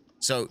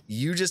 So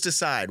you just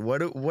decide what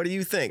do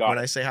you think when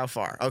I say how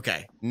far?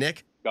 Okay,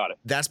 Nick. Got it.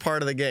 That's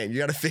part of the game. You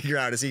got to figure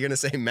out, is he gonna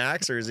say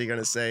max or is he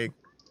gonna say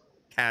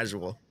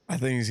casual? I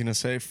think he's gonna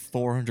say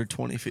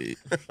 420 feet.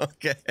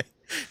 Okay.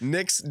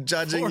 Nick's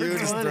judging you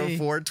to throw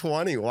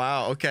 420.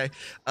 Wow. Okay.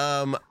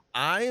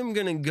 I am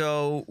gonna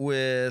go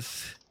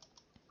with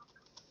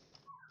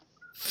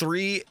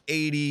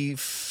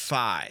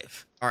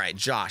 385. All right,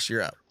 Josh,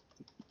 you're up.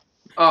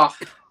 Oh,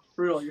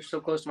 brutal! You're so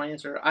close to my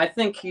answer. I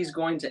think he's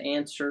going to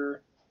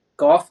answer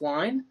golf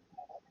line,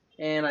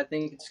 and I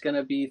think it's going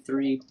to be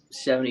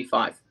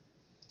 375.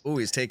 Ooh,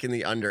 he's taking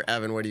the under.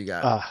 Evan, what do you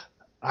got?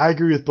 I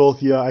agree with both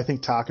of you. I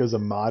think Taco's a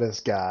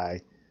modest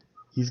guy.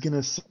 He's going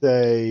to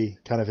say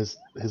kind of his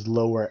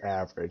lower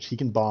average. He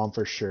can bomb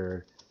for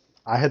sure.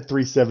 I had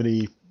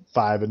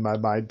 375 in my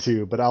mind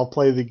too, but I'll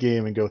play the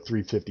game and go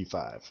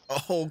 355.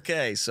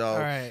 Okay, so All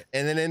right.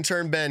 And then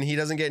intern Ben, he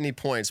doesn't get any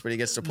points, but he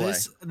gets to play.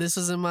 This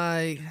is in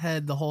my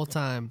head the whole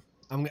time.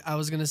 I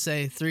was gonna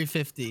say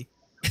 350,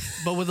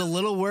 but with a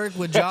little work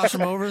with Josh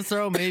from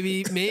Overthrow,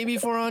 maybe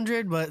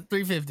 400, but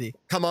 350.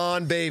 Come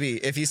on, baby.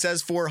 If he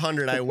says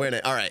 400, I win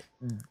it. All right.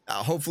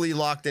 Hopefully you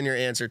locked in your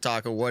answer,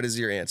 Taco. What is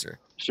your answer?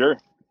 Sure.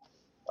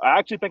 I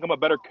actually think I'm a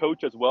better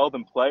coach as well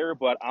than player,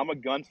 but I'm a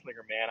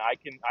gunslinger, man. I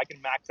can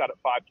max out at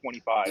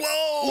 525.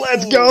 Whoa!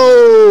 Let's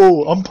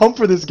go! I'm pumped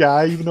for this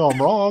guy, even though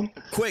I'm wrong.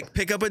 Quick,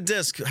 pick up a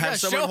disc. Have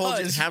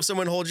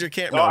someone hold your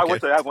camera. No, I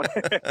wish I had one.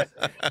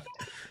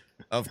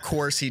 Of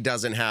course he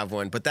doesn't have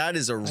one, but that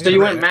is a So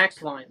you went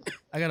max line.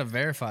 I gotta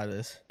verify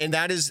this. And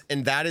that is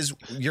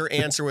your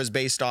answer was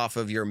based off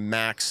of your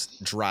max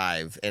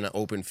drive in an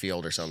open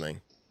field or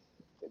something.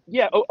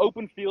 Yeah,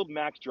 open field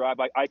max drive.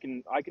 I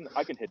can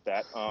hit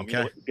that. Okay. You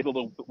know, get a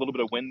little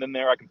bit of wind in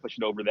there. I can push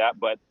it over that,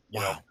 but you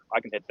know,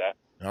 I can hit that.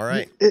 All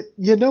right.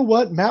 You know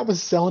what? Matt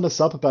was selling us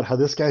up about how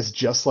this guy's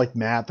just like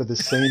Matt. They're the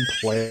same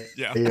player.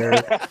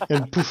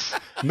 And poof,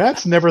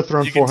 Matt's never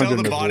thrown 400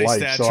 in his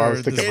life, so I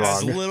was thinking wrong.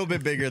 It's a little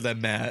bit bigger than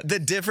Matt. The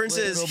difference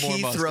is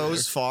he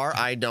throws far.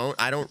 I don't.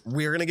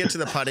 We're gonna get to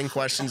the putting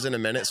questions in a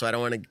minute, so I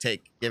don't want to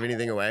give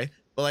anything away.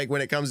 But like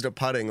when it comes to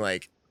putting,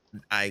 like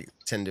I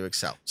tend to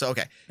excel. So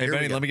okay. Hey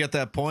Benny, let me get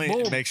that point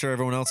and make sure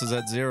everyone else is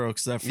at zero,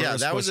 because that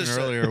first that question was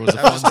earlier was a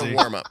that was funsy. a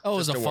warm up. Oh, it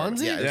was a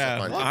funsy?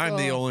 Yeah, I'm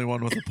the only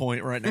one with a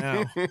point right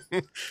now.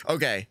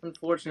 Okay.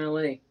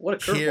 Unfortunately, what a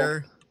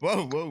curveball.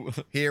 Whoa.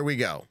 Here we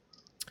go.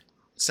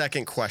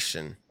 Second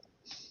question.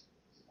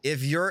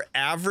 If your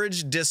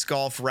average disc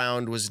golf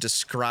round was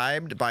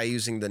described by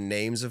using the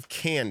names of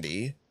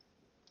candy,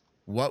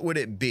 what would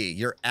it be?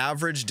 Your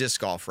average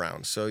disc golf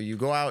round. So you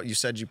go out, you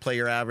said you play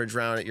your average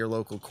round at your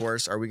local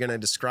course. Are we going to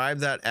describe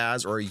that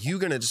as, or are you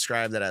going to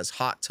describe that as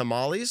hot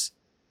tamales,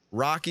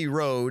 rocky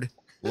road,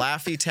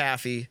 Laffy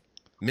Taffy,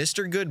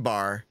 Mr.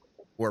 Goodbar,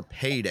 or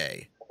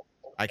payday?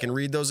 I can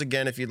read those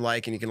again if you'd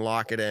like, and you can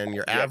lock it in.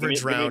 Your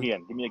average round.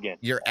 Give me again.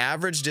 Your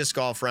average disc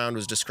golf round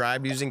was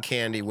described using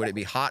candy. Would it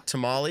be hot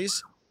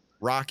tamales,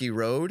 rocky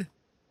road,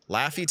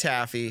 Laffy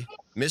Taffy,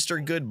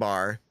 Mr.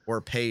 Goodbar,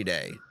 or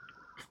payday?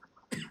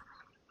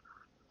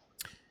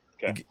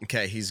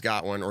 Okay, he's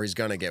got one, or he's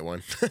gonna get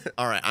one.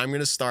 All right, I'm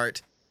gonna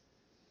start,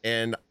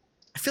 and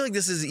I feel like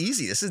this is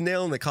easy. This is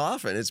nailing the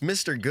coffin. It's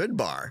Mr.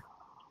 Goodbar.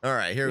 All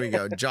right, here we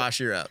go. Josh,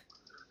 you're up.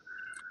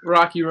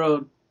 Rocky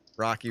Road.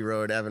 Rocky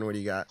Road. Evan, what do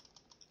you got?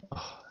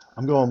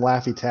 I'm going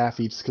Laffy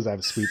Taffy just because I have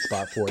a sweet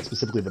spot for it,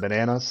 specifically the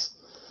bananas.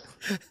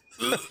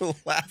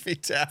 Laffy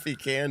Taffy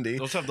candy.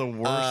 Those have the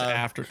worst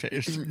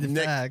aftertaste.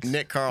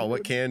 Nick Carl,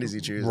 what candy is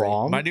he choosing?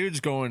 Wrong. My dude's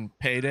going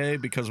payday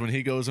because when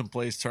he goes and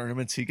plays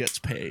tournaments, he gets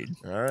paid.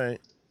 All right.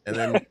 And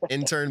then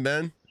intern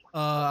Ben?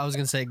 I was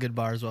gonna say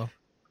Goodbar as well.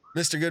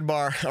 Mr.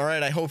 Goodbar. All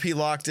right, I hope he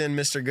locked in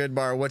Mr.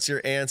 Goodbar. What's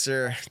your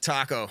answer,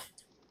 Taco?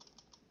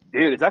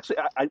 Dude, it's actually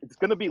it's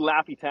gonna be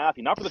Laffy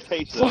Taffy, not for the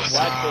taste of it,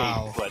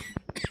 Wow. but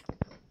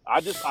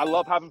I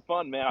love having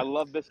fun, man. I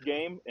love this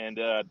game, and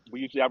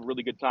we usually have a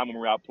really good time when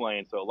we're out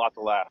playing, so lots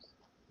of laughs.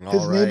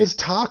 His name is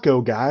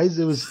Taco, guys.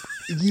 It was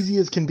easy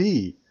as can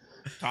be.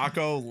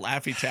 Taco,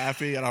 Laffy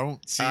Taffy. I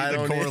don't see I the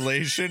don't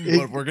correlation,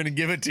 but we're gonna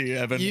give it to you,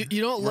 Evan. You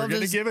don't We're love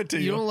gonna this. give it to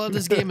You you. don't love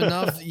this game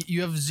enough.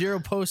 You have 0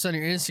 posts on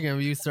your Instagram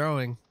of you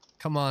throwing.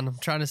 Come on, I'm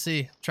trying to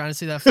see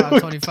that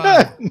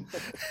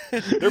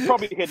 525. They're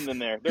probably hidden in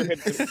there. They're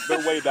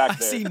way back I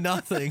there. see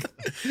nothing.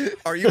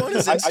 Are you on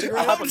his I Instagram?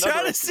 have I'm another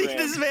trying to see Instagram.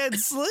 this man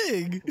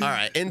sling. All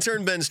right,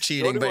 intern Ben's Go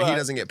cheating, to, but he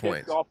doesn't get disc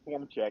points. golf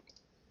form check.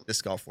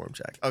 Disc golf form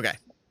check. Okay,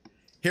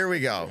 here we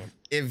go.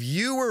 If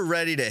you were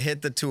ready to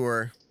hit the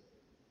tour,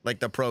 like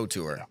the pro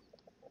tour,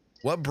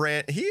 what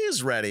brand? He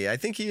is ready. I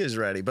think he is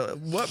ready. But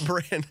what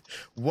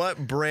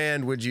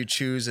brand would you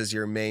choose as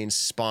your main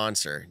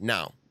sponsor?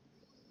 Now,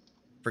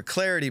 for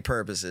clarity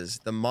purposes,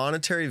 the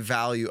monetary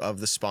value of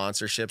the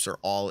sponsorships are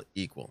all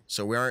equal.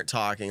 So we aren't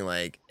talking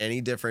like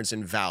any difference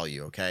in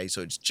value, okay?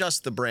 So it's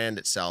just the brand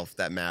itself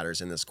that matters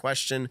in this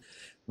question.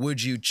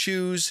 Would you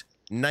choose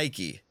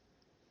Nike,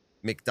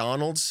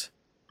 McDonald's,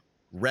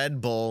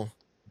 Red Bull,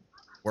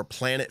 or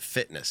Planet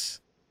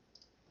Fitness?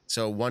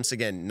 So once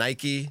again,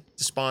 Nike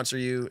to sponsor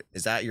you.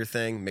 Is that your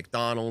thing?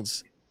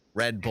 McDonald's,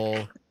 Red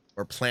Bull,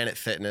 or Planet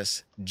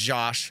Fitness?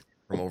 Josh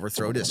from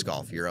Overthrow Disc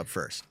Golf, you're up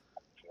first.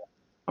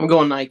 I'm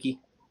going Nike.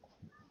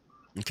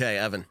 Okay,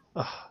 Evan.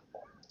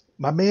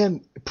 My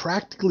man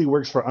practically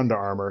works for Under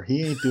Armour.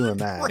 He ain't doing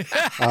that.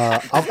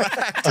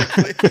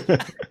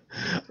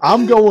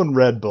 I'm going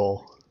Red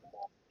Bull.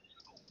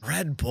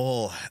 Red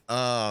Bull.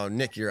 Oh,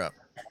 Nick, you're up.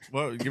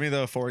 Well, give me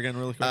the 4 again,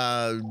 really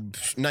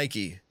quick.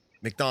 Nike,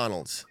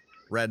 McDonald's,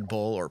 Red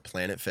Bull, or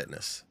Planet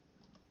Fitness?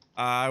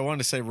 I wanted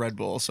to say Red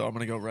Bull, so I'm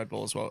gonna go Red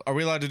Bull as well. Are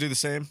we allowed to do the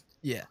same?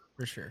 Yeah,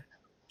 for sure.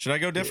 Should I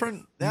go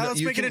different? Yeah, No, let's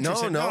you make it can-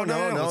 interesting. no, Let's make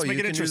you it can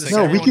do the interesting. same.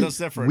 No, Everyone does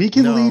different. we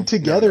can No, lead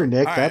together, no.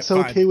 Nick. All That's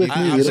right, okay with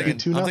fine. me. I'm It'll be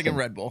thinking, 2-0. I'm thinking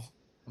Red Bull.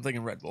 I'm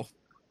thinking Red Bull.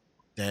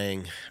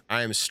 Dang,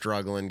 I am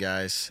struggling,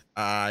 guys.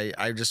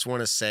 I just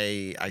want to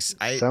say,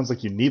 Sounds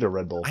like you need a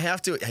Red Bull. I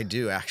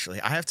do actually.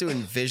 I have to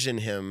envision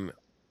him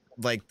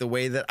like the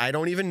way that I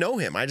don't even know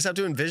him. I just have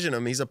to envision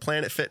him. He's a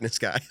Planet Fitness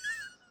guy.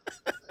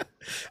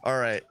 All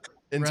right,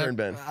 intern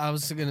Ben. I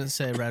was gonna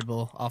say Red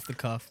Bull off the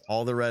cuff.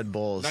 All the Red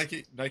Bulls.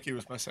 Nike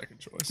was my second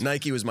choice.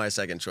 Nike was my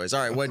second choice.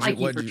 All right,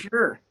 Nike for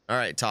sure. All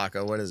right,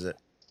 Taco, what is it?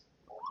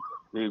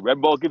 Dude, Red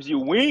Bull gives you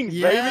wings,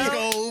 Yeah. baby.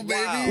 Go,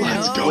 baby.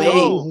 Let's Wow.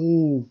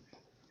 go.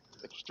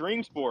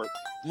 Extreme sport.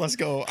 Let's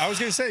go. I was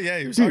gonna say, yeah,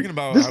 he was talking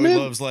about this how man- he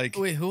loves like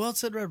Wait, who else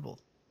said Red Bull?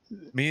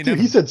 me and Dude,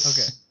 him. he said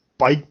Okay.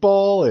 spike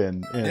ball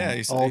and Yeah,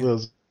 he said- all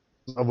those.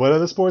 What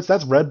other sports?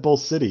 That's Red Bull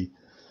City.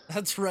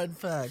 That's red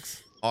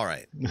facts. All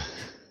right.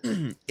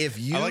 If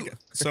you I like it.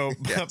 So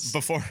Yes.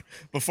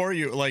 before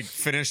you like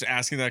finished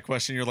asking that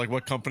question, you're like,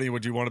 what company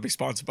would you want to be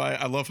sponsored by?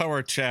 I love how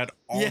our chat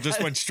all Yeah,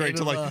 just went straight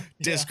to like Innova.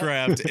 disc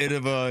grabbed,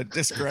 Innova,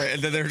 disc grab,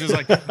 and then they're just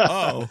like,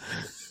 oh,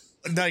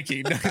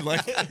 Nike.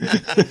 Like,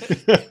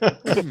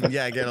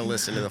 yeah, I gotta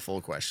listen to the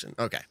full question.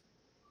 Okay.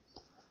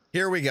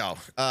 Here we go.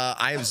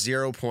 I have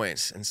 0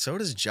 points, and so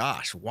does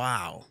Josh.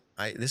 Wow.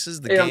 This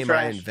is the Hey, I'm game I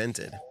trash.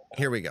 invented.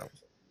 Here we go.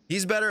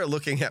 He's better at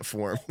looking at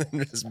form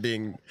than just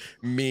being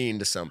mean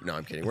to some. No,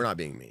 I'm kidding. We're not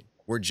being mean.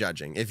 We're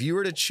judging. If you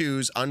were to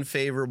choose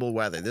unfavorable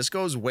weather, this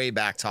goes way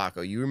back,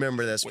 Taco. You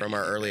remember this from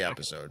our early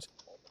episodes.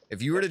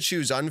 If you were to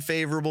choose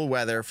unfavorable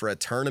weather for a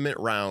tournament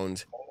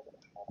round,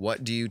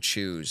 what do you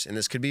choose? And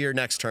this could be your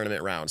next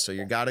tournament round. So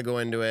you got to go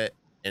into it,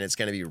 and it's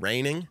going to be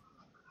raining.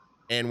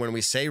 And when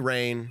we say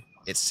rain,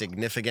 it's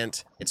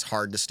significant. It's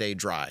hard to stay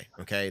dry.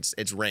 Okay,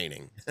 it's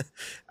raining.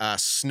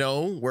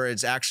 Snow, where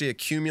it's actually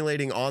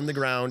accumulating on the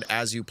ground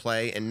as you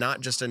play, and not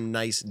just a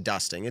nice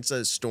dusting. It's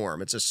a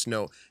storm. It's a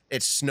snow.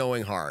 It's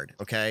snowing hard.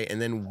 Okay, and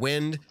then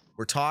wind.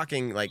 We're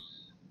talking like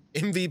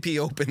MVP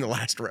Open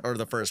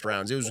the first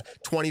rounds. It was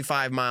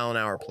 25 mile an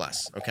hour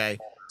plus. Okay,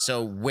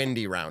 so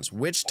windy rounds.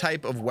 Which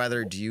type of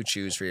weather do you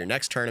choose for your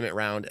next tournament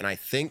round? And I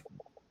think,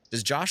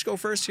 does Josh go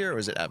first here, or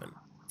is it Evan?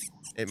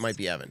 It might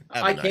be Evan.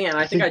 I can.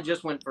 I think I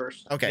just went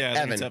first. Okay, Yeah, I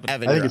think it's Evan.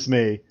 Evan. I think you're it's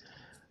me.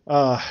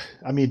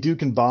 I mean, Duke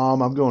can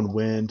bomb. I'm going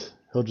wind.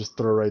 He'll just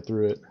throw right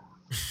through it.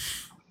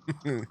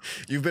 up.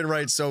 You've been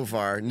right so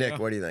far. Nick, Yeah.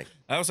 what do you think?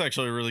 that was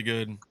actually a really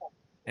good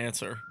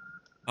answer.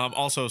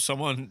 Also,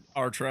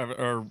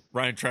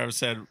 Ryan Travis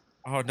said,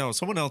 oh no,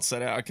 someone else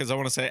said it because I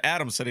want to say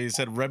Adam said he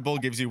said Red Bull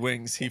gives you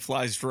wings. He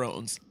flies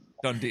drones.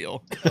 Done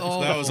deal.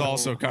 So that was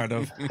also kind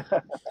of,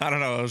 I don't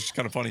know. It was just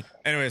kind of funny.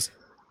 Anyways,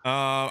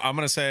 I'm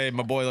gonna say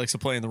my boy likes to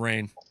play in the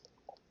rain.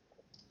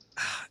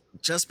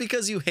 Just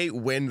because you hate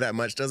wind that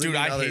much doesn't Dude,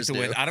 mean I hate others the do.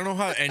 wind. I don't know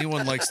how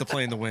anyone likes to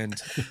play in the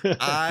wind.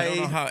 I don't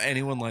know I how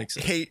anyone likes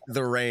it. hate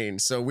the rain.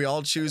 So we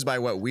all choose by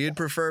what we'd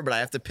prefer, but I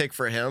have to pick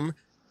for him.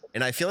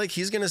 And I feel like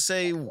he's going to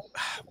say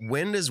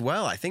wind as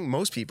well. I think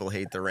most people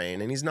hate the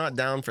rain, and he's not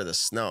down for the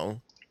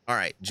snow. All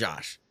right,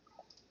 Josh.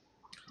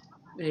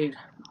 Dude,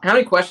 how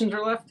many questions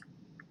are left?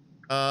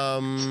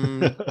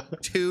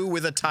 2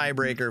 with a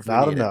tiebreaker. If we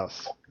Not need it. go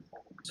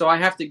So I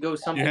have to go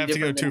something You have to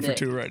go different 2 than for Nick.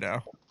 2 right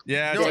now.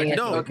 Yeah, No, Dang it.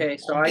 no. Okay,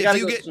 so I If gotta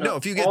you go get- snow. no,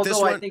 if you get Although this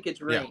I one- think it's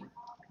yeah. rain.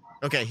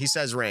 Okay, he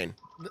says rain.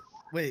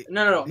 Wait.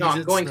 No, he I'm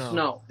said going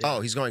snow. Yeah.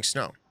 Oh, he's going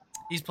snow.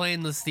 He's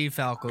playing the Steve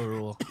Falco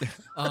rule.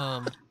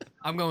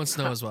 I'm going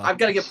snow as well. I've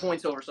got to get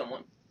points over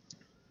someone.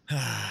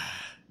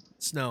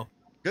 Snow.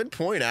 Good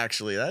point,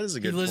 actually. That is a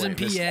good He lives point.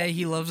 in PA.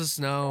 He loves the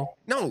snow.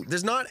 No,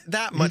 there's not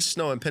that much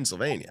snow in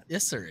Pennsylvania.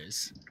 Yes, there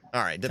is.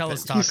 All right, Tell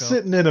us, depends. Taco. He's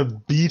sitting in a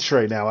beach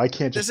right now. I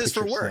can't just This is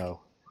for picture work. snow.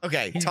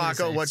 Okay, He's gonna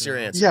Taco, say what's your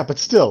snow. answer? Yeah, but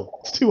still,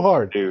 it's too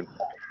hard. Dude,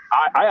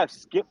 I have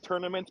skipped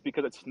tournaments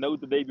because it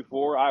snowed the day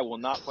before. I will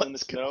not play in the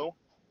snow.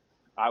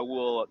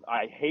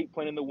 I hate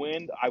playing in the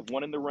wind. I've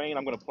won in the rain.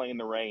 I'm going to play in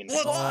the rain.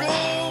 Let's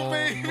go,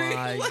 baby.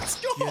 My Let's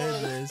go.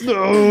 goodness.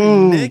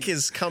 No. Nick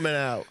is coming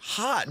out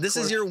hot. This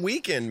is your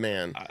weekend,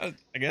 man. I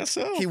guess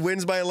so. He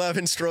wins by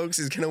 11 strokes.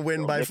 He's going to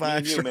win by Nick, me 5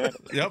 and you, strokes. man.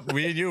 Yep,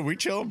 me and you, we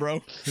chilling,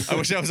 bro. I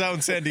wish I was out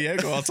in San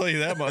Diego. I'll tell you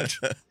that much.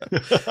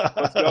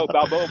 Let's go.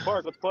 Balboa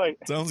Park. Let's play.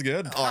 Sounds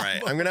good. All right,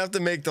 I'm going to have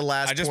to make the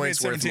last I just made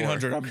points worth more.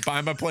 $1,700. I'm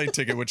buying my plane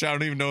ticket, which I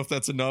don't even know if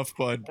that's enough,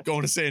 but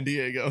going to San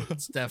Diego.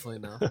 It's definitely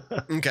no.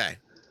 Okay.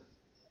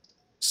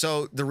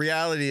 So the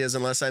reality is,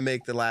 unless I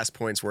make the last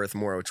points worth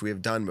more, which we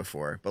have done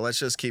before, but let's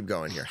just keep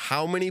going here.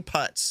 How many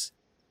putts,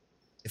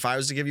 if I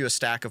was to give you a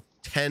stack of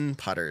 10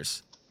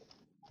 putters,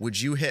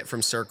 would you hit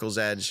from circle's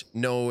edge?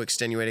 No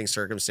extenuating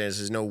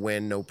circumstances, no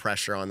wind, no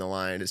pressure on the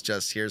line. It's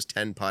just, here's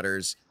 10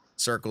 putters,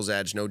 circle's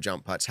edge, no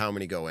jump putts. How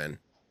many go in?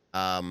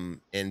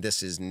 And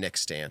this is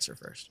Nick's to answer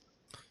first.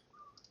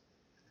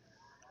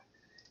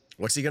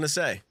 What's he going to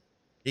say?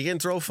 He can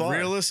throw far.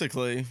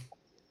 Realistically,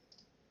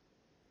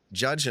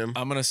 Judge him.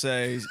 I'm going to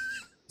say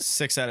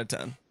 6 out of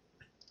 10.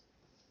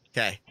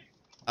 Okay.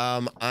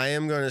 I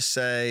am going to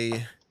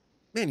say,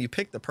 man, you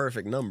picked the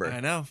perfect number.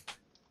 I know.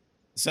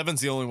 7's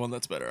the only one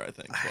that's better, I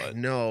think. But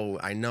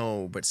I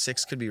know, but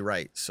 6 could be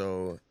right.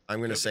 So I'm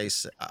going to say,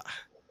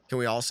 can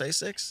we all say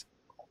 6?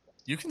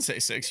 you can say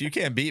 6. You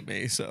can't beat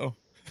me, so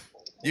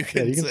you Yeah,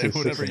 can, you can say say 6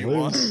 whatever and you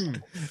lose.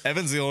 want.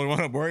 Evan's the only one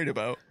I'm worried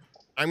about.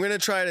 I'm going to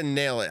try to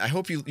nail it. I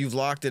hope you've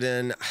locked it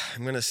in.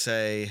 I'm going to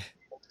say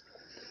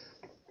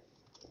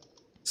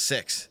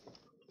 6.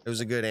 It was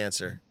a good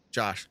answer.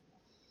 Josh.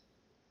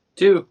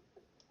 2.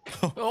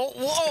 Oh,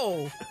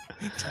 whoa.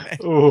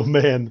 Oh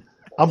man,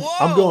 I'm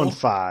Whoa. going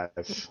 5.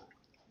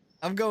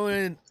 I'm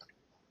going.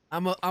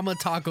 I'm a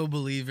taco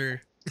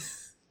believer.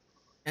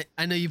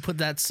 I know you put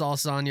that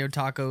salsa on your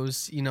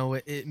tacos. You know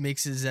it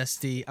makes it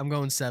zesty. I'm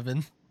going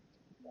 7.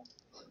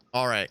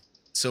 All right.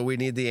 So we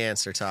need the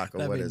answer, Taco.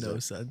 That What made is no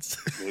it? sense.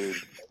 Dude,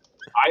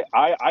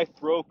 I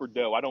throw for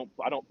dough. I don't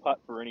putt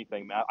for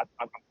anything, man.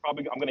 I'm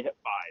gonna hit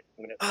 5.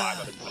 I'm gonna hit 5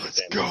 out of 10.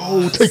 Let's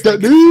go. Take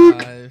that,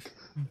 Nick.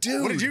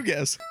 Dude. What did you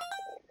guess?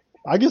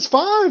 I guess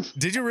 5.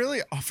 Did you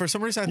really? Oh, for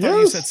some reason, I thought you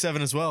Yes. said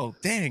 7 as well.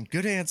 Dang,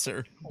 good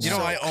answer. You know,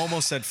 I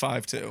almost said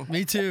 5 too.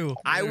 Me too.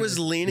 I was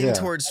leaning Yeah.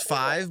 towards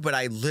 5, but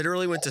I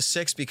literally went to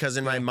 6 because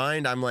in my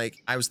mind, I'm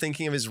like, I was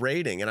thinking of his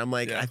rating, and I'm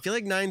like, Yeah. I feel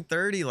like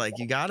 930, like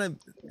you gotta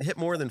hit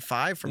more than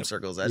 5 from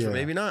Circle's Edge, but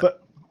maybe not.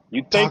 But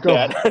You'd think Taco,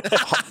 that.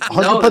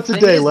 100 No, the putts a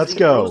thing day. is, Let's he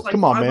go. throws like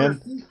Come on, 500 man.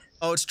 feet,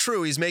 Oh, it's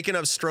true. He's making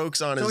up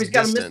strokes on So his he's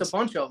got to distance. miss a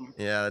bunch of them.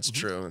 Yeah, that's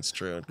true. That's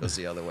true. It goes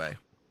the other way.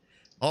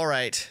 All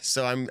right.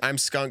 So I'm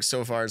skunked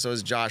so far, and so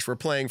is Josh. We're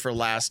playing for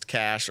last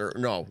cash, or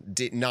no,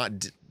 did not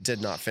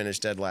finish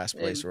dead last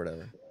place or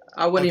whatever.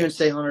 I wouldn't even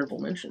say honorable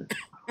mention.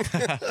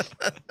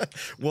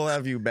 We'll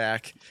have you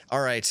back.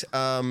 All right.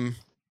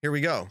 Here we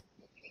go.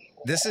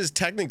 This is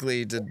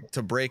technically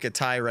to break a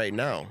tie right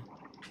now.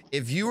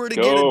 If you were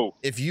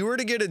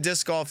to get a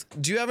disc golf,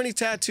 do you have any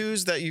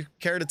tattoos that you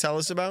care to tell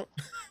us about?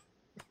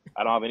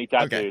 I don't have any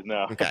tattoos, Okay.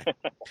 no. Okay.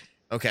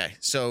 Okay.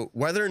 So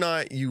whether or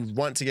not you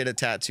want to get a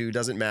tattoo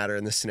doesn't matter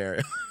in this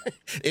scenario.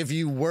 If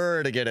you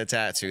were to get a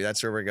tattoo,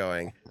 that's where we're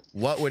going.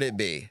 What would it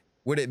be?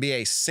 Would it be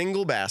a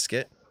single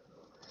basket?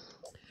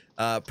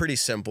 Pretty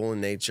simple in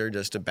nature,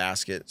 just a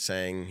basket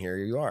saying, here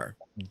you are.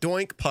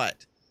 Doink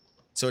putt.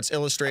 So it's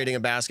illustrating a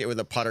basket with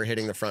a putter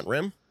hitting the front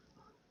rim.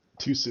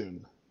 Too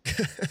soon.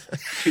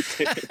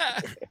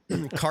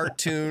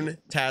 Cartoon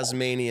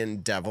Tasmanian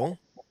Devil.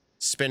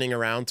 Spinning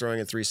around, throwing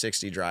a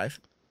 360 drive.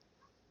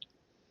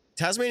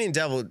 Tasmanian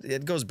Devil,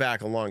 it goes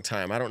back a long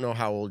time. I don't know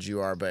how old you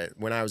are, but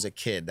when I was a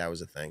kid, that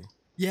was a thing.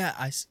 Yeah,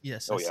 I see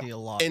a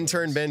lot. of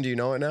Intern those. Ben, do you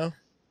know it now? What?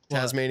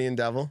 Tasmanian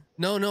Devil?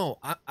 No.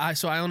 I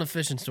own a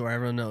fishing store.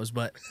 Everyone knows,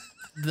 but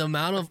the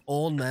amount of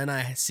old men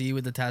I see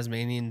with the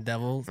Tasmanian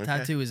Devil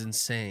tattoo is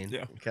insane.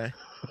 Yeah. Okay.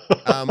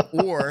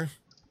 Or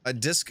a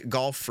disc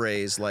golf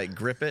phrase like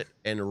grip it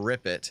and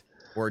rip it,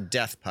 or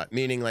death putt,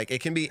 meaning like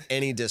it can be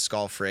any disc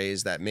golf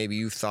phrase that maybe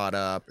you thought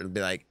up. It'll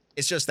be like,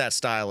 it's just that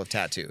style of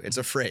tattoo. It's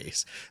a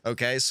phrase.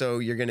 Okay. So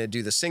you're going to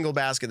do the single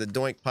basket, the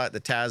doink putt,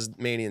 the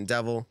Tasmanian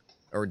Devil,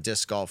 or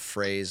disc golf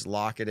phrase.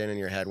 Lock it in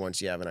your head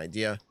once you have an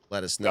idea.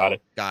 Let us know.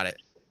 Got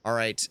it. All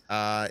right.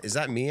 Is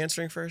that me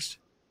answering first?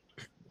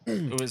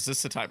 Oh, is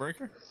this the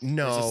tiebreaker?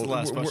 No. Or is this the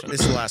last question?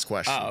 This is the last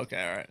question. Oh,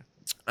 okay. All right.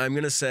 I'm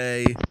going to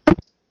say.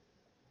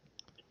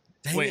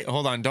 Dang Wait, it.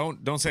 hold on.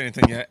 Don't say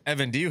anything yet.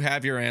 Evan, do you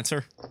have your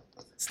answer?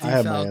 Steve I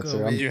have my Falco, answer.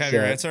 baby. I'm Do you have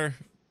your set. answer?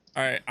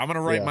 All right. I'm going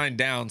to write Yeah. mine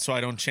down so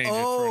I don't change it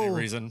for any Oh,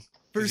 reason.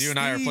 for Because you and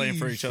I are playing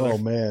for each other. Oh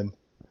man.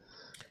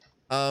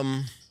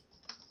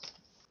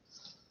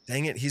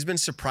 Dang it, he's been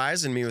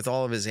surprising me with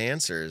all of his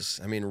answers.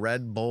 I mean,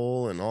 Red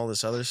Bull and all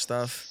this other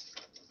stuff.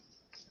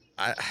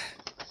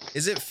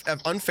 Is it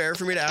unfair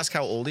for me to ask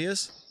how old he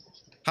is?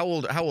 How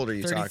old are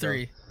you, Taco?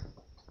 33.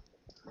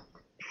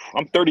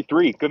 I'm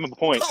 33. Give him a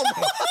point.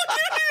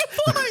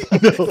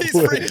 He's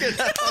freaking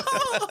out.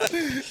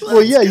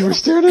 Well, yeah, you were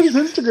staring at his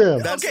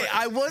Instagram. Okay,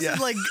 I wasn't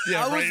like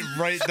Yeah, I was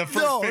right. The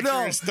first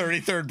picture is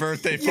 33rd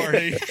birthday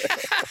party.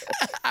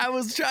 I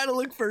was trying to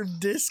look for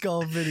disc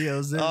golf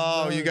videos.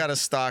 Oh, you got a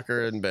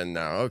stalker and Ben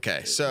now.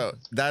 Okay, so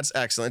that's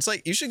excellent. It's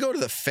like you should go to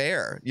the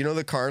fair. You know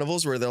the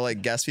carnivals where they're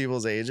like guess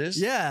people's ages?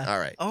 Yeah. All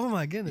right. Oh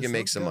my goodness. You can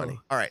make some money.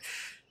 All right.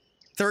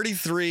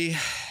 33,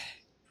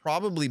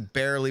 probably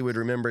barely would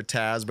remember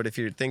Taz, but if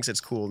he thinks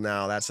it's cool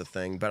now, that's a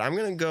thing. But I'm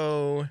going to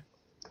go...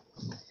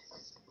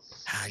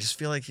 I just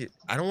feel like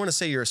I don't want to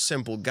say you're a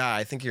simple guy.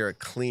 I think you're a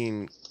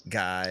clean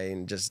guy,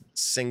 and just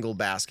single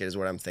basket is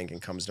what I'm thinking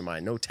comes to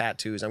mind. No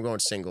tattoos. I'm going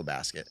single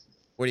basket.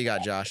 What do you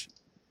got, Josh?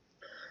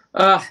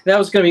 That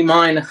was going to be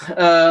mine.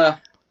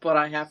 But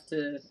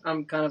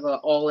I'm kind of an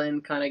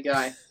all-in kind of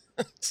guy.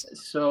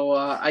 So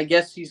I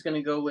guess he's going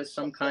to go with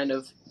some kind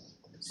of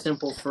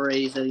simple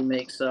phrase that he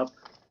makes up.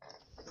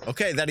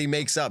 Okay, that he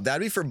makes up.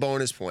 That'd be for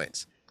bonus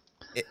points.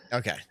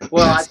 Okay.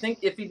 Well, I think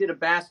if he did a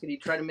basket,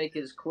 he'd try to make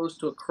it as close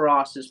to a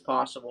cross as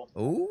possible.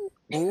 Ooh,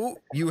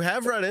 you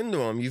have run into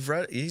him.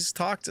 He's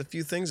talked a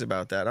few things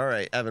about that. All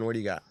right, Evan, what do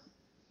you got?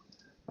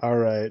 All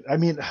right. I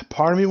mean,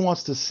 part of me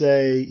wants to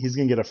say he's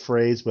going to get a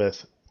phrase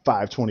with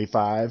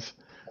 525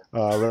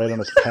 right on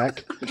his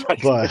pec,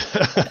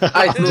 but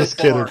I'm just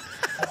kidding.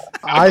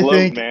 I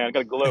think, man, I got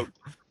to gloat.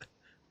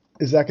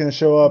 Is that going to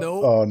show up?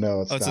 Nope. Oh,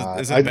 no, it's not.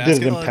 Is it a I did it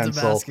basket? in Oh, it's a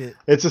pencil. basket.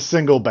 It's a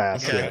single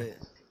basket. Okay.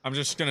 I'm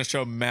just going to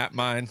show Matt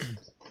mine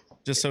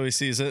just so he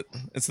sees it.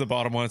 It's the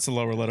bottom one. It's the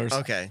lower letters.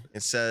 Okay,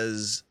 it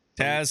says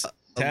Taz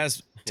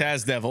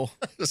Devil.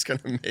 I'm just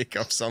gonna make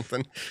up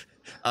something.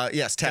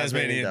 Yes,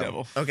 Tasmanian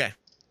Devil. Okay,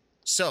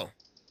 so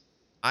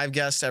I've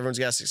guessed. Everyone's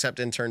guessed except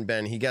intern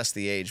Ben. He guessed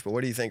the age, but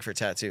what do you think for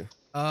tattoo?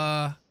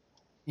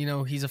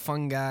 He's a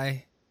fun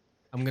guy.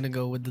 I'm gonna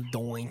go with the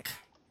doink.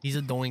 He's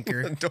a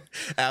doinker.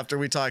 After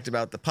we talked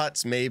about the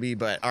putts, maybe,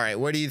 but all right.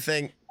 What do you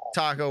think,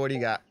 Taco? What do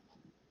you got?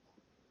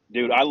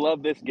 Dude, I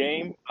love this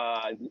game.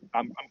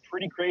 I'm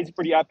pretty crazy,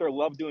 pretty out there.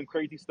 Love doing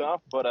crazy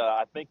stuff, but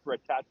I think for a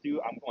tattoo,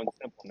 I'm going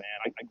simple, man.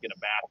 I can get a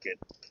basket.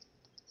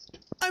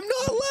 I'm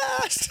not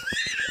last.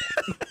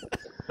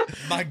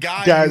 My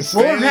guy, Guys, you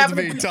We're failed having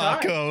a me, good time.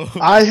 Taco.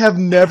 I have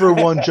never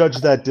won Judge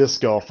That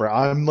Disc Golfer.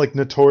 I'm like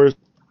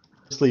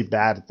notoriously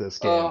bad at this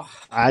game. Oh.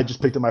 I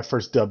just picked up my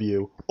first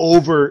W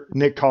over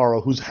Nick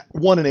Carl, who's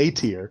won an A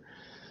tier.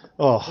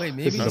 Oh, Wait,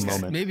 this is the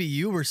moment. maybe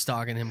you were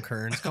stalking him,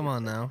 Kearns. Come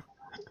on now.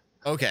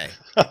 Okay.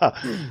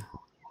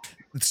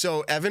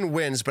 So Evan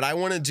wins, but I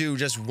want to do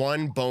just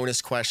one bonus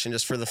question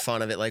just for the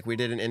fun of it. Like we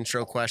did an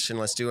intro question,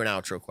 let's do an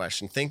outro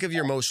question. Think of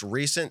your most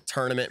recent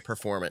tournament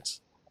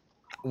performance.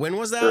 When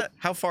was that? Sure.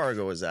 How far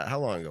ago was that? How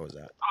long ago was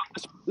that?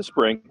 This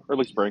spring,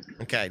 early spring.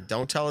 Okay,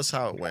 don't tell us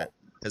how it went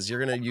because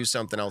you're going to use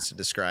something else to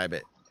describe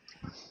it.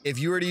 If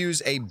you were to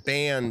use a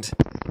band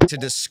to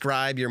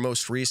describe your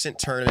most recent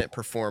tournament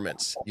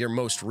performance,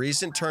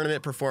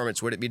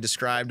 would it be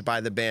described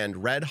by the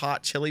band Red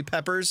Hot Chili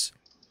Peppers,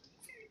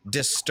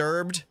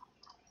 Disturbed,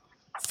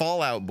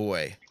 Fall Out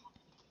Boy,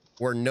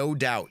 or No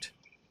Doubt?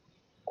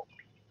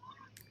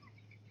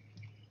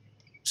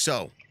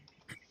 So,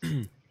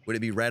 would it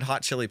be Red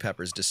Hot Chili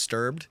Peppers,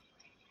 Disturbed,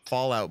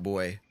 Fall Out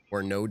Boy,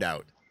 or No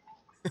Doubt?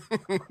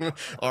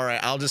 All right,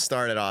 I'll just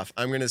start it off.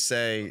 I'm going to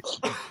say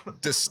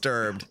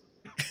Disturbed.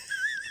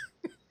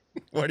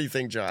 What do you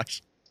think,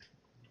 Josh?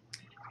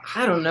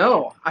 I don't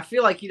know. I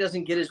feel like he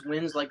doesn't get his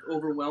wins like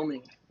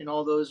overwhelming, and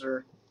all those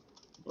are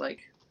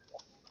like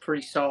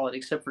pretty solid,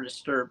 except for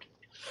Disturbed.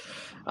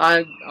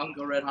 I'll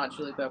go Red Hot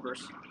Chili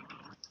Peppers.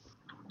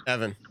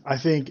 Evan. I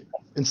think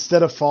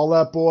instead of Fall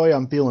Out Boy,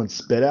 I'm feeling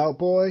Spit Out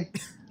Boy.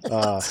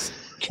 I'm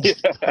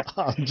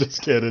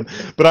just kidding.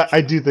 But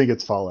I do think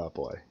it's Fall Out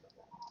Boy.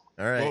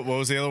 All right. What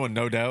was the other one?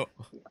 No Doubt.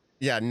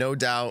 Yeah, No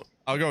Doubt.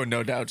 I'll go with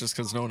No Doubt just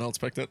because no one else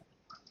picked it.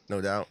 No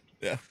Doubt.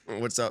 Yeah.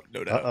 What's up?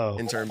 No Doubt. Uh-oh.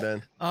 Intern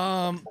Ben.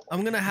 I'm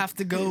gonna have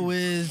to go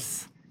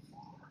with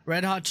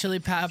Red Hot Chili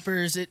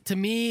Peppers. To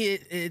me,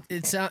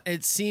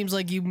 it seems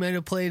like you might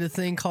have played a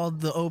thing called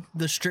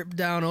the Strip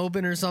Down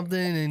Open or something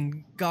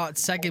and got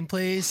second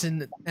place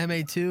in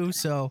MA2.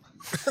 So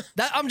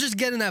that I'm just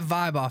getting that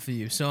vibe off of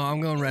you. So I'm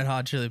going Red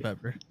Hot Chili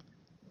Pepper.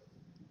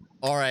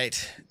 All right.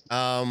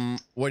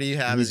 What do you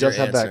have You as your just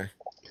have that- answer?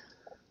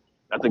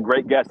 That's a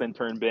great guess,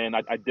 intern Ben.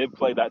 I did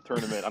play that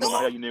tournament. I don't know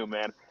how you knew,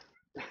 man.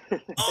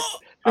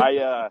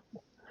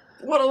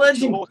 What a 2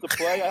 legend! holes to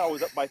play. I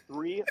was up by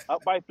three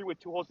with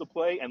 2 holes to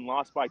play, and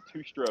lost by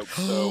 2 strokes.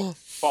 So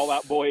Fall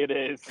Out Boy it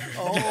is.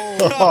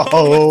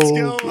 Oh, Let's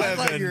go, I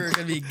thought Evan. you were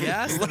gonna be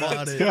gassed about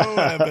Let's it. go,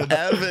 Evan.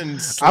 Evan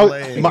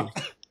slaying.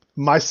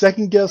 my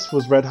second guess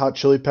was Red Hot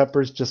Chili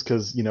Peppers just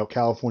because,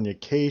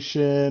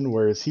 Californication,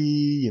 whereas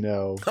he, it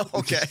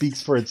Okay. just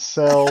speaks for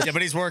itself. Yeah,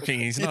 but he's working.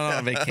 He's not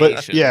on vacation.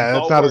 But yeah,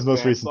 All it's not his work, most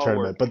man. recent All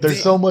tournament. work. But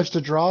there's so much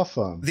to draw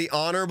from. The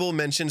honorable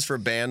mentions for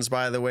bands,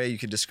 by the way, you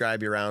could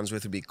describe your rounds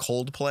with would be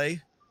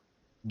Coldplay,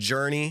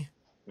 Journey,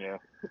 Yeah.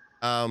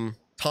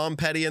 Tom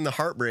Petty and the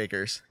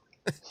Heartbreakers.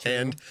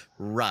 and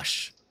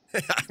Rush.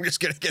 I'm just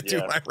gonna get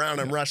through my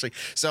round. I'm rushing.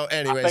 So, I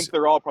anyways, think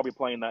they're all probably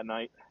playing that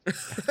night.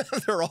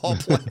 they're all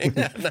playing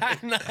that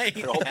That night.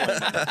 They're all playing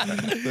that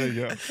night. There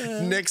you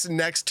go. Nick's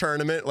next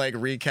tournament like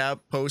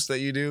recap post that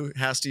you do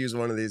has to use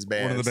one of these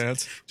bands. One of the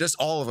bands. Just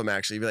all of them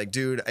actually. Be like,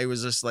 dude, it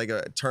was just like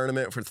a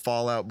tournament for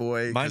Fallout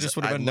Boy. Mine 'cause just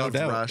would have I been No loved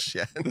Doubt Rush.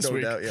 Yeah, this no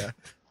week. doubt. Yeah,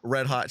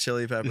 Red Hot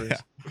Chili Peppers.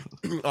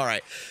 Yeah. All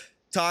right.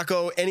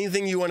 Taco,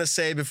 anything you want to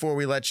say before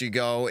we let you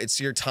go? It's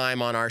your time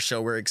on our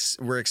show. We're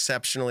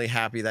exceptionally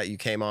happy that you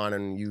came on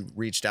and you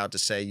reached out to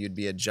say you'd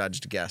be a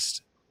judged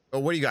guest. Oh,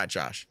 what do you got,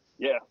 Josh?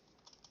 Yeah.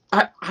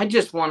 I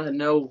just want to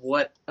know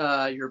what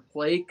your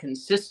play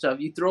consists of.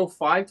 You throw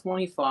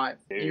 525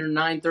 and you're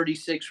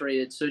 936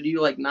 rated. So do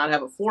you like not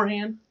have a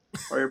forehand,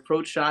 or your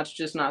approach shot's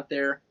just not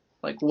there?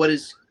 Like, what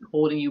is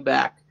holding you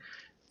back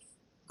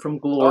from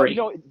glory?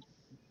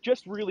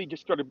 Just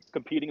started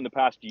competing in the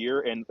past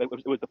year, and it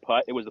was the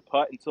putt. It was the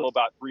putt until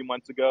about 3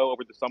 months ago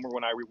over the summer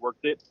when I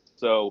reworked it.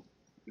 So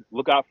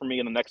look out for me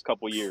in the next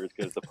couple of years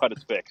because the putt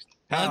is fixed.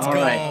 Let's All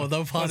go. right.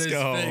 The putt Let's is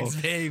go.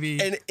 fixed,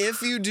 baby. And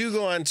if you do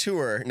go on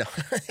tour, no,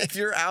 if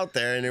you're out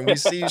there and we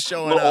see you I'm a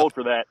showing little up, old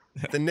for that.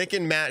 the Nick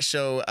and Matt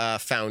show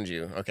found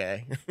you,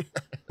 okay?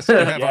 You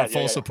have Yeah, our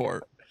full yeah.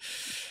 support.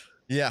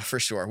 Yeah, for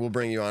sure. We'll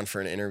bring you on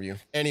for an interview.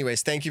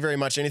 Anyways, thank you very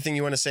much. Anything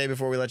you want to say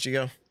before we let you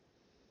go?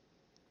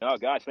 Oh,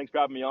 guys, thanks for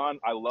having me on.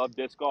 I love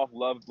disc golf.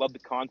 Love the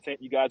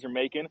content you guys are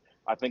making.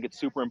 I think it's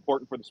super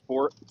important for the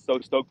sport. So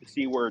stoked to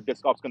see where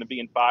disc golf's going to be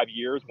in 5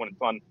 years when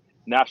it's on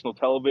national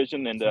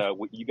television. And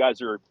you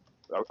guys are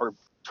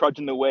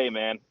trudging the way,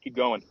 man. Keep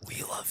going.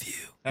 We love you.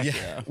 Heck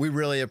Yeah, we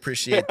really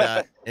appreciate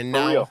that. And For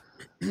now, real.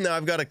 now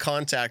I've got a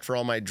contact for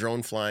all my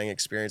drone flying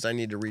experience. I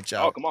need to reach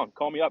out. Oh, come on.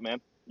 Call me up, man.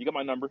 You got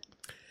my number.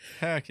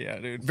 Heck yeah,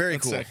 dude. Very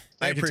That's cool. sick.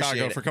 I Thank you, appreciate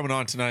Taco, it. for coming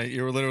on tonight.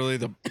 You were literally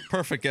the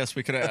perfect guest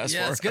we could have asked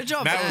Yes, for. good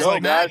job, Matt Matt. was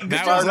like, Matt, Matt good was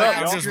job, like,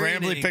 y'all. I'm just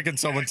randomly picking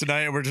someone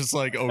tonight, and we're just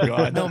like, oh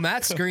god. No,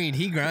 Matt screened.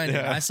 He grinded.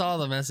 Yeah. I saw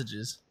the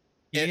messages.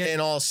 In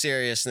all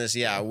seriousness,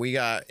 yeah, we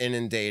got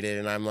inundated,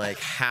 and I'm like,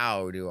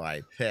 how do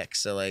I pick?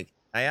 So, like,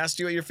 I asked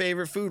you what your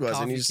favorite food was,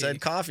 and you Coffee said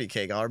cake. coffee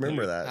cake. I'll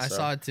remember that. I so.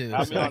 saw it too.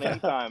 Have me on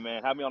anytime,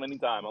 man. Have me on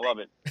anytime. I love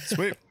it.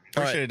 Sweet.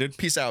 All Appreciate right, it, dude.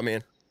 peace out,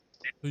 man.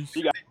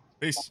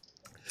 Peace.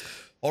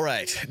 All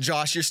right,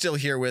 Josh, you're still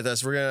here with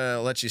us. We're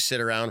gonna let you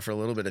sit around for a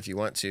little bit if you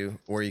want to,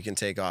 or you can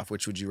take off.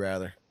 Which would you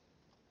rather?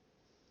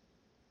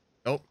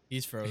 Oh,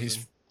 He's frozen.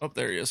 He's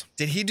there. He is.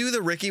 did he do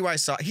the Ricky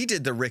Wysocki? He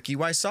did the Ricky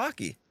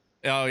Wysocki.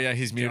 Oh yeah,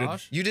 he's muted.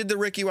 Josh? You did the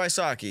Ricky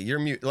Wysocki. You're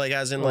mute, like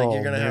as in like Oh,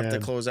 you're gonna have to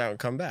man. close out and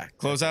come back.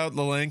 Close out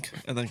the link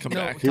and then come No.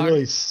 back. He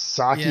really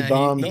Saki Yeah, he-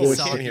 bombed No, he we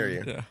Saki. can't hear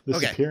you. Yeah. this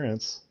Okay.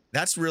 appearance.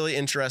 That's really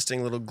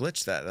interesting little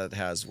glitch that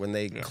has when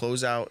they Yeah.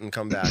 close out and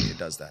come back. It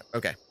does that.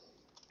 Okay.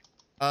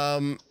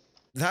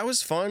 That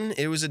was fun.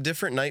 It was a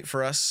different night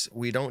for us.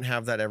 We don't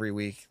have that every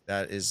week.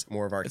 That is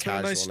more of our It's been a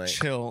casual nice night.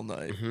 chill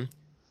night. Mhm.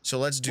 So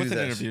let's do With this.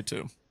 an interview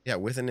too. Yeah,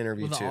 with an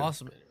interview With too. an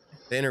awesome.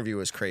 The interview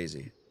was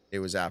crazy. It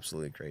was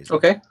absolutely crazy.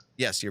 Okay,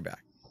 Yes, you're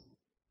back.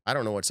 I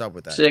don't know what's up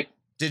with that. sick.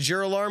 Did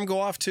your alarm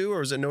go off too, or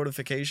was it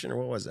notification, or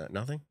what was that?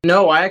 Nothing.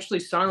 No, I actually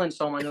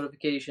silenced all my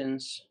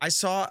notifications. I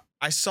saw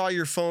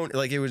your phone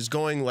like it was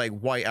going like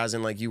white, as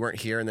in like you weren't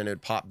here, and then it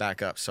would pop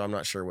back up. So I'm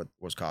not sure what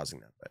was causing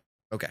that, but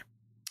okay.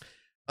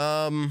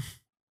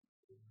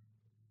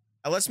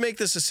 Let's make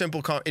this a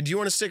simple. Do you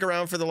want to stick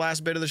around for the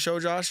last bit of the show,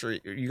 Josh, or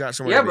you got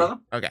somewhere? Yeah, to be? brother.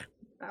 Okay.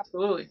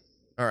 Absolutely.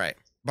 All right.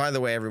 By the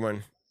way,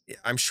 everyone,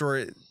 I'm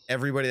sure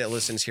everybody that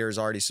listens here is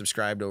already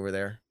subscribed over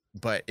there.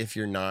 But if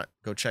you're not,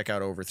 go check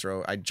out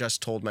Overthrow. I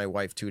just told my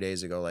wife 2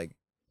 days ago, like,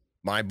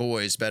 my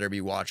boys better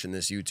be watching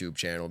this YouTube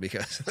channel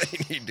because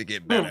they need to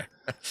get better.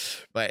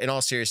 But in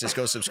all seriousness,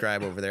 go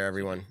subscribe over there,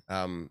 everyone.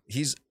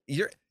 That's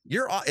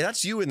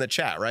you in the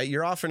chat, right?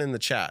 You're often in the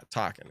chat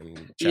talking.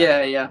 And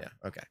chatting. Yeah.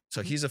 Okay.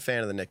 So he's a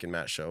fan of the Nick and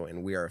Matt show,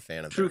 and we are a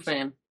fan of True theirs.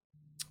 fan.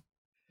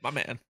 My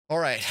man. All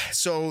right.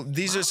 So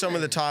these are some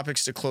of the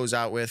topics to close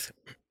out with.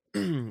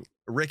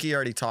 Ricky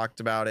already talked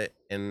about it,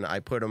 and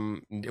I put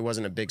him. It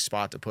wasn't a big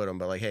spot to put him,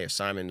 but like, hey, if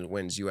Simon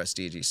wins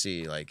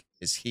USDGC, like,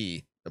 is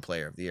he the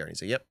player of the year? And he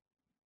said, yep.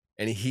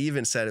 And he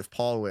even said if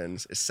Paul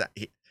wins,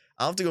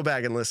 I'll have to go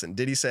back and listen.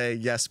 Did he say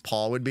yes,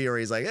 Paul would be, or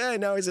he's like, hey,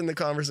 now he's in the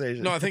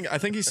conversation? No, I think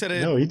he said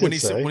it No, he did when he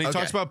say. when he Okay.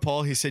 talks about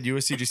Paul. He said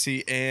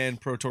USDGC and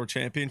Pro Tour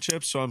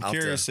Championships. So I'm I'll have to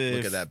curious look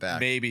if at that back.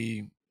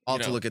 maybe I'll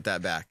have to look at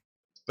that back.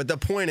 But the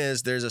point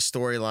is, there's a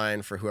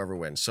storyline for whoever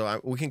wins. So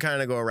we can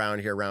kind of go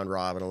around here, round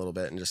robin a little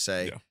bit, and just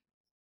say, Yeah.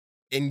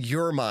 in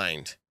your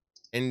mind,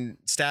 in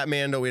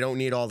Statmando, we don't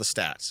need all the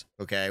stats,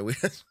 okay?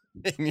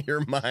 In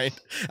your mind,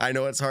 I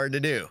know it's hard to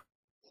do.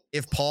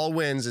 If Paul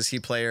wins, is he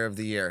player of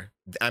the year?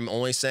 I'm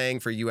only saying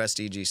for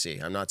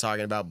USDGC. I'm not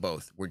talking about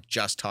both. We're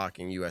just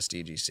talking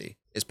USDGC.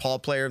 Is Paul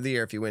player of the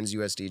year if he wins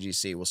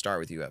USDGC? We'll start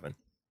with you, Evan.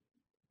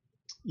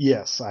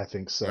 Yes, I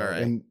think so. All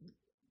right. And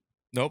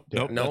Nope. yeah,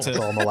 Nope. no. That's that's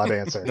it. all I'm allowed to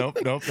answer.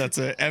 Nope. That's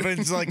it.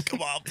 Evan's like,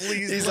 come on,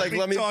 please. He's like,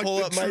 let me talk pull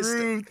the up my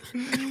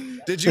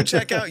truth. Did you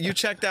check out? You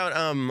checked out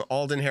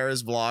Alden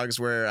Harris vlogs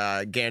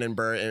where Gannon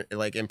Burr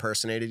like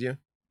impersonated you?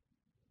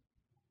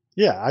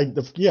 Yeah,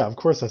 of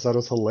course I thought it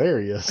was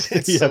hilarious.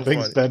 It's yeah, so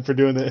thanks funny. Ben for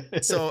doing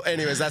it. So,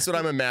 anyways, that's what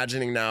I'm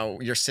imagining now.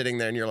 You're sitting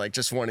there and you're like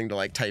just wanting to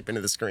like type into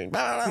the screen.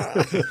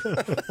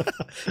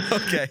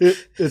 Okay.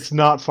 It's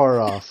not far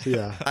off.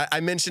 Yeah.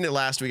 I mentioned it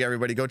last week,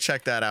 everybody. Go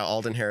check that out.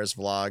 Alden Harris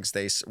Vlogs.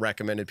 They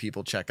recommended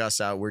people check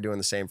us out. We're doing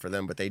the same for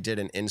them, but they did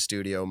an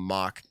in-studio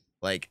mock,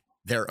 like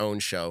their own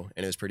show,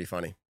 and it was pretty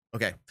funny.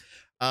 Okay.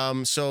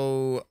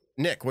 So,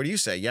 Nick, what do you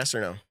say? Yes or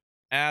no?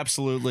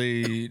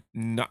 Absolutely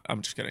not.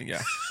 I'm just kidding.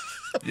 Yeah.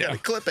 Yeah,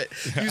 clip it.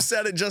 You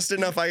said it just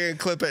enough. I can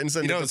clip it and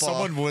send it to Paul.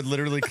 Someone would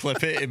literally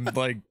clip it and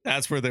like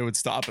that's where they would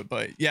stop it.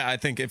 But yeah, I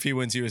think if he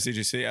wins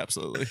USDGC,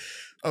 absolutely.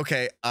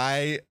 Okay,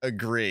 I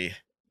agree.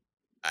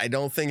 I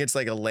don't think it's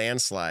like a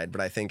landslide,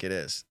 but I think it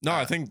is. No,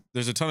 I think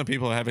there's a ton of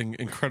people having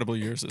incredible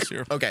years this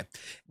year. Okay,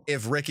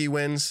 if Ricky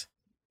wins,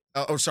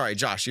 sorry,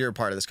 Josh, you're a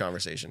part of this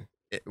conversation.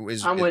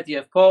 I'm with you.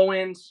 If Paul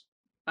wins,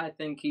 I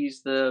think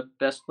he's the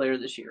best player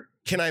this year.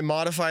 Can I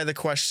modify the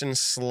question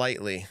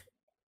slightly?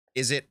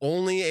 Is it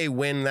only a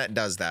win that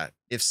does that?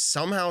 If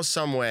somehow,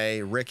 some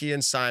way, Ricky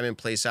and Simon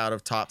place out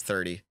of top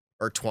 30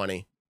 or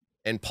 20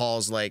 and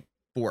Paul's like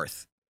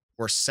 4th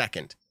or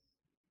 2nd,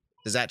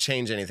 does that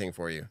change anything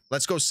for you?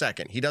 Let's go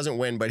 2nd. He doesn't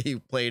win, but he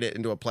played it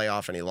into a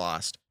playoff and he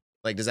lost.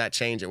 Like, does that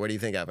change it? What do you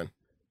think, Evan?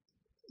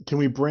 Can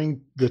we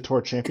bring the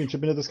Tour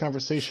Championship into this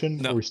conversation?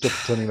 No. Or are we still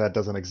pretending that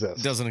doesn't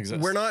exist? Doesn't exist.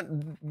 We're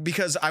not,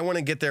 because I want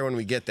to get there when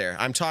we get there.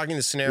 I'm talking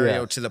the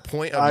scenario to the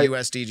point of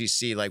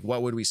USDGC. Like,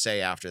 what would we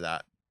say after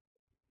that?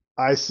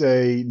 I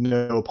say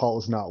no, Paul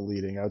is not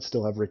leading. I would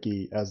still have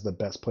Ricky as the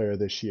best player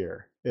this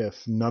year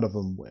if none of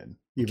them win,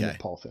 even if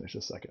Paul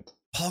finishes 2nd.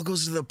 Paul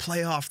goes to the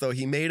playoff, though.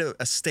 He made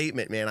a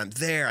statement, man. I'm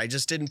there. I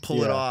just didn't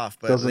pull it off.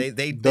 But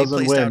they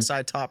placed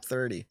outside top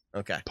 30.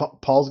 Okay.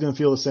 Paul's going to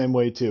feel the same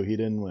way, too. He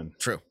didn't win.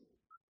 True.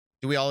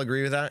 Do we all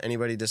agree with that?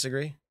 Anybody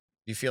disagree? Do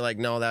you feel like,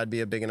 no, that would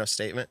be a big enough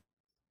statement?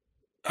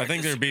 I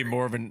think there'd be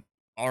more of an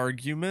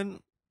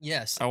argument.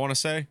 Yes. I want to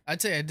say.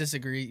 I'd say I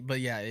disagree,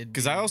 but yeah.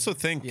 Because I also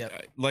think,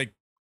 like,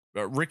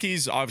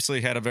 Ricky's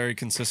obviously had a very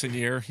consistent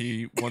year.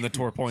 He won the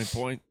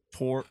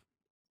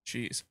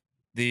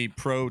the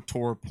Pro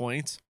Tour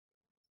points.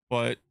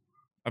 But,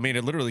 I mean,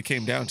 it literally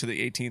came down to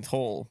the 18th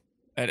hole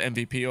at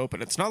MVP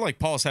Open. It's not like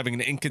Paul's having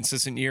an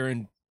inconsistent year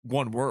in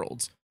one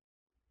Worlds.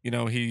 You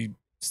know, he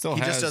just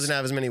doesn't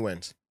have as many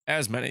wins.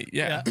 As many,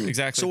 yeah.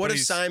 Exactly. So what if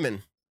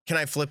Simon, can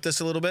I flip this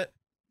a little bit?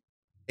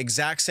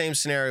 Exact same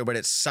scenario, but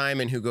it's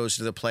Simon who goes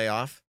to the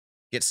playoff,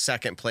 gets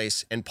 2nd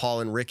place, and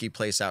Paul and Ricky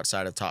place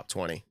outside of top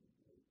 20.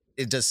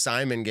 Does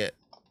Simon get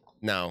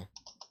now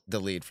the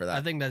lead for that?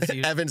 I think that's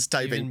Evan's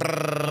typing.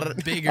 A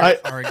bigger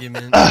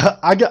argument.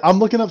 I'm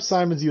looking up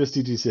Simon's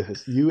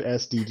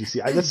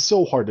USDGC. That's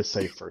so hard to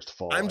say. First of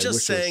all, I'm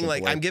just saying,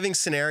 like, I'm giving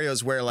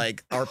scenarios where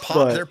like there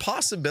are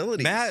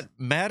possibilities.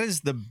 Matt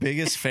is the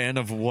biggest fan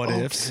of what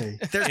ifs.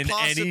 There's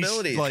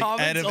possibilities.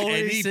 Out of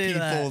any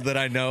people that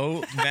I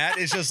know, Matt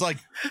is just like,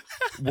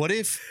 what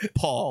if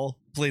Paul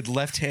played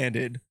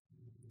left-handed,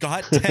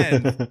 got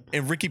 10,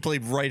 and Ricky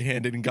played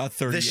right-handed and got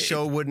 38. This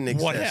show wouldn't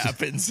exist. What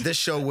happens? This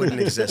show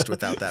wouldn't exist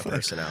without that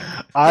personality.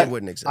 It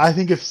wouldn't exist. I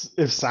think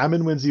if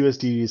Simon wins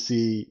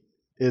USDGC,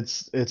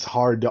 it's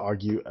hard to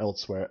argue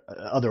elsewhere.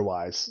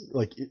 Otherwise,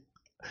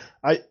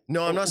 I'm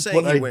not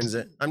saying he wins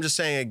it. I'm just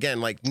saying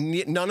again, like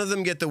none of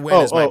them get the win.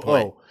 Is my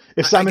point.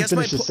 If Simon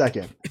finishes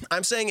 2nd,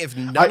 I'm saying if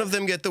none of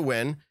them get the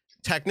win,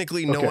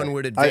 technically no one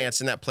would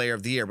advance in that Player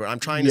of the Year. But I'm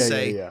trying to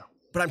say.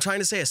 But I'm trying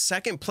to say a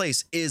 2nd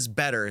place is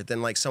better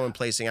than like someone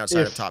placing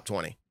outside of top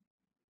 20.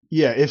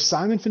 Yeah, if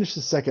Simon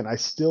finishes 2nd, I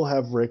still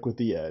have Rick with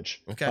the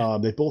edge. Okay.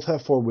 They both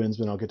have 4 wins,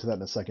 but I'll get to that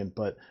in a second.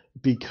 But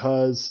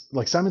because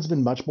like Simon's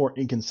been much more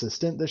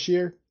inconsistent this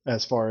year,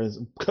 as far as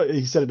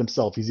he said it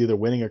himself, he's either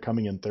winning or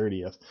coming in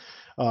 30th.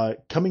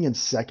 Coming in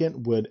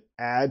 2nd would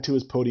add to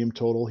his podium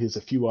total. He has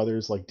a few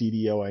others like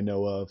DDO I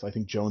know of. I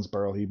think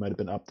Jonesboro, he might have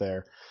been up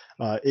there.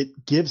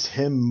 It gives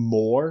him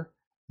more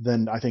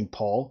than I think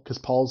Paul, because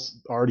Paul's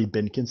already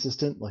been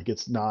consistent. Like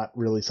it's not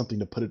really something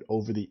to put it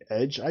over the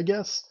edge, I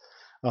guess.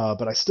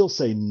 But I still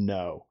say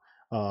no.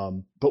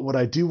 But what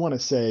I do want to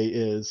say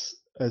is,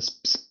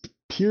 as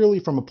purely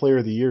from a Player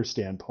of the Year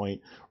standpoint,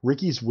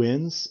 Ricky's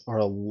wins are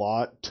a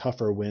lot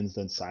tougher wins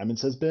than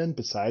Simon's has been.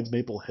 Besides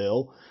Maple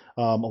Hill,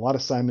 a lot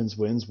of Simon's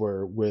wins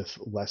were with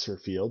lesser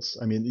fields.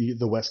 I mean,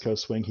 the West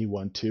Coast Swing, he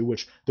won 2,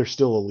 which they're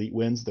still elite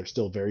wins. They're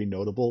still very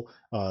notable.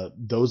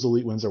 Those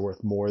elite wins are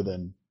worth more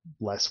than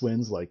less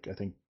wins, like I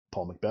think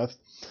Paul Macbeth.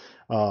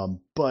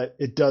 But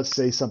it does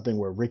say something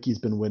where Ricky's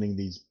been winning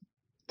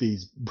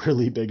these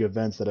really big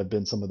events that have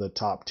been some of the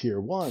top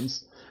tier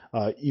ones,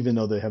 even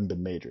though they haven't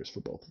been majors for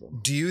both of them.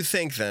 Do you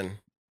think then,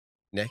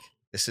 Nick,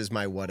 this is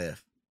my what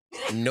if,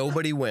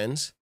 nobody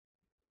wins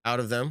out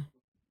of them,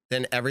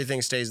 then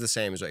everything stays the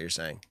same is what you're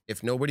saying?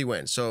 If nobody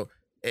wins. So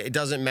it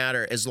doesn't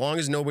matter. As long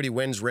as nobody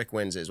wins, Rick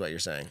wins is what you're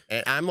saying.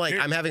 And I'm like,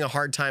 I'm having a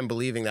hard time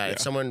believing that. If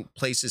someone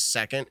places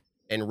 2nd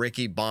and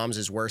Ricky bombs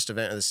his worst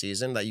event of the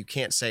season, that you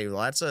can't say, well,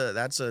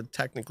 that's a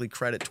technically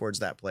credit towards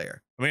that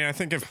player. I mean, I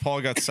think if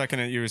Paul got second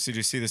at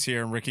USDGC this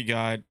year and Ricky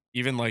got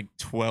even like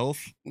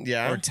 12th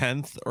or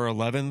 10th or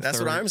 11th, that's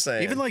what I'm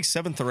saying. Even like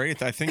 7th or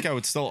 8th, I think I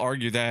would still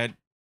argue that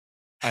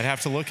I'd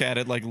have to look at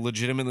it, like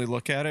legitimately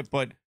look at it.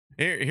 But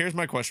here's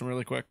my question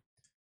really quick.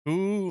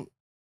 Who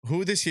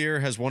this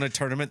year has won a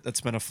tournament that's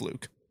been a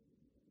fluke?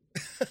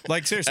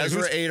 Like seriously,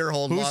 Ezra Ader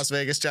holding Las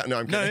Vegas. No,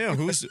 I'm kidding. No,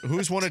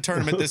 who's won a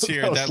tournament this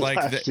year that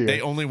like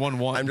they only won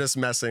one? I'm just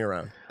messing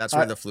around. That's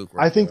where the fluke.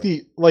 I think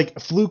the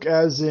fluke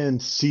as in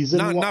season,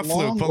 not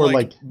fluke, but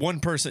like one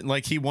person,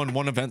 like he won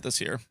one event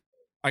this year.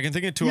 I can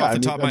think of two off the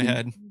top of my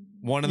head.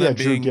 One of them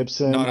Drew being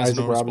Gibson, not as Isaac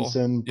noticeable.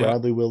 Robinson,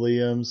 Bradley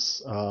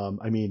Williams.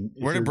 I mean,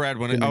 where did Brad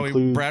win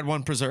it? Brad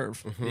won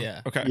Preserve. Mm-hmm.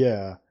 Yeah. Okay.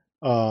 Yeah.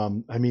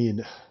 I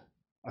mean,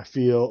 I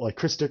feel like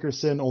Chris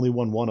Dickerson only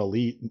won one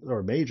elite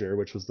or major,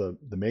 which was the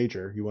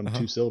major. He won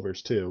 2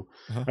 silvers too.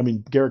 I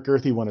mean, Garrett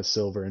Gerthy won a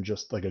silver and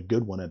just like a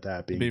good one at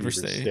that, being Beaver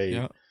State.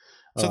 Yeah.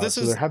 So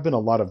there have been a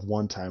lot of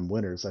one-time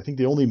winners. I think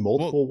the only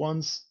multiple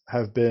ones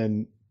have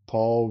been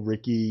Paul,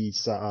 Ricky,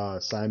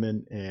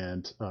 Simon,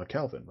 and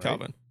Calvin. Right?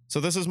 Calvin. So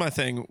this is my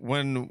thing.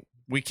 When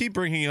we keep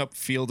bringing up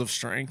field of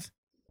strength,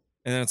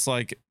 and then it's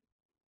like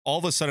all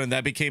of a sudden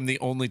that became the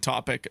only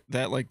topic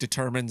that like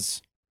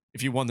determines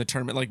if you won the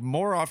tournament. Like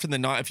more often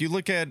than not, if you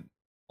look at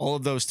all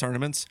of those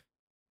tournaments,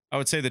 I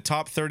would say the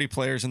top 30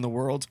 players in the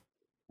world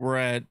were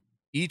at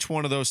each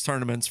one of those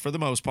tournaments for the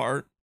most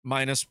part,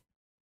 minus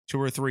 2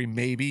 or 3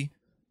 maybe,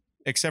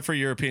 except for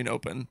European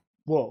Open.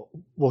 Well,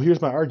 here's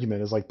my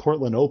argument is like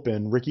Portland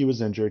Open, Ricky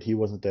was injured. He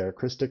wasn't there.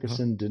 Chris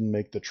Dickerson didn't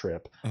make the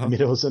trip. I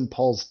mean, it was in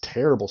Paul's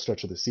terrible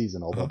stretch of the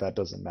season, although that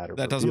doesn't matter.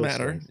 That doesn't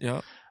matter.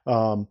 Strength.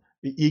 Yeah.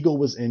 Eagle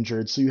was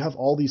injured. So you have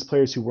all these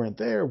players who weren't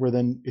there, where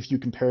then if you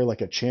compare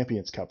like a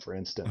Champions Cup, for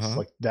instance,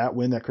 like that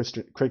win that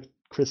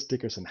Chris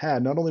Dickerson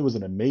had, not only was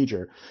it a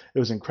major, it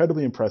was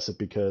incredibly impressive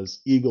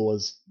because Eagle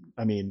was,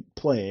 I mean,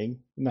 playing,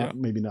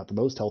 maybe not the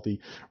most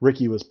healthy.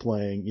 Ricky was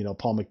playing,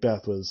 Paul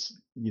Macbeth was,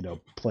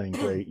 playing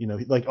great.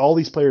 Like all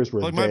these players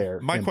were like there.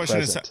 My question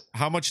present. is,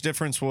 how much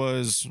difference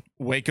was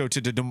Waco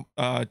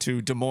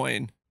to Des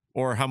Moines,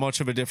 or how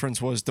much of a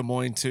difference was Des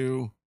Moines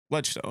to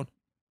Ledgestone,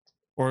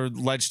 or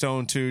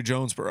Ledgestone to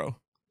Jonesboro?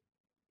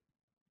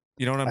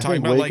 You know what I'm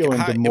talking about? Like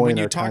when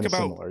you talk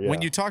about similar,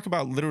 when you talk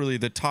about literally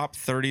the top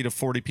 30 to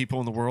 40 people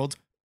in the world,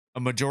 a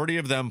majority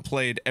of them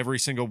played every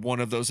single one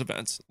of those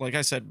events. Like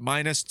I said,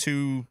 minus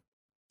 2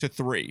 to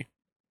 3.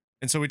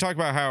 And so we talk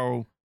about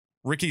how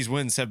Ricky's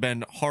wins have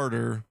been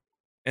harder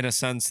in a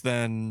sense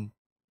than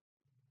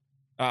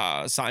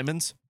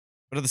Simon's.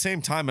 But at the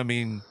same time, I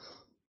mean,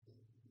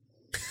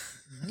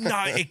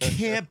 no, it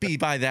can't be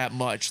by that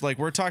much. Like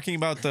we're talking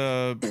about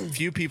the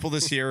few people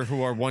this year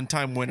who are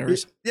one-time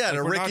winners. Yeah,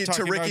 like,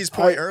 to Ricky's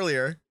point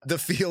earlier, the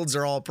fields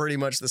are all pretty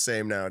much the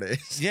same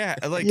nowadays. Yeah,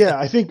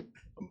 I think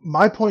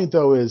my point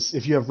though is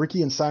if you have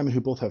Ricky and Simon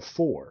who both have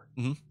 4,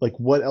 like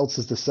what else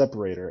is the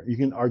separator? You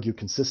can argue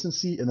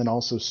consistency and then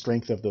also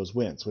strength of those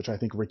wins, which I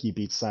think Ricky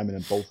beats Simon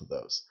in both of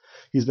those.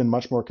 He's been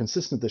much more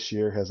consistent this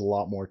year, has a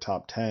lot more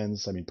top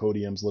 10s. I mean,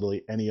 podiums,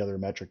 literally any other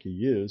metric you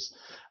use.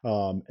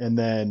 And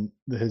then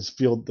his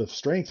field of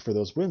strength for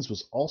those wins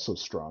was also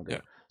stronger.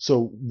 Yeah.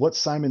 So what's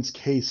Simon's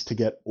case to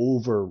get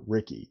over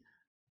Ricky?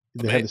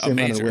 They have the same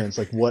amount of wins.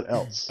 Like what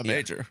else? A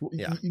major.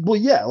 Yeah. Well,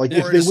 yeah. Like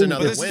if they win,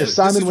 if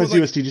Simon wins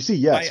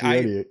USDGC, yes.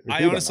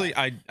 I honestly,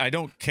 I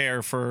don't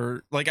care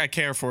for, like, I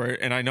care for it,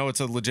 and I know it's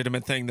a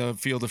legitimate thing, the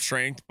field of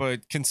strength,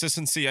 but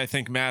consistency I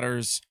think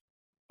matters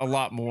a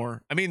lot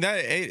more. I mean, that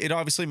it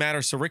obviously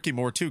matters to Ricky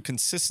more too.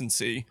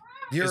 Consistency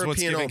is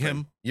what's giving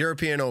him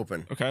European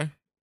Open. Okay.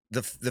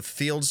 The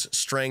field's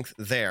strength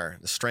there,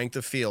 the strength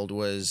of field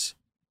was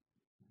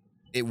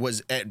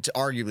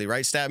arguably,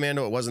 right,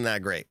 Statmando, it wasn't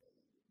that great.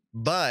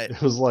 But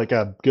it was like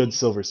a good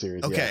silver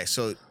series. Okay,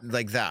 so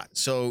like that.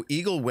 So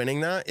Eagle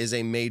winning that is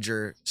a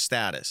major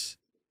status.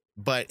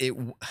 But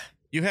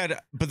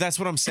that's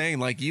what I'm saying.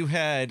 Like you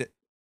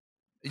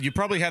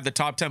probably had the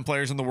top 10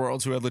 players in the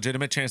world who had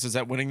legitimate chances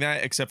at winning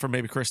that, except for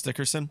maybe Chris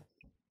Dickerson,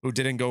 who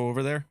didn't go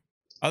over there.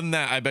 Other than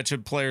that, I bet you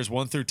players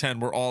 1 through 10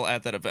 were all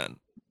at that event.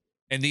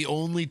 And the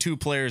only 2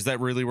 players that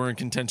really were in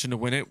contention to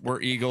win it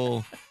were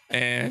Eagle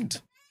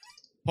and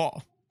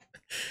Paul.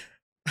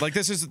 Like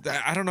this is,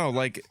 I don't know,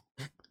 like,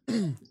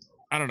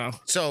 I don't know.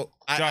 So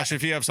Josh,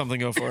 if you have something,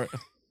 go for it.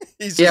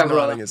 He's just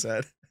nodding his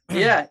head.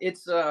 Yeah,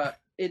 it's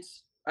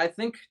I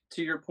think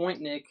to your point,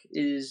 Nick,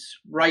 is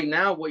right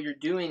now what you're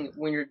doing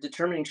when you're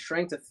determining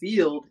strength of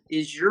field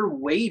is you're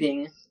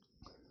weighting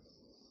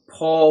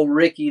Paul,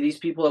 Ricky, these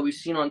people that we've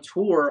seen on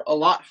tour a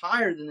lot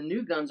higher than the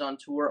new guns on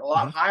tour, a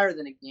lot higher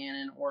than a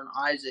Gannon or an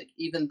Isaac,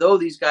 even though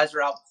these guys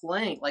are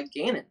outplaying, like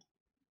Gannon.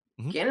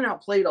 Gannon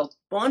outplayed a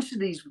bunch of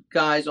these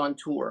guys on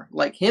tour.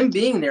 Like him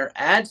being there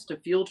adds to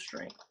field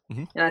strength.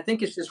 And I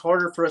think it's just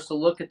harder for us to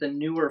look at the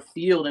newer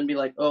field and be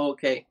like, oh,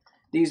 okay,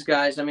 these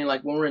guys, I mean,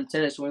 like when we're in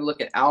tennis, when we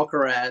look at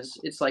Alcaraz,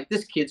 it's like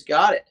this kid's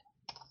got it.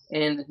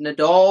 And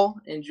Nadal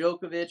and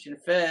Djokovic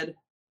and Fed.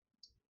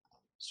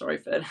 Sorry,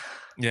 Fed.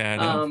 Yeah, I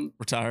know.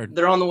 Retired.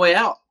 They're on the way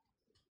out.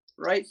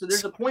 right? So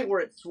there's a point where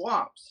it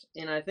swaps.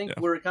 And I think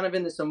we're kind of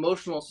in this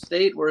emotional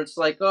state where it's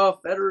like, oh,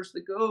 Federer's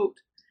the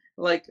GOAT.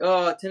 Like,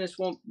 oh, tennis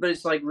won't. But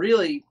it's like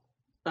really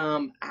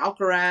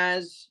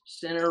Alcaraz,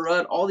 Sinner,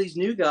 Rudd, all these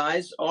new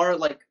guys are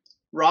like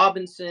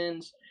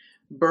Robinsons,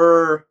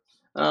 Burr,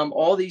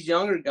 all these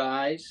younger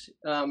guys,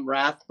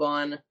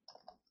 Rathbun,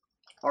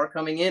 are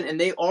coming in, and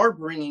they are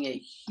bringing a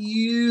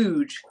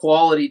huge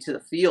quality to the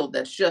field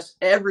that's just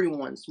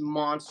everyone's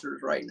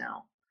monsters right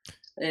now.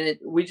 And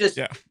we just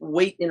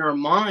wait in our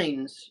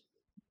minds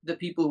the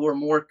people who are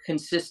more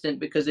consistent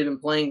because they've been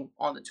playing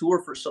on the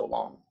tour for so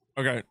long.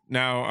 Okay,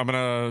 now I'm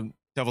gonna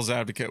devil's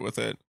advocate with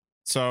it.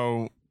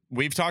 So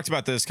we've talked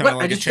about this kind of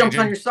like I just jumped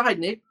on your side,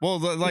 Nick. Well,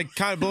 like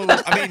kind of.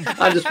 I mean,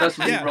 I just messed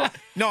with you, bro.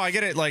 No, I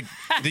get it. Like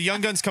the young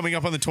guns coming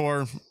up on the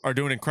tour are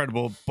doing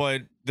incredible,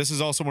 but this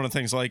is also one of the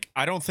things. Like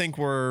I don't think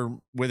we're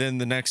within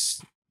the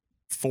next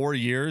 4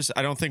 years.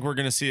 I don't think we're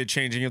going to see a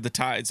changing of the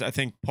tides. I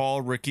think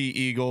Paul, Ricky,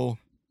 Eagle,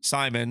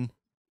 Simon,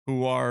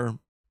 who are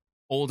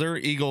older.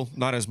 Eagle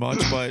not as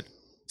much, but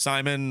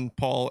Simon,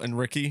 Paul, and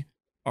Ricky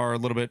are a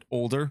little bit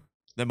older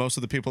than most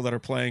of the people that are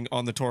playing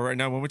on the tour right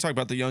now. When we talk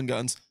about the young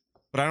guns.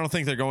 But I don't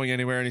think they're going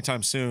anywhere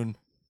anytime soon.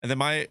 And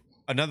then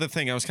another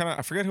thing, I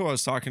forget who I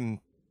was talking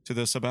to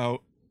this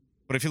about,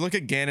 but if you look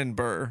at Gannon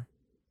Burr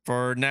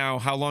for now,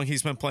 how long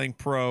he's been playing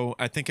pro,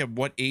 I think at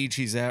what age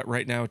he's at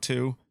right now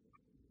too.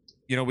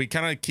 You know, we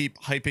kind of keep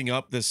hyping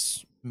up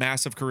this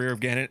massive career of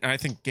Gannon. And I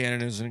think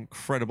Gannon is an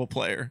incredible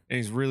player and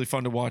he's really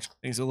fun to watch.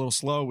 He's a little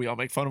slow. We all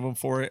make fun of him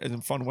for it in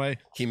a fun way.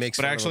 He makes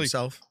fun of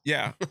himself.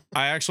 Yeah,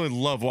 I actually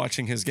love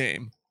watching his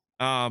game.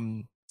 But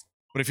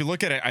if you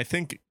look at it, I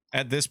think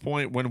at this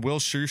point, when Will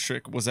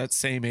Schustrick was that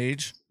same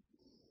age,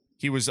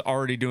 he was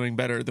already doing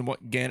better than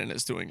what Gannon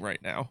is doing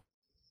right now.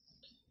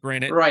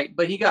 Granted, right,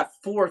 but he got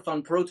 4th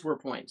on Pro Tour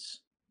points,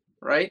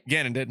 right?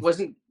 Gannon did.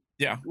 Wasn't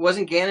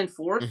Gannon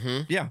 4th? Mm-hmm.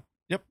 Yeah,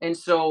 yep. And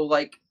so,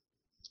 like,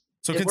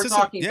 so if we're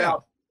talking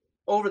about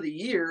over the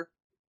year,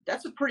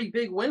 that's a pretty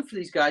big win for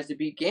these guys to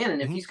beat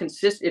Gannon. If he's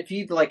if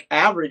he like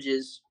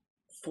averages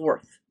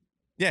 4th.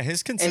 Yeah,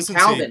 his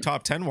consistency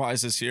top 10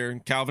 wise this year,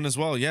 and Calvin as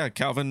well. Yeah,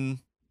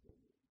 Calvin.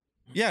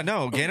 Yeah,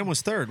 no, Gannon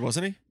was 3rd,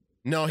 wasn't he?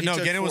 No,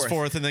 Gannon was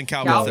 4th, and then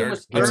Calvin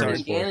was 3rd. 3rd,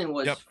 and Gannon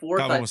was 4th,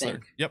 Calvin I was think.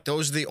 3rd. Yep.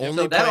 Those are the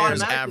only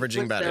players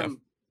averaging better.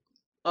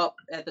 Up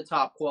at the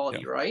top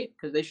quality, right?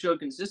 Because they showed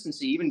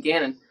consistency. Even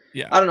Gannon.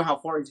 Yeah. I don't know how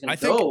far he's going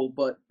to go,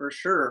 but for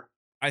sure.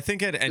 I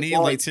think at any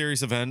Elite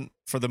Series event,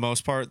 for the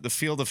most part, the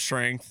field of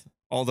strength,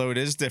 although it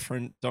is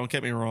different, don't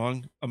get me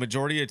wrong, a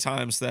majority of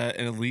times that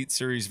an Elite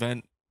Series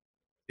event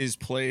is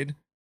played,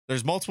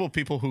 there's multiple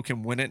people who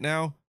can win it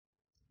now,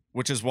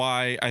 which is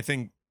why I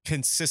think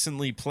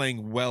consistently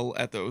playing well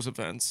at those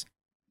events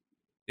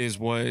is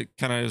what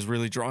kind of is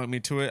really drawing me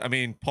to it. I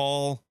mean,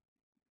 Paul,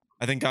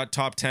 I think got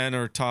top 10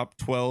 or top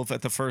 12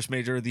 at the first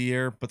major of the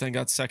year, but then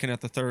got second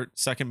at the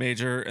second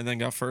major, and then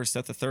got first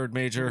at the third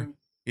major. Mm-hmm.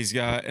 He's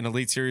got an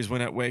Elite Series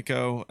win at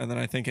Waco, and then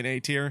I think an A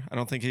tier. I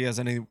don't think he has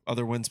any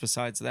other wins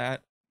besides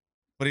that,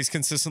 but he's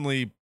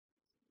consistently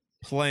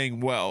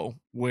playing well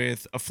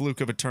with a fluke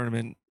of a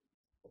tournament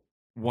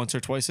once or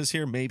twice this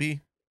year,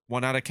 maybe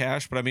one out of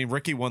cash. But I mean,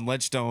 Ricky won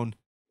Ledgestone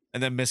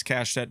and then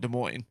miscashed at Des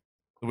Moines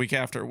the week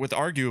after, with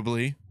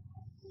arguably,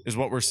 is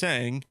what we're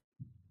saying,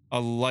 a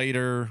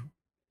lighter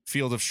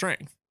field of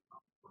strength.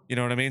 You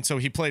know what I mean? So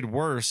he played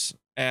worse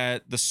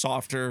at the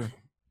softer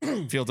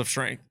field of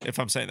strength, if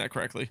I'm saying that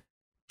correctly.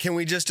 Can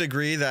we just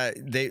agree that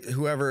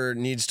whoever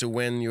needs to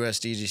win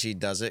USDGC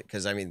does it?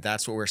 Because I mean,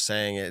 that's what we're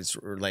saying. It's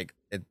like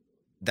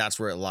that's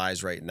where it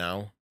lies right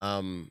now.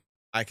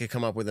 I could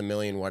come up with a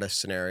million what if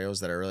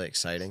scenarios that are really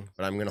exciting,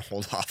 but I'm going to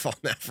hold off on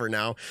that for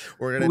now.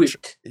 We're going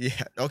to,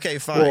 okay,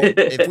 fine.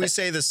 If we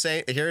say the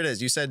same, here it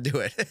is. You said do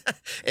it.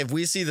 If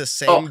we see the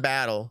same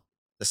battle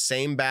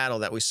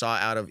that we saw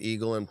out of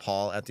Eagle and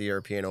Paul at the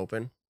European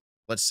Open,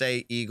 let's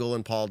say Eagle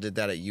and Paul did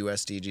that at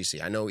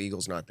USDGC. I know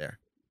Eagle's not there,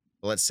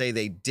 but let's say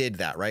they did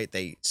that, right?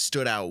 They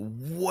stood out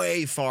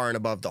way far and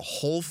above the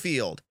whole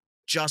field,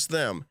 just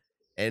them.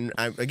 And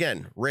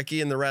again, Ricky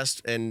and the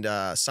rest and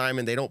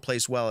Simon, they don't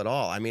place well at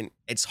all. I mean,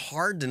 it's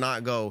hard to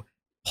not go,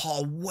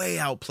 Paul way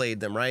outplayed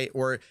them, right?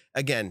 Or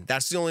again,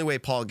 that's the only way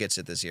Paul gets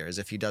it this year is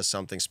if he does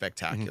something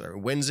spectacular,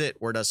 wins it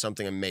or does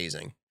something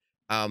amazing.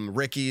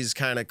 Ricky's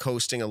kind of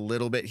coasting a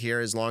little bit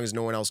here. As long as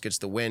no one else gets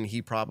the win,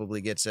 he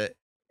probably gets it.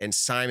 And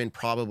Simon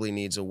probably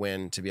needs a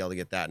win to be able to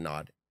get that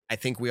nod. I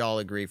think we all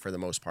agree for the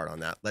most part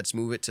on that. Let's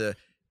move it to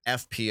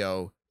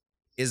FPO.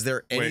 Is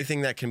there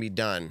anything that can be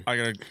done? I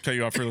gotta cut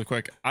you off really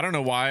quick. I don't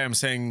know why I'm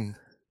saying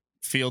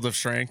field of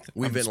strength.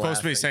 I'm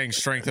supposed to be saying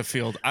strength of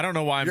field. I don't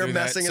know why I'm doing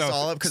that. You're messing us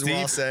all up because we're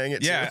all saying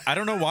it. Yeah, too. I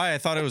don't know why I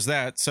thought it was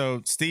that.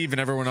 So Steve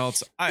and everyone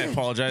else, I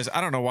apologize.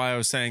 I don't know why I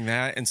was saying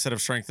that instead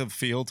of strength of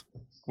field,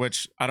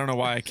 which I don't know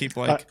why I keep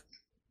like.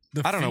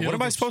 I don't know. What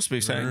am I supposed to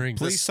be saying?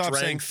 Please stop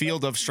saying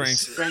field of strength.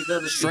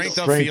 Strength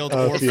of field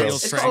or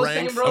field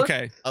strength.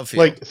 Okay.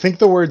 Like think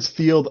the words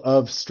field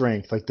of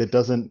strength. Like that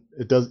doesn't.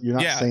 It does. You're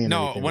not saying.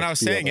 No. Anything When I was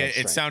saying it,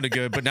 it sounded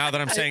good. But now that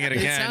I'm saying it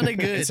again, it sounded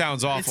good. It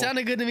sounds awful. It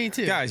sounded good to me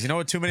too. Guys, you know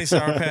what? Too many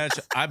Sour Patch.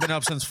 I've been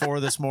up since 4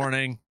 this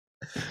morning.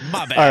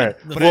 My bad. All right.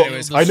 But Well,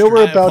 anyways, I know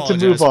we're I about to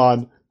apologize. move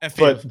on, FPF.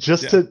 but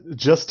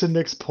just to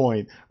Nick's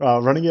point,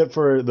 running it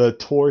for the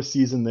tour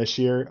season this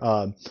year,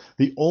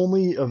 the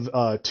only of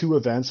 2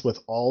 events with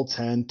all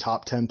 10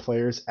 top 10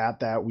 players at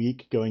that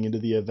week going into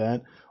the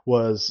event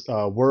was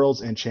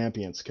Worlds and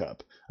Champions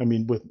Cup. I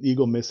mean, with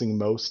Eagle missing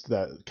most,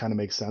 that kind of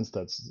makes sense.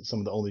 That's some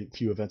of the only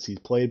few events he's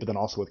played. But then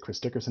also with Chris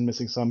Dickerson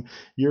missing some,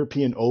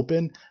 European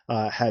Open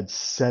had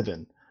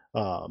 7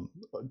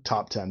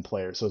 top 10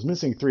 players. So it's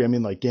missing 3. I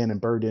mean, like Gannon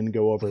Burr didn't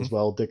go over as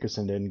well.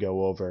 Dickerson didn't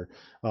go over.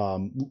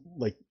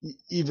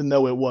 Even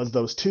though it was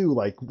those 2,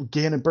 like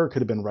Gannon Burr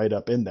could have been right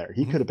up in there.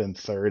 He could have been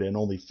 3rd and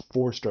only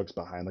 4 strokes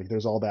behind. Like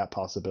there's all that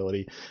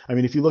possibility. I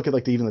mean, if you look at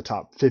like even the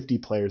top 50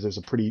 players, there's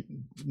a pretty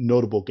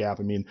notable gap.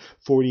 I mean,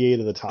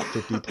 48 of the top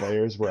 50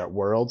 players were at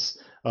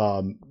Worlds.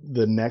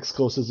 The next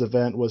closest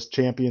event was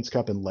Champions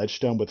Cup in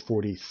Ledgestone with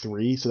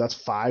 43. So that's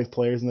 5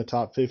 players in the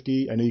top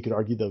 50. I know you could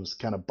argue those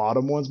kind of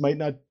bottom ones might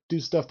not do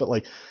stuff, but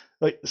like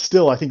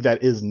still, I think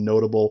that is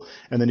notable.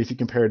 And then if you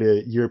compare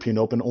to European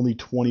Open, only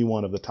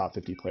 21 of the top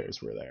 50 players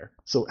were there.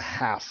 So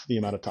half the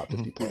amount of top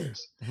 50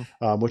 players,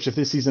 which if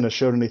this season has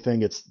showed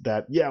anything, it's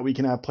that, yeah, we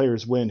can have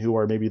players win who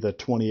are maybe the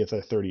 20th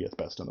or 30th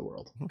best in the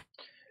world.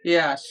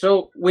 Yeah.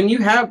 So when you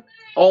have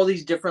all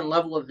these different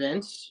level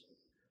events,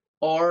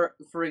 for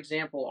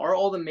example, are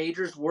all the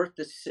majors worth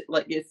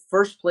if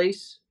first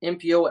place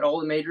MPO at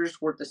all the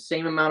majors worth the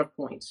same amount of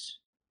points?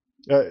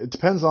 It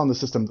depends on the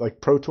system.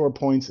 Like Pro Tour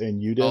points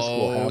and UDisc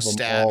will have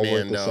them all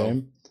worth the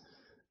same.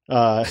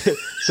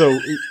 So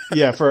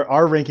yeah, for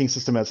our ranking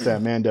system at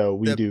Statmando,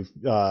 we do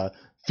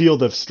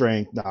field of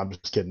strength. No, I'm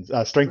just kidding.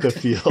 Strength of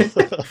field.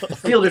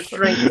 Field of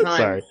strength.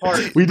 Sorry,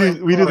 we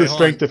do the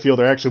strength of field,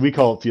 or actually we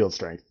call it field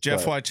strength.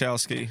 Jeff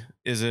Wachowski,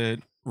 is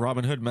it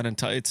Robin Hood Men in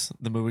Tights,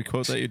 the movie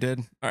quote that you did?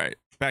 All right,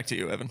 back to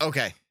you, Evan.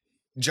 Okay,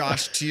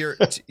 Josh,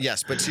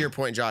 yes, but to your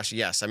point, Josh,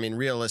 yes. I mean,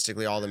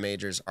 realistically, all the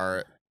majors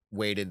are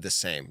weighted the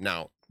same.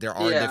 Now, there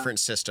are different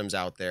systems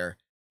out there,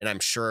 and I'm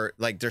sure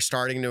like they're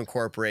starting to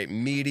incorporate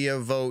media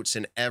votes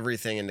and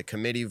everything into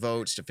committee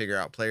votes to figure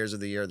out players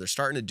of the year. They're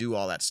starting to do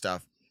all that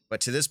stuff,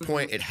 but to this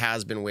point, it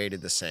has been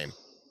weighted the same.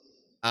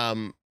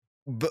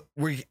 But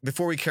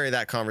before we carry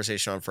that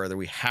conversation on further,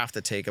 we have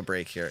to take a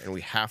break here, and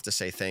we have to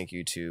say thank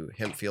you to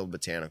Hempfield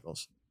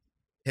Botanicals.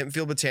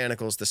 Hempfield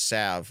Botanicals, the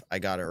salve, I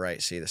got it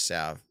right. See the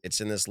salve.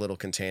 It's in this little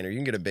container. You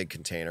can get a big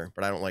container,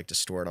 but I don't like to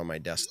store it on my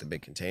desk, the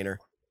big container.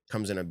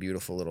 Comes in a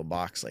beautiful little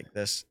box like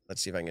this.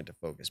 Let's see if I can get to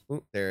focus.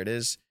 Boop, there it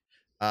is.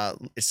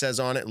 It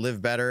says on it,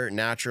 live better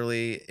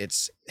naturally.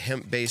 It's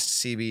hemp-based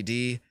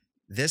CBD.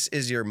 This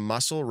is your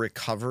muscle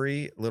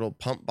recovery little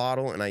pump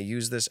bottle, and I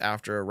use this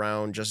after a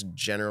round just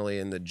generally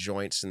in the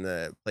joints and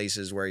the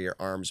places where your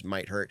arms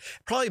might hurt.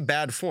 Probably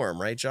bad form,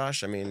 right,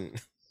 Josh? I mean,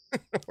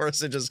 or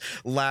is it just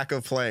lack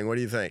of playing? What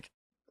do you think?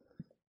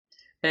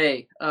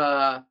 Hey,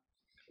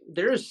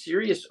 there is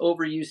serious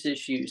overuse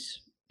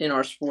issues in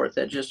our sport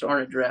that just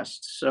aren't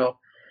addressed. So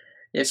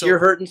if you're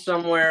hurting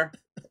somewhere,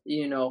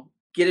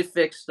 get it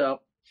fixed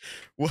up.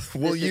 This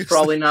is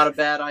probably not a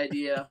bad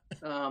idea.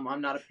 I'm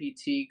not a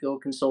PT. Go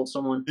consult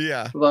someone.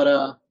 Yeah.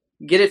 But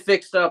get it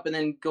fixed up and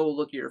then go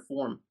look at your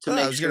form to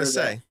make sure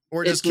that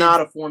it's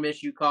not a form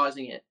issue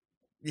causing it.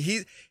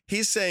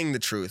 He's saying the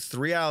truth. The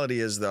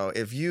reality is, though,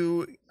 if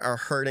you are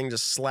hurting,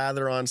 just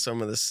slather on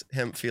some of this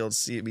Hempfield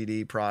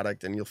CBD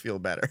product and you'll feel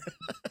better.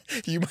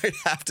 You might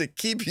have to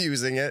keep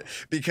using it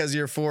because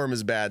your form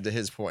is bad, to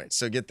his point.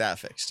 So get that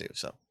fixed too.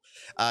 So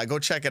go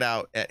check it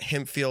out at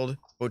Hempfield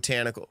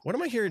Botanical. What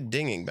am I hearing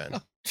dinging,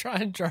 Ben? Try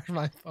and charge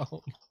my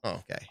phone.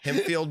 Oh, okay.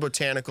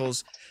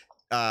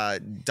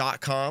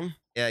 HempfieldBotanicals.com.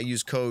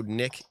 Use code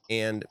Nick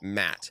and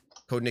Matt.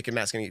 Code Nick and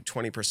Matt's going to get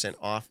 20%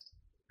 off.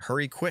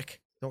 Hurry quick.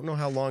 Don't know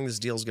how long this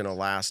deal's going to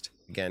last.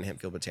 Again,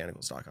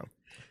 HempfieldBotanicals.com.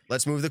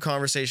 Let's move the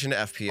conversation to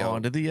FPO.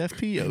 On to the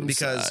FPO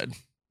because side.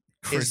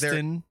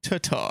 Kristen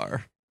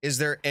Tatar. Is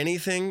there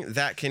anything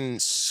that can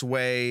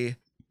sway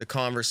the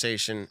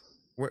conversation?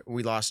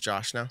 We lost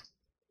Josh now?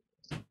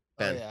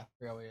 Ben. Oh, yeah.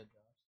 Forgot we had Josh.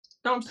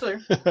 No, I'm still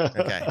here.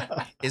 Okay.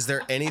 Is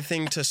there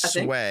anything to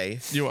sway?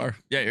 You are.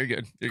 Yeah, you're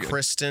good. You're good.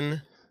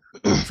 Kristen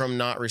from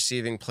not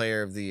receiving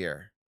Player of the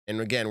Year? And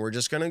again, we're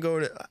just going to go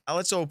to...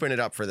 let's open it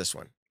up for this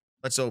one.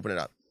 Let's open it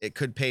up.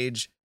 Could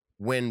Paige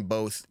win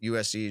both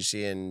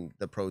USDGC and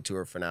the Pro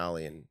Tour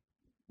finale, and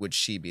would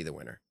she be the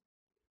winner?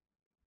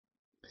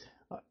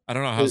 I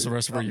don't know. How's the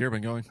rest of her year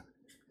been going?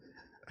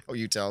 Oh,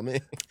 you tell me.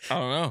 I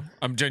don't know.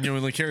 I'm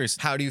genuinely curious.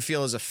 How do you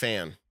feel as a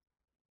fan?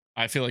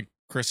 I feel like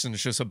Kristen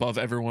is just above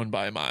everyone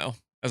by a mile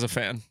as a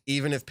fan.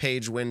 Even if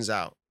Paige wins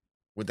out,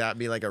 would that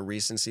be like a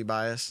recency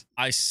bias?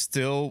 All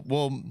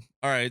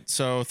right.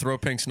 So Throw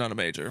Pink's not a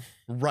major.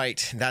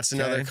 Right. That's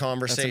another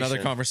conversation. That's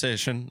another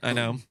conversation. I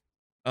know.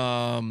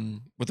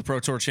 With the Pro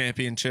Tour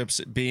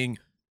Championships being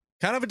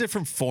kind of a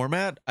different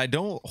format, I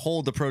don't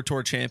hold the Pro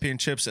Tour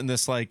Championships in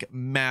this like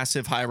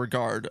massive high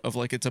regard of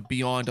like it's a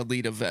beyond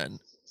elite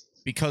event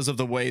because of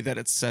the way that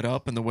it's set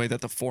up and the way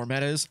that the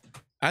format is.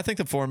 I think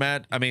the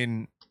format, I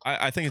mean,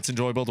 I think it's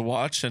enjoyable to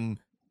watch, and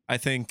I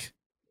think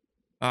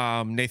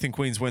Nathan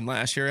Queen's win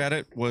last year at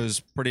it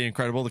was pretty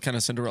incredible, the kind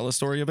of Cinderella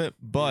story of it.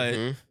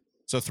 But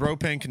so throw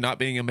pink not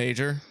being a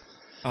major,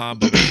 but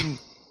being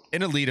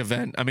an elite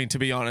event. I mean, to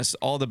be honest,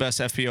 all the best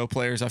FPO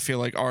players I feel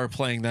like are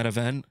playing that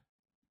event.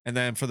 And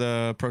then for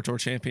the Pro Tour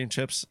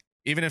Championships,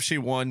 even if she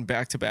won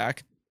back to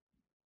back,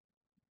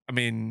 I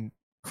mean,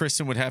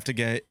 Kristen would have to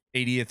get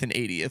 80th and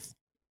 80th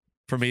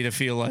for me to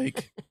feel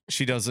like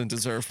she doesn't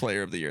deserve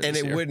Player of the Year. And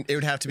this it year.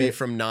 would have to be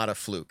from not a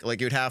fluke. Like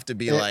it would have to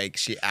be like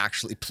she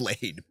actually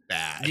played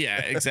bad.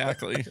 Yeah,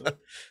 exactly.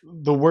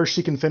 The worst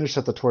she can finish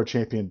at the Tour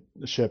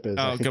Championship is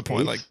I think good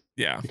point. 8th, Like,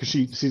 yeah, because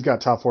she's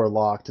got top 4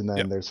 locked, and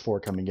then there's 4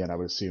 coming in. I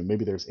would assume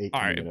maybe there's 8. All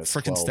right, coming in as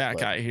freaking 12, stat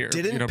but- guy here.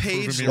 Didn't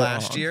Paige proving me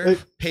last wrong. year?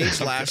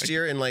 Paige last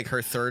year in like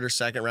her 3rd or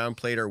 2nd round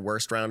played her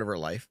worst round of her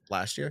life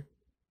last year.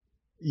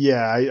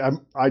 Yeah,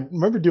 I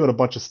remember doing a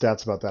bunch of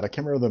stats about that. I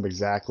can't remember them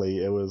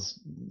exactly. It was,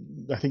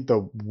 I think,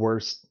 the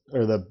worst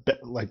or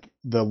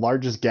the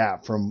largest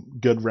gap from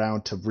good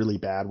round to really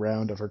bad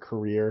round of her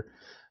career.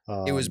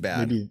 It was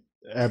bad. Maybe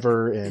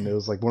ever, and it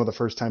was like one of the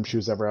first times she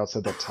was ever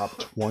outside the top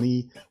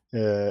 20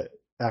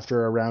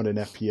 after a round in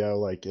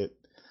FPO. Like it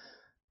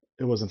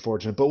was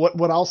unfortunate. But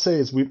what I'll say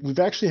is we've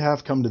actually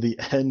have come to the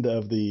end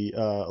of the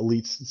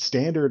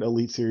standard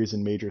elite series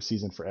and major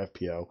season for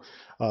FPO.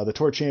 The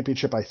Tour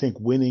Championship, I think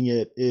winning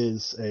it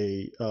is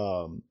a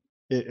kind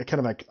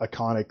of an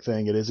iconic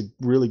thing. It is a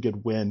really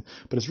good win,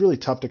 but it's really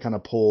tough to kind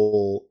of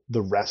pull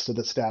the rest of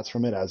the stats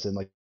from it, as in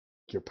like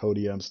your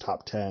podiums,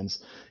 top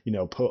 10s,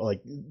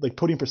 like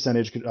podium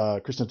percentage.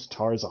 Kristen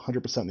Tatar is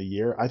 100% in the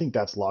year. I think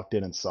that's locked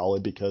in and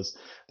solid, because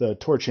the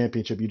Tour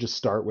Championship, you just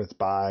start with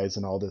buys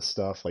and all this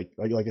stuff. Like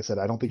I said,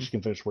 I don't think she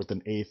can finish worth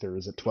an 8th, or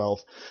is it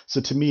 12th?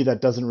 So to me,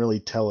 that doesn't really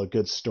tell a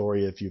good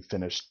story if you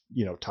finished,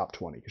 top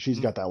 20, because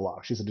she's got that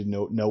lock. She's had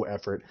no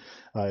effort.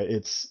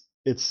 It's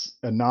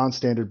a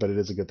non-standard, but it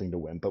is a good thing to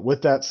win. But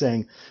with that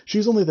saying,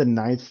 she's only the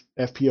 9th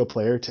FPO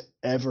player to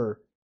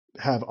ever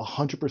have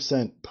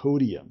 100%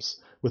 podiums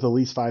with at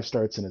least 5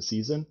 starts in a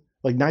season.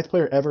 Like 9th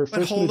player ever. But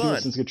First one to do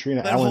it since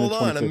Katrina Allen in 2015.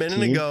 Hold on. A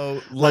minute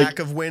ago, lack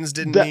of wins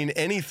didn't mean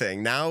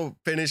anything. Now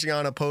finishing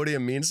on a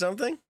podium means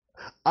something?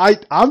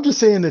 I'm just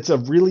saying it's a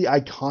really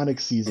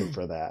iconic season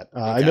for that.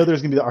 Okay. I know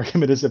there's going to be the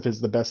argument as if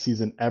it's the best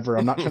season ever.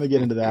 I'm not trying to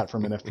get into that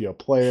from an FPO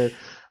player.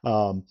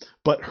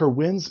 But her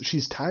wins,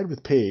 she's tied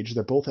with Paige.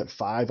 They're both at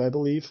 5, I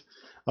believe.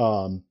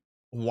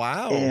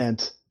 Wow.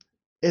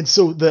 And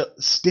so the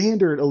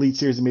standard Elite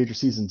Series and major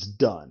season's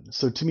done.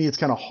 So to me, it's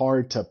kind of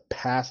hard to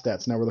pass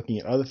that. So now we're looking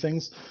at other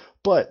things.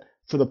 But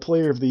for the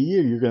Player of the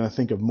Year, you're going to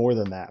think of more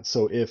than that.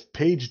 So if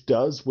Paige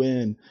does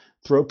win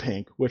Throw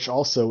Pink, which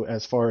also,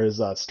 as far as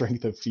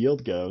strength of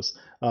field goes,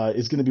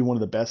 is going to be one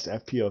of the best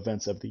FPO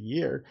events of the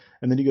year.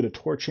 And then you go to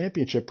Tour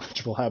Championship,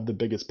 which will have the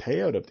biggest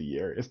payout of the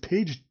year. If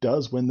Paige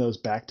does win those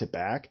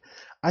back-to-back,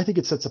 I think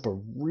it sets up a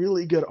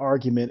really good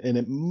argument, and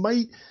it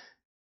might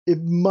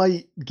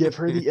give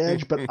her the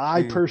edge, but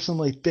I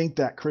personally think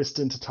that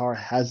Kristen Tatar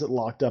has it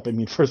locked up. I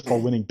mean, first of all,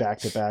 winning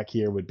back-to-back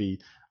here would be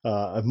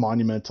a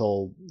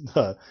monumental,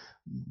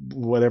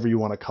 whatever you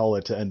want to call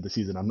it, to end the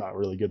season. I'm not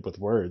really good with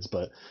words,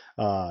 but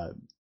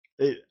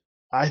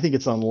I think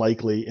it's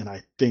unlikely, and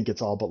I think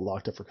it's all but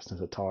locked up for Kristen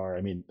Tatar.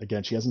 I mean,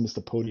 again, she hasn't missed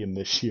a podium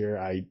this year.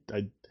 I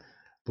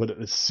would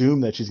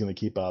assume that she's going to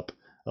keep up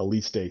at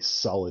least a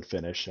solid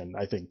finish, and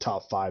I think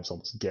top 5 is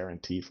almost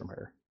guaranteed from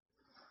her.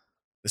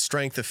 The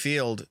strength of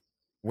field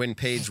when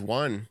Paige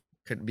won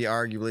could be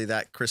arguably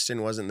that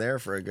Kristen wasn't there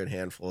for a good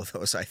handful of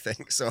those, I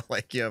think. So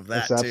like you have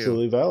that That's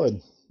absolutely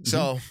valid.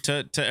 So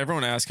to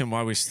everyone asking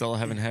why we still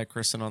haven't had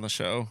Kristen on the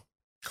show,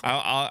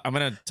 I'm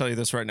going to tell you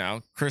this right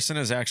now. Kristen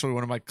is actually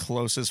one of my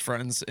closest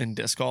friends in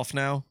disc golf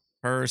now.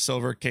 Her,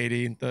 Silver,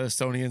 Katie, the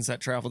Estonians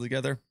that travel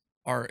together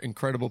are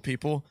incredible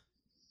people,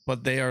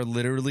 but they are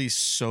literally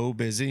so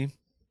busy.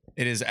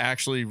 It is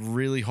actually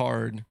really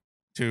hard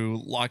to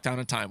lock down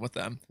a time with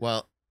them.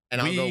 Well, and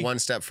I'll go one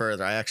step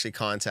further. I actually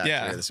contacted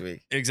her this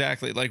week.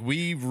 Exactly. Like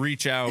we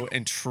reach out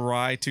and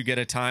try to get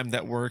a time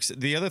that works.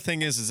 The other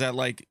thing is that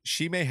like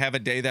she may have a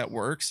day that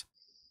works,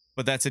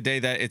 but that's a day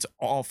that it's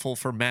awful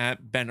for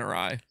Matt, Ben, or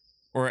I,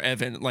 or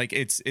Evan. Like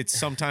it's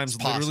sometimes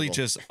literally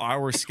just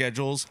our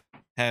schedules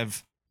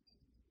have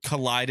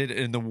collided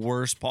in the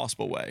worst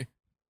possible way.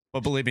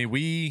 But believe me,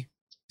 we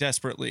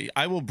desperately,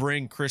 I will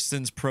bring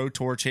Kristen's Pro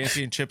Tour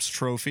Championships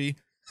trophy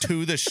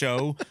to the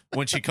show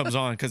when she comes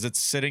on, because it's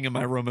sitting in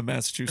my room in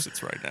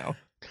Massachusetts right now.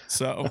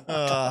 So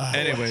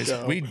anyways,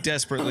 we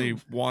desperately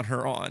want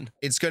her on.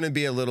 It's going to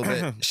be a little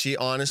bit. She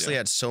honestly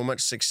had so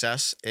much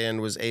success and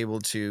was able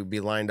to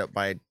be lined up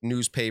by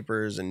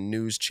newspapers and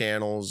news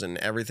channels and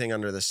everything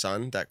under the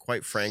sun that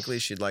quite frankly,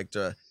 she'd like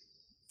to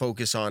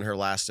focus on her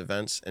last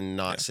events and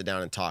not sit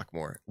down and talk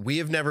more. We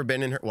have never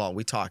been in her. Well,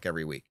 we talk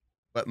every week,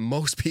 but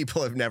most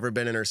people have never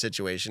been in her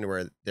situation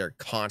where they're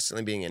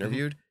constantly being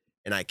interviewed.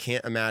 And I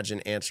can't imagine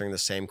answering the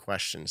same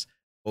questions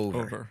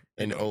over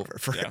and over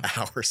for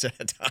hours at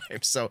a time.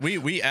 So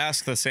we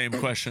ask the same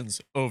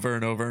questions over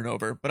and over and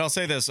over. But I'll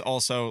say this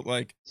also,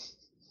 like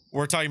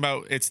we're talking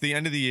about, it's the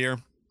end of the year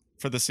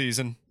for the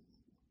season.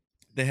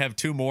 They have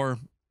 2 more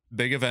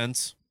big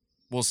events.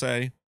 we'll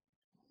say.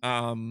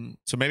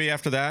 So maybe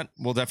after that,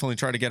 we'll definitely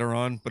try to get her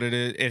on. But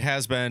it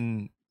has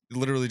been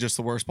literally just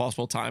the worst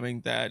possible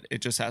timing that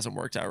it just hasn't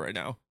worked out right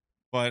now.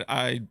 But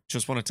I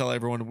just want to tell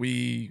everyone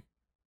we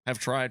have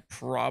tried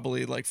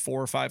probably like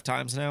 4 or 5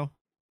 times now.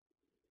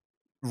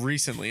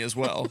 Recently as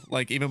well,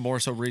 like even more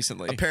so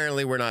recently.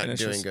 Apparently, we're not And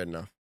doing it's just- good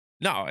enough.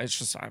 No, it's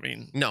just, I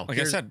mean, No, like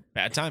I said,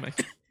 bad timing.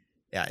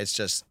 Yeah,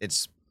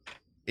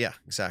 yeah,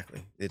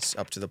 exactly. It's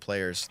up to the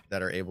players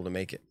that are able to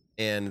make it,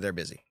 and they're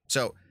busy.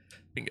 So,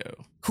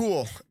 Bingo.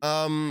 cool.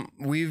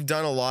 We've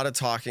done a lot of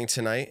talking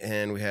tonight,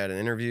 and we had an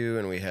interview,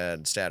 and we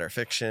had Stat or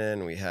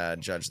Fiction, we had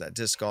Judge That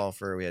Disc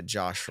Golfer, we had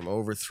Josh from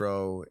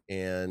Overthrow,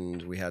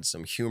 and we had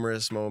some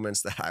humorous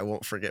moments that I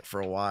won't forget for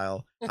a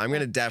while. I'm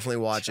gonna definitely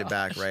watch it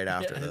back right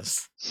after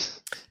this.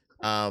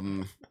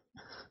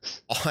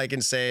 All I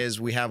can say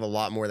is we have a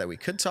lot more that we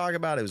could talk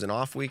about. It was an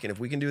off week, and if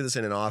we can do this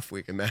in an off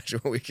week, imagine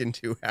what we can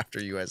do after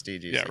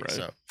USDGC. Yeah, right.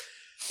 So,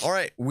 all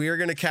right, we're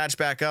going to catch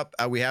back up.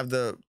 We have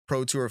the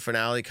Pro Tour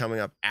finale coming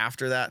up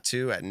after that,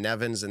 too, at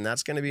Nevins, and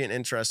that's going to be an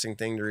interesting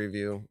thing to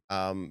review.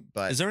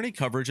 But Is there any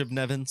coverage of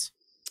Nevins?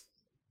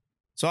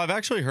 So I've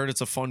actually heard it's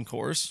a fun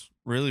course,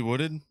 really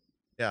wooded.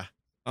 Yeah.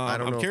 I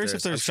don't know I'm if curious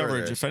if there's- I'm there's sure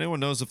coverage. there is. If anyone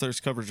knows if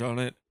there's coverage on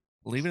it,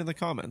 leave it in the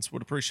comments.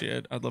 Would appreciate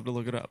it. I'd love to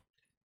look it up.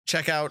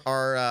 check out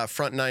our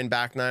front 9,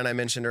 back 9 I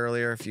mentioned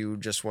earlier if you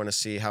just want to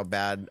see how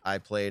bad I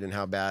played and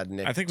how bad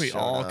Nick I think we showed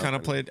all up kind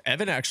of and- played.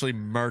 Evan actually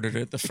murdered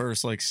it the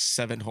first like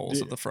 7 holes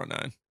of the front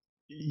 9.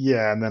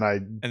 Yeah, and then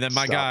And then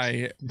my stopped.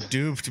 guy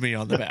duped me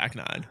on the back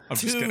 9. I'm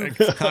just kidding. I'm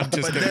just But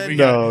kidding. then- We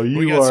No, we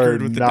you got are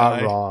screwed with the not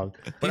die. wrong.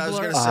 But I was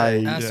People going to are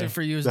say, asking Yeah.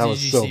 for That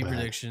was so USDGC bad.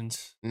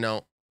 predictions.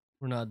 no.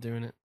 We're not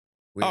doing it.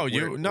 We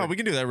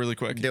can do that really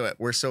quick. do it.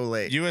 We're so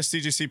late.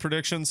 USDGC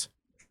predictions.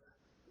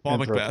 Paul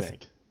And throw Macbeth.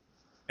 pink.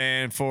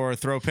 And for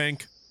throw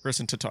pink,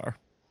 Kristen Tatar.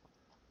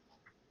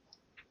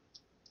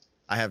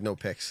 I have no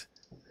picks.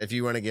 If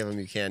you want to give them,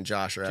 you can,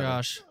 Josh or Evan.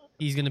 Josh,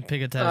 he's gonna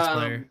pick a tennis Um,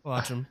 player.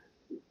 Watch him.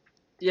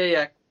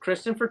 Yeah,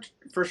 Kristen for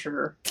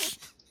sure.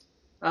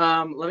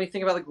 Let me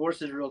think about the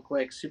courses real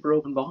quick. Super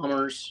Open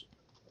Bombers,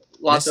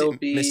 lots of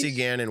OBs. Missy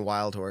Gann and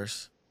Wild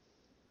Horse.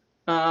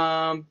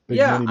 Big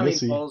Yeah, Money I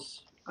Missy. mean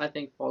I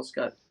think Paul's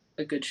got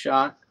a good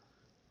shot.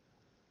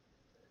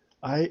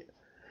 I'm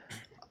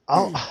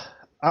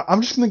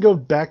just gonna go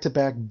back to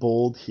back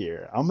bold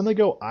here. I'm gonna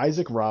go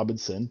Isaac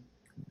Robinson.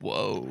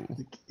 Whoa.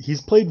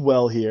 He's played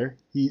well here.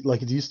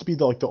 It used to be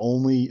the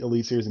only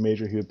Elite Series and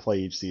Major he would play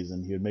each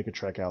season. He would make a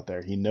trek out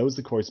there. He knows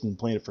the course. He's been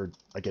playing it for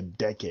like a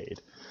decade,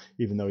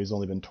 even though he's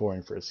only been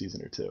touring for a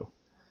season or 2.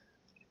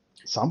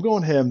 So I'm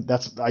going him.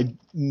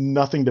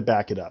 Nothing to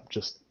back it up.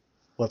 Just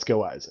let's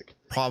go Isaac.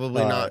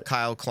 Probably not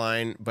Kyle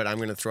Klein, but I'm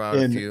going to throw out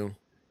a few.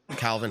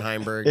 Calvin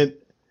Heimberg.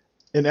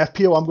 In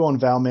FPO, I'm going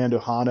Val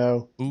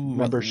Mandohano. Ooh,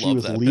 Remember, I she love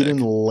was that leading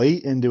pick.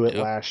 late into it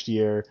Yep. last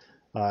year.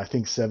 I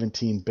think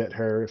 17 bit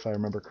her, if I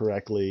remember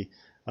correctly,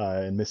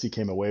 and Missy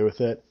came away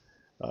with it.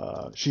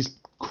 She's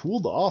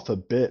cooled off a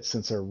bit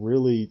since her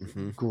really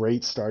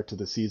great start to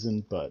the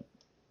season, but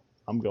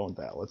I'm going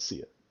Val. Let's see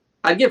it.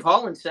 I'd give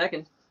Holland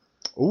second.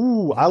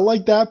 Ooh, I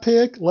like that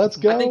pick. Let's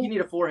go. I think you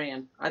need a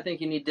forehand. I think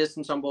you need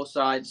distance on both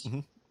sides.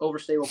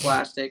 Overstable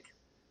plastic.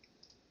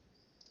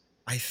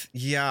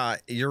 Yeah,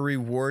 you're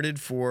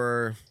rewarded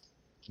for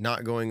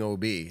not going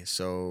OB.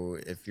 So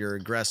if you're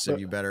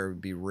aggressive, you better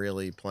be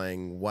really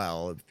playing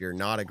well. If you're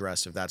not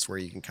aggressive, that's where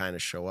you can kind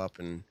of show up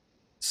and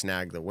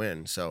snag the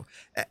win. So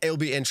it'll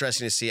be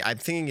interesting to see. I'm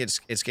thinking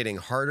it's getting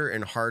harder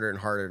and harder and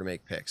harder to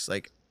make picks.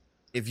 Like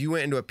if you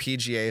went into a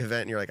PGA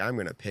event and you're like, I'm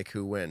going to pick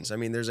who wins. I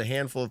mean, there's a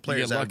handful of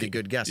players that would be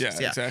good guesses.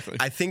 Yeah, exactly.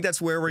 I think that's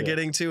where we're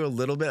getting to a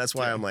little bit. That's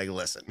why I'm like,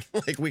 listen,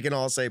 like we can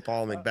all say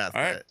Paul Macbeth.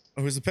 All right.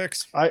 Who's the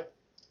picks?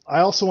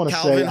 I also want to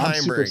say Calvin I'm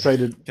super Heimberg.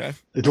 excited. Okay.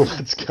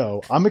 Let's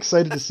go. I'm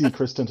excited to see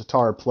Kristen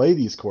Tatar play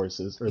these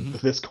courses, or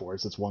this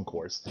course. It's one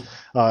course.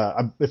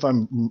 If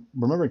I'm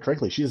remembering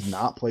correctly, she has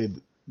not played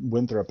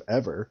Winthrop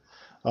ever.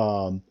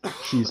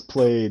 She's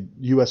played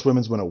U.S.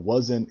 Women's when it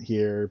wasn't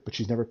here, but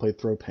she's never played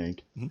Throw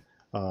Pink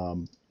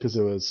because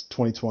it was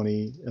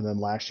 2020, and then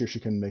last year she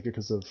couldn't make it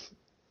because of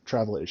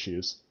travel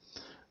issues.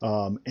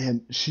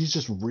 And she's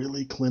just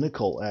really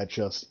clinical at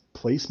just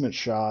placement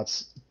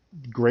shots,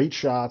 great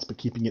shots, but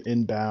keeping it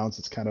inbounds.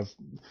 It's kind of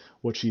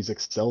what she's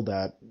excelled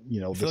at, I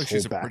feel this like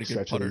she's whole a pretty good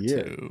backstretch of putter the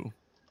year. too.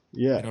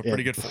 Yeah,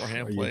 Pretty good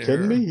forehand are player. you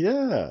kidding me?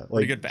 Yeah,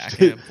 Pretty good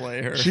backhand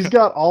player. She's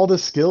got all the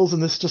skills,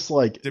 and this just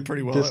Did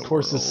pretty well this at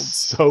course is Worlds.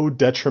 so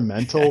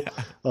detrimental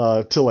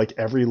to like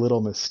every little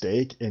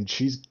mistake, and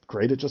she's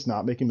great at just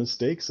not making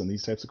mistakes in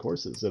these types of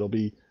courses. It'll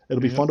be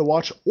fun to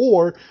watch,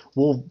 or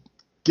we'll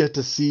get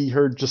to see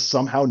her just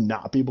somehow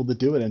not be able to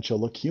do it, and she'll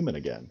look human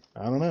again.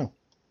 I don't know.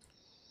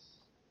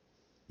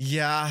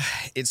 Yeah,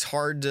 it's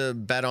hard to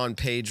bet on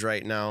Paige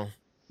right now,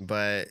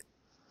 but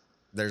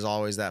there's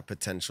always that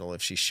potential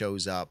if she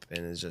shows up and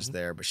is just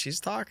there. But she's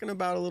talking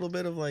about a little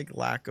bit of like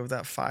lack of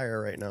that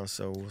fire right now,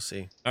 so we'll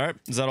see. All right.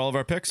 Is that all of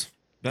our picks?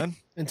 Ben?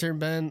 Intern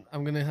Ben,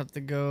 I'm gonna have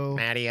to go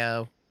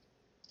Matteo.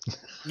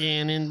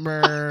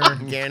 Gannonberg.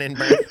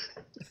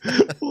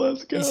 Gannonberg.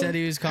 Let's go. He said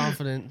he was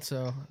confident,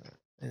 so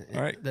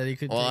All right. That he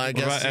could. Well, I take.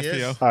 guess What about he FPO?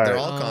 is. All They're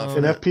right. all In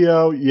confident.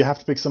 FPO, you have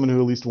to pick someone who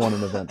at least won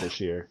an event this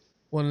year.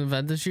 One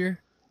event this year.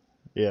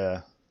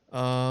 Yeah.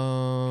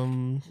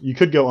 Um, You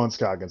could go on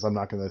Scoggins. I'm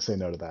not going to say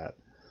no to that.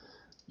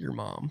 your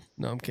mom.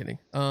 No, I'm kidding.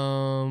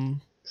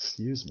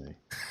 Excuse me.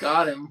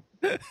 Got him.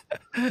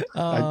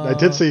 I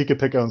did say you could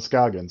pick on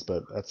Scoggins,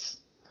 but that's...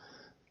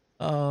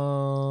 I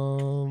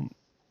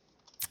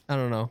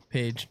don't know.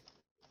 Paige.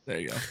 There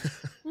you go.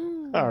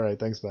 All right.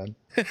 Thanks, Ben.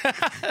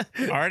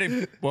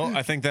 Alrighty. Well,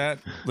 I think that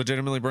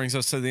legitimately brings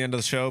us to the end of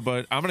the show,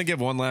 but I'm going to give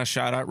one last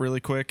shout out really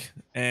quick.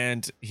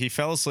 And he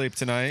fell asleep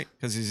tonight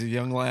because he's a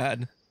young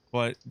lad,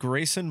 but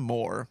Grayson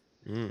Moore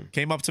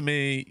came up to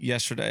me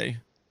yesterday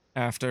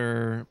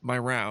after my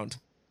round,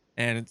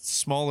 and it's a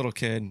small little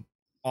kid.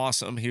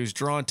 Awesome. He was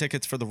drawing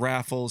tickets for the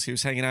raffles. He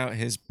was hanging out.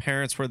 His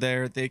parents were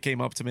there. They came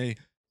up to me.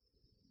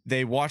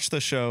 They watched the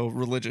show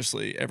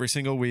religiously every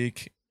single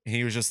week.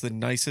 He was just the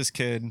nicest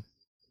kid,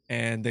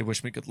 and they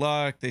wished me good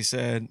luck. They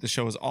said the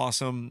show was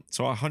awesome.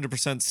 So I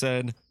 100%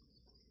 said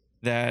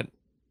that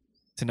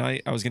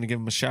tonight I was going to give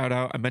him a shout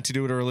out. I meant to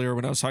do it earlier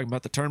when I was talking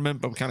about the tournament,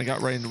 but we kind of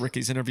got right into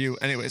Ricky's interview.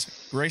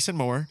 Anyways, Grayson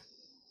Moore,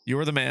 you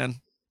are the man,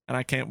 and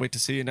I can't wait to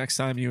see you next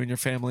time, you and your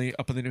family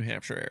up in the New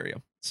Hampshire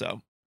area.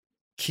 So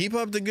Keep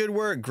up the good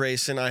work,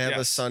 Grayson. I have a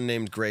Yes. son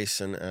named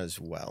Grayson as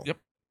well. Yep.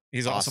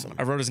 He's awesome.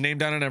 I wrote his name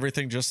down and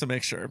everything just to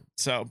make sure.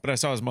 So, but I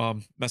saw his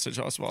mom message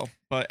as well.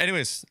 But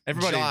anyways,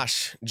 everybody.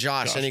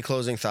 Josh, any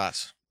closing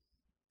thoughts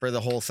for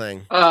the whole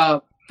thing?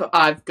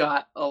 I've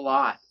got a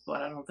lot,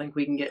 but I don't think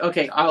we can get.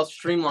 Okay, I'll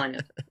streamline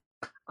it.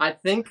 I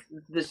think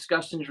the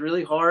discussion's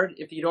really hard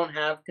if you don't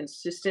have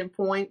consistent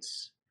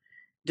points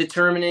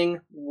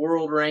determining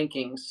world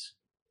rankings,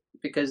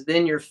 because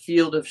then your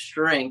field of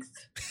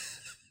strength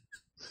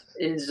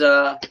is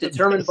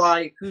determined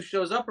by who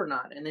shows up or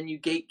not, and then you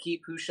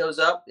gatekeep who shows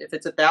up. If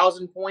it's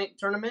 1,000-point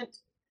tournament,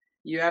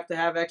 you have to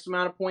have X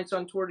amount of points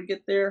on tour to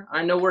get there.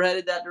 I know we're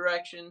headed that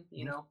direction,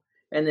 you know,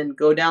 and then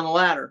go down the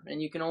ladder,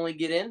 and you can only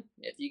get in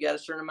if you got a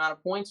certain amount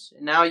of points.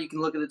 And now you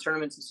can look at the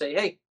tournaments and say,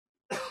 hey,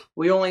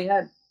 we only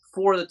had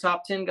 4 of the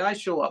top 10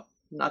 guys show up.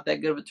 Not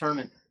that good of a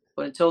tournament,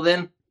 but until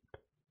then,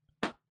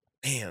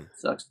 man,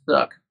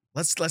 suck.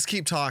 Let's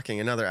keep talking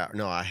another hour.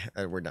 No,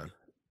 we're done.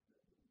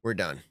 We're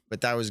done.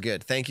 But that was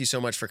good. Thank you so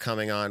much for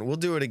coming on. We'll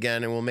do it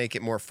again, and we'll make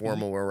it more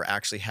formal where we're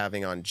actually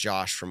having on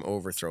Josh from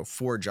Overthrow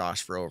for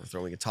Josh for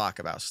Overthrow. We can talk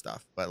about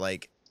stuff. But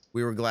like,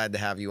 we were glad to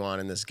have you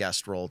on in this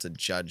guest role to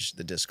judge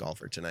the disc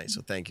golfer tonight.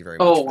 So thank you very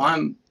much. Oh,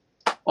 I'm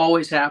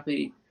always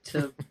happy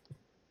to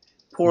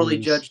poorly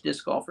judge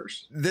disc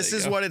golfers. This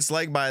is what it's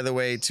like, by the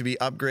way, to be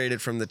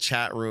upgraded from the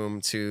chat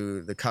room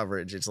to the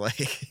coverage. It's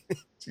like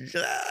you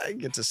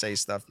get to say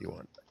stuff you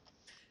want.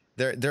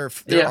 They're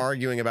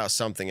arguing about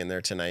something in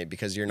there tonight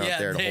because you're not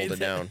there to hold it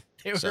down.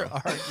 They were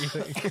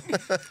arguing.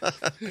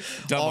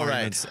 Dumb All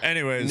arguments. right.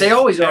 Anyways, They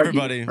always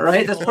everybody, argue,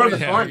 right? That's part of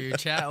the fun. Your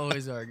chat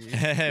always argues.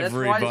 That's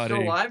why it's so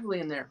lively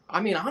in there. I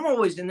mean, I'm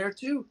always in there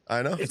too.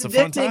 I know. It's a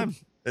fun time.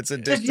 It's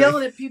addicting. Just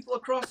yelling at people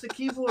across the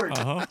keyboard.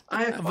 Uh-huh.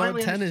 I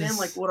finally understand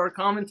like what our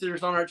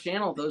commenters on our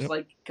channel, those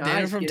like guys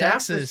Daniel from get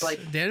Texas. after,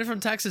 like Daniel from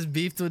Texas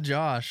beefed with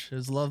Josh. It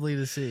was lovely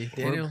to see.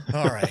 Daniel.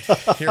 All right.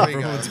 Here we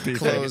go.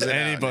 Close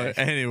it out.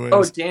 Anyways.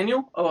 Oh,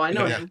 Daniel? Oh, I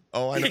know him.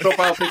 Oh, I know. His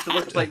profile picture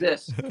looks like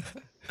this.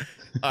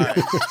 All right.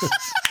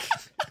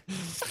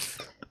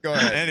 Go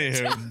ahead.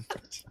 Anywho,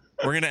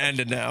 we're going to end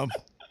it now.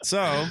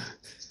 So,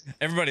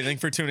 everybody, thanks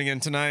for tuning in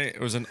tonight.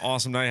 It was an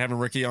awesome night having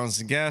Ricky on as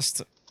a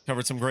guest.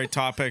 Covered some great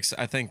topics.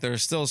 I think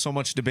there's still so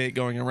much debate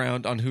going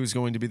around on who's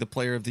going to be the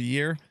player of the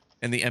year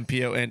in the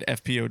MPO and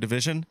FPO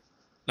division.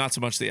 Not so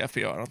much the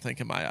FPO, I don't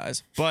think, in my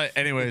eyes. But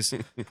anyways,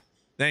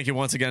 thank you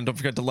once again. Don't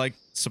forget to like,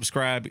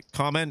 subscribe,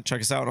 comment. Check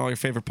us out on all your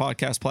favorite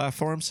podcast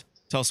platforms.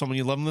 Tell someone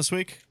you love them this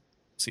week.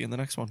 See you in the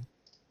next one.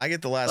 I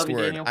get the last Love you,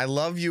 word. Daniel. I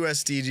love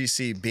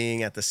USDGC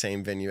being at the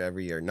same venue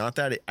every year. Not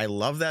that I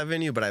love that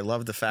venue, but I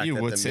love the fact You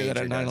that would the say that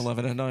major at does.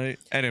 9/11 at night.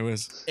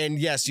 Anyways. And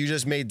yes, you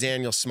just made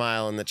Daniel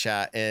smile in the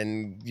chat.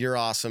 And you're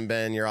awesome,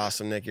 Ben. You're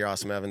awesome, Nick. You're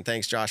awesome, Evan.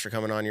 Thanks, Josh, for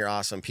coming on. You're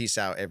awesome. Peace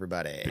out,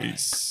 everybody.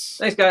 Peace.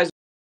 Thanks, guys.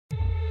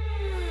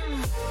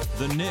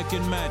 The Nick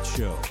and Matt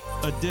Show,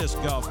 a disc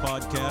golf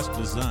podcast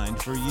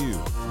designed for you,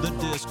 the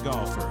disc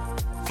golfer.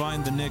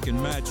 Find the Nick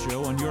and Matt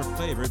Show on your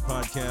favorite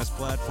podcast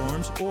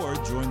platforms or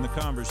join the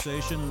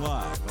conversation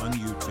live on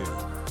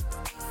YouTube.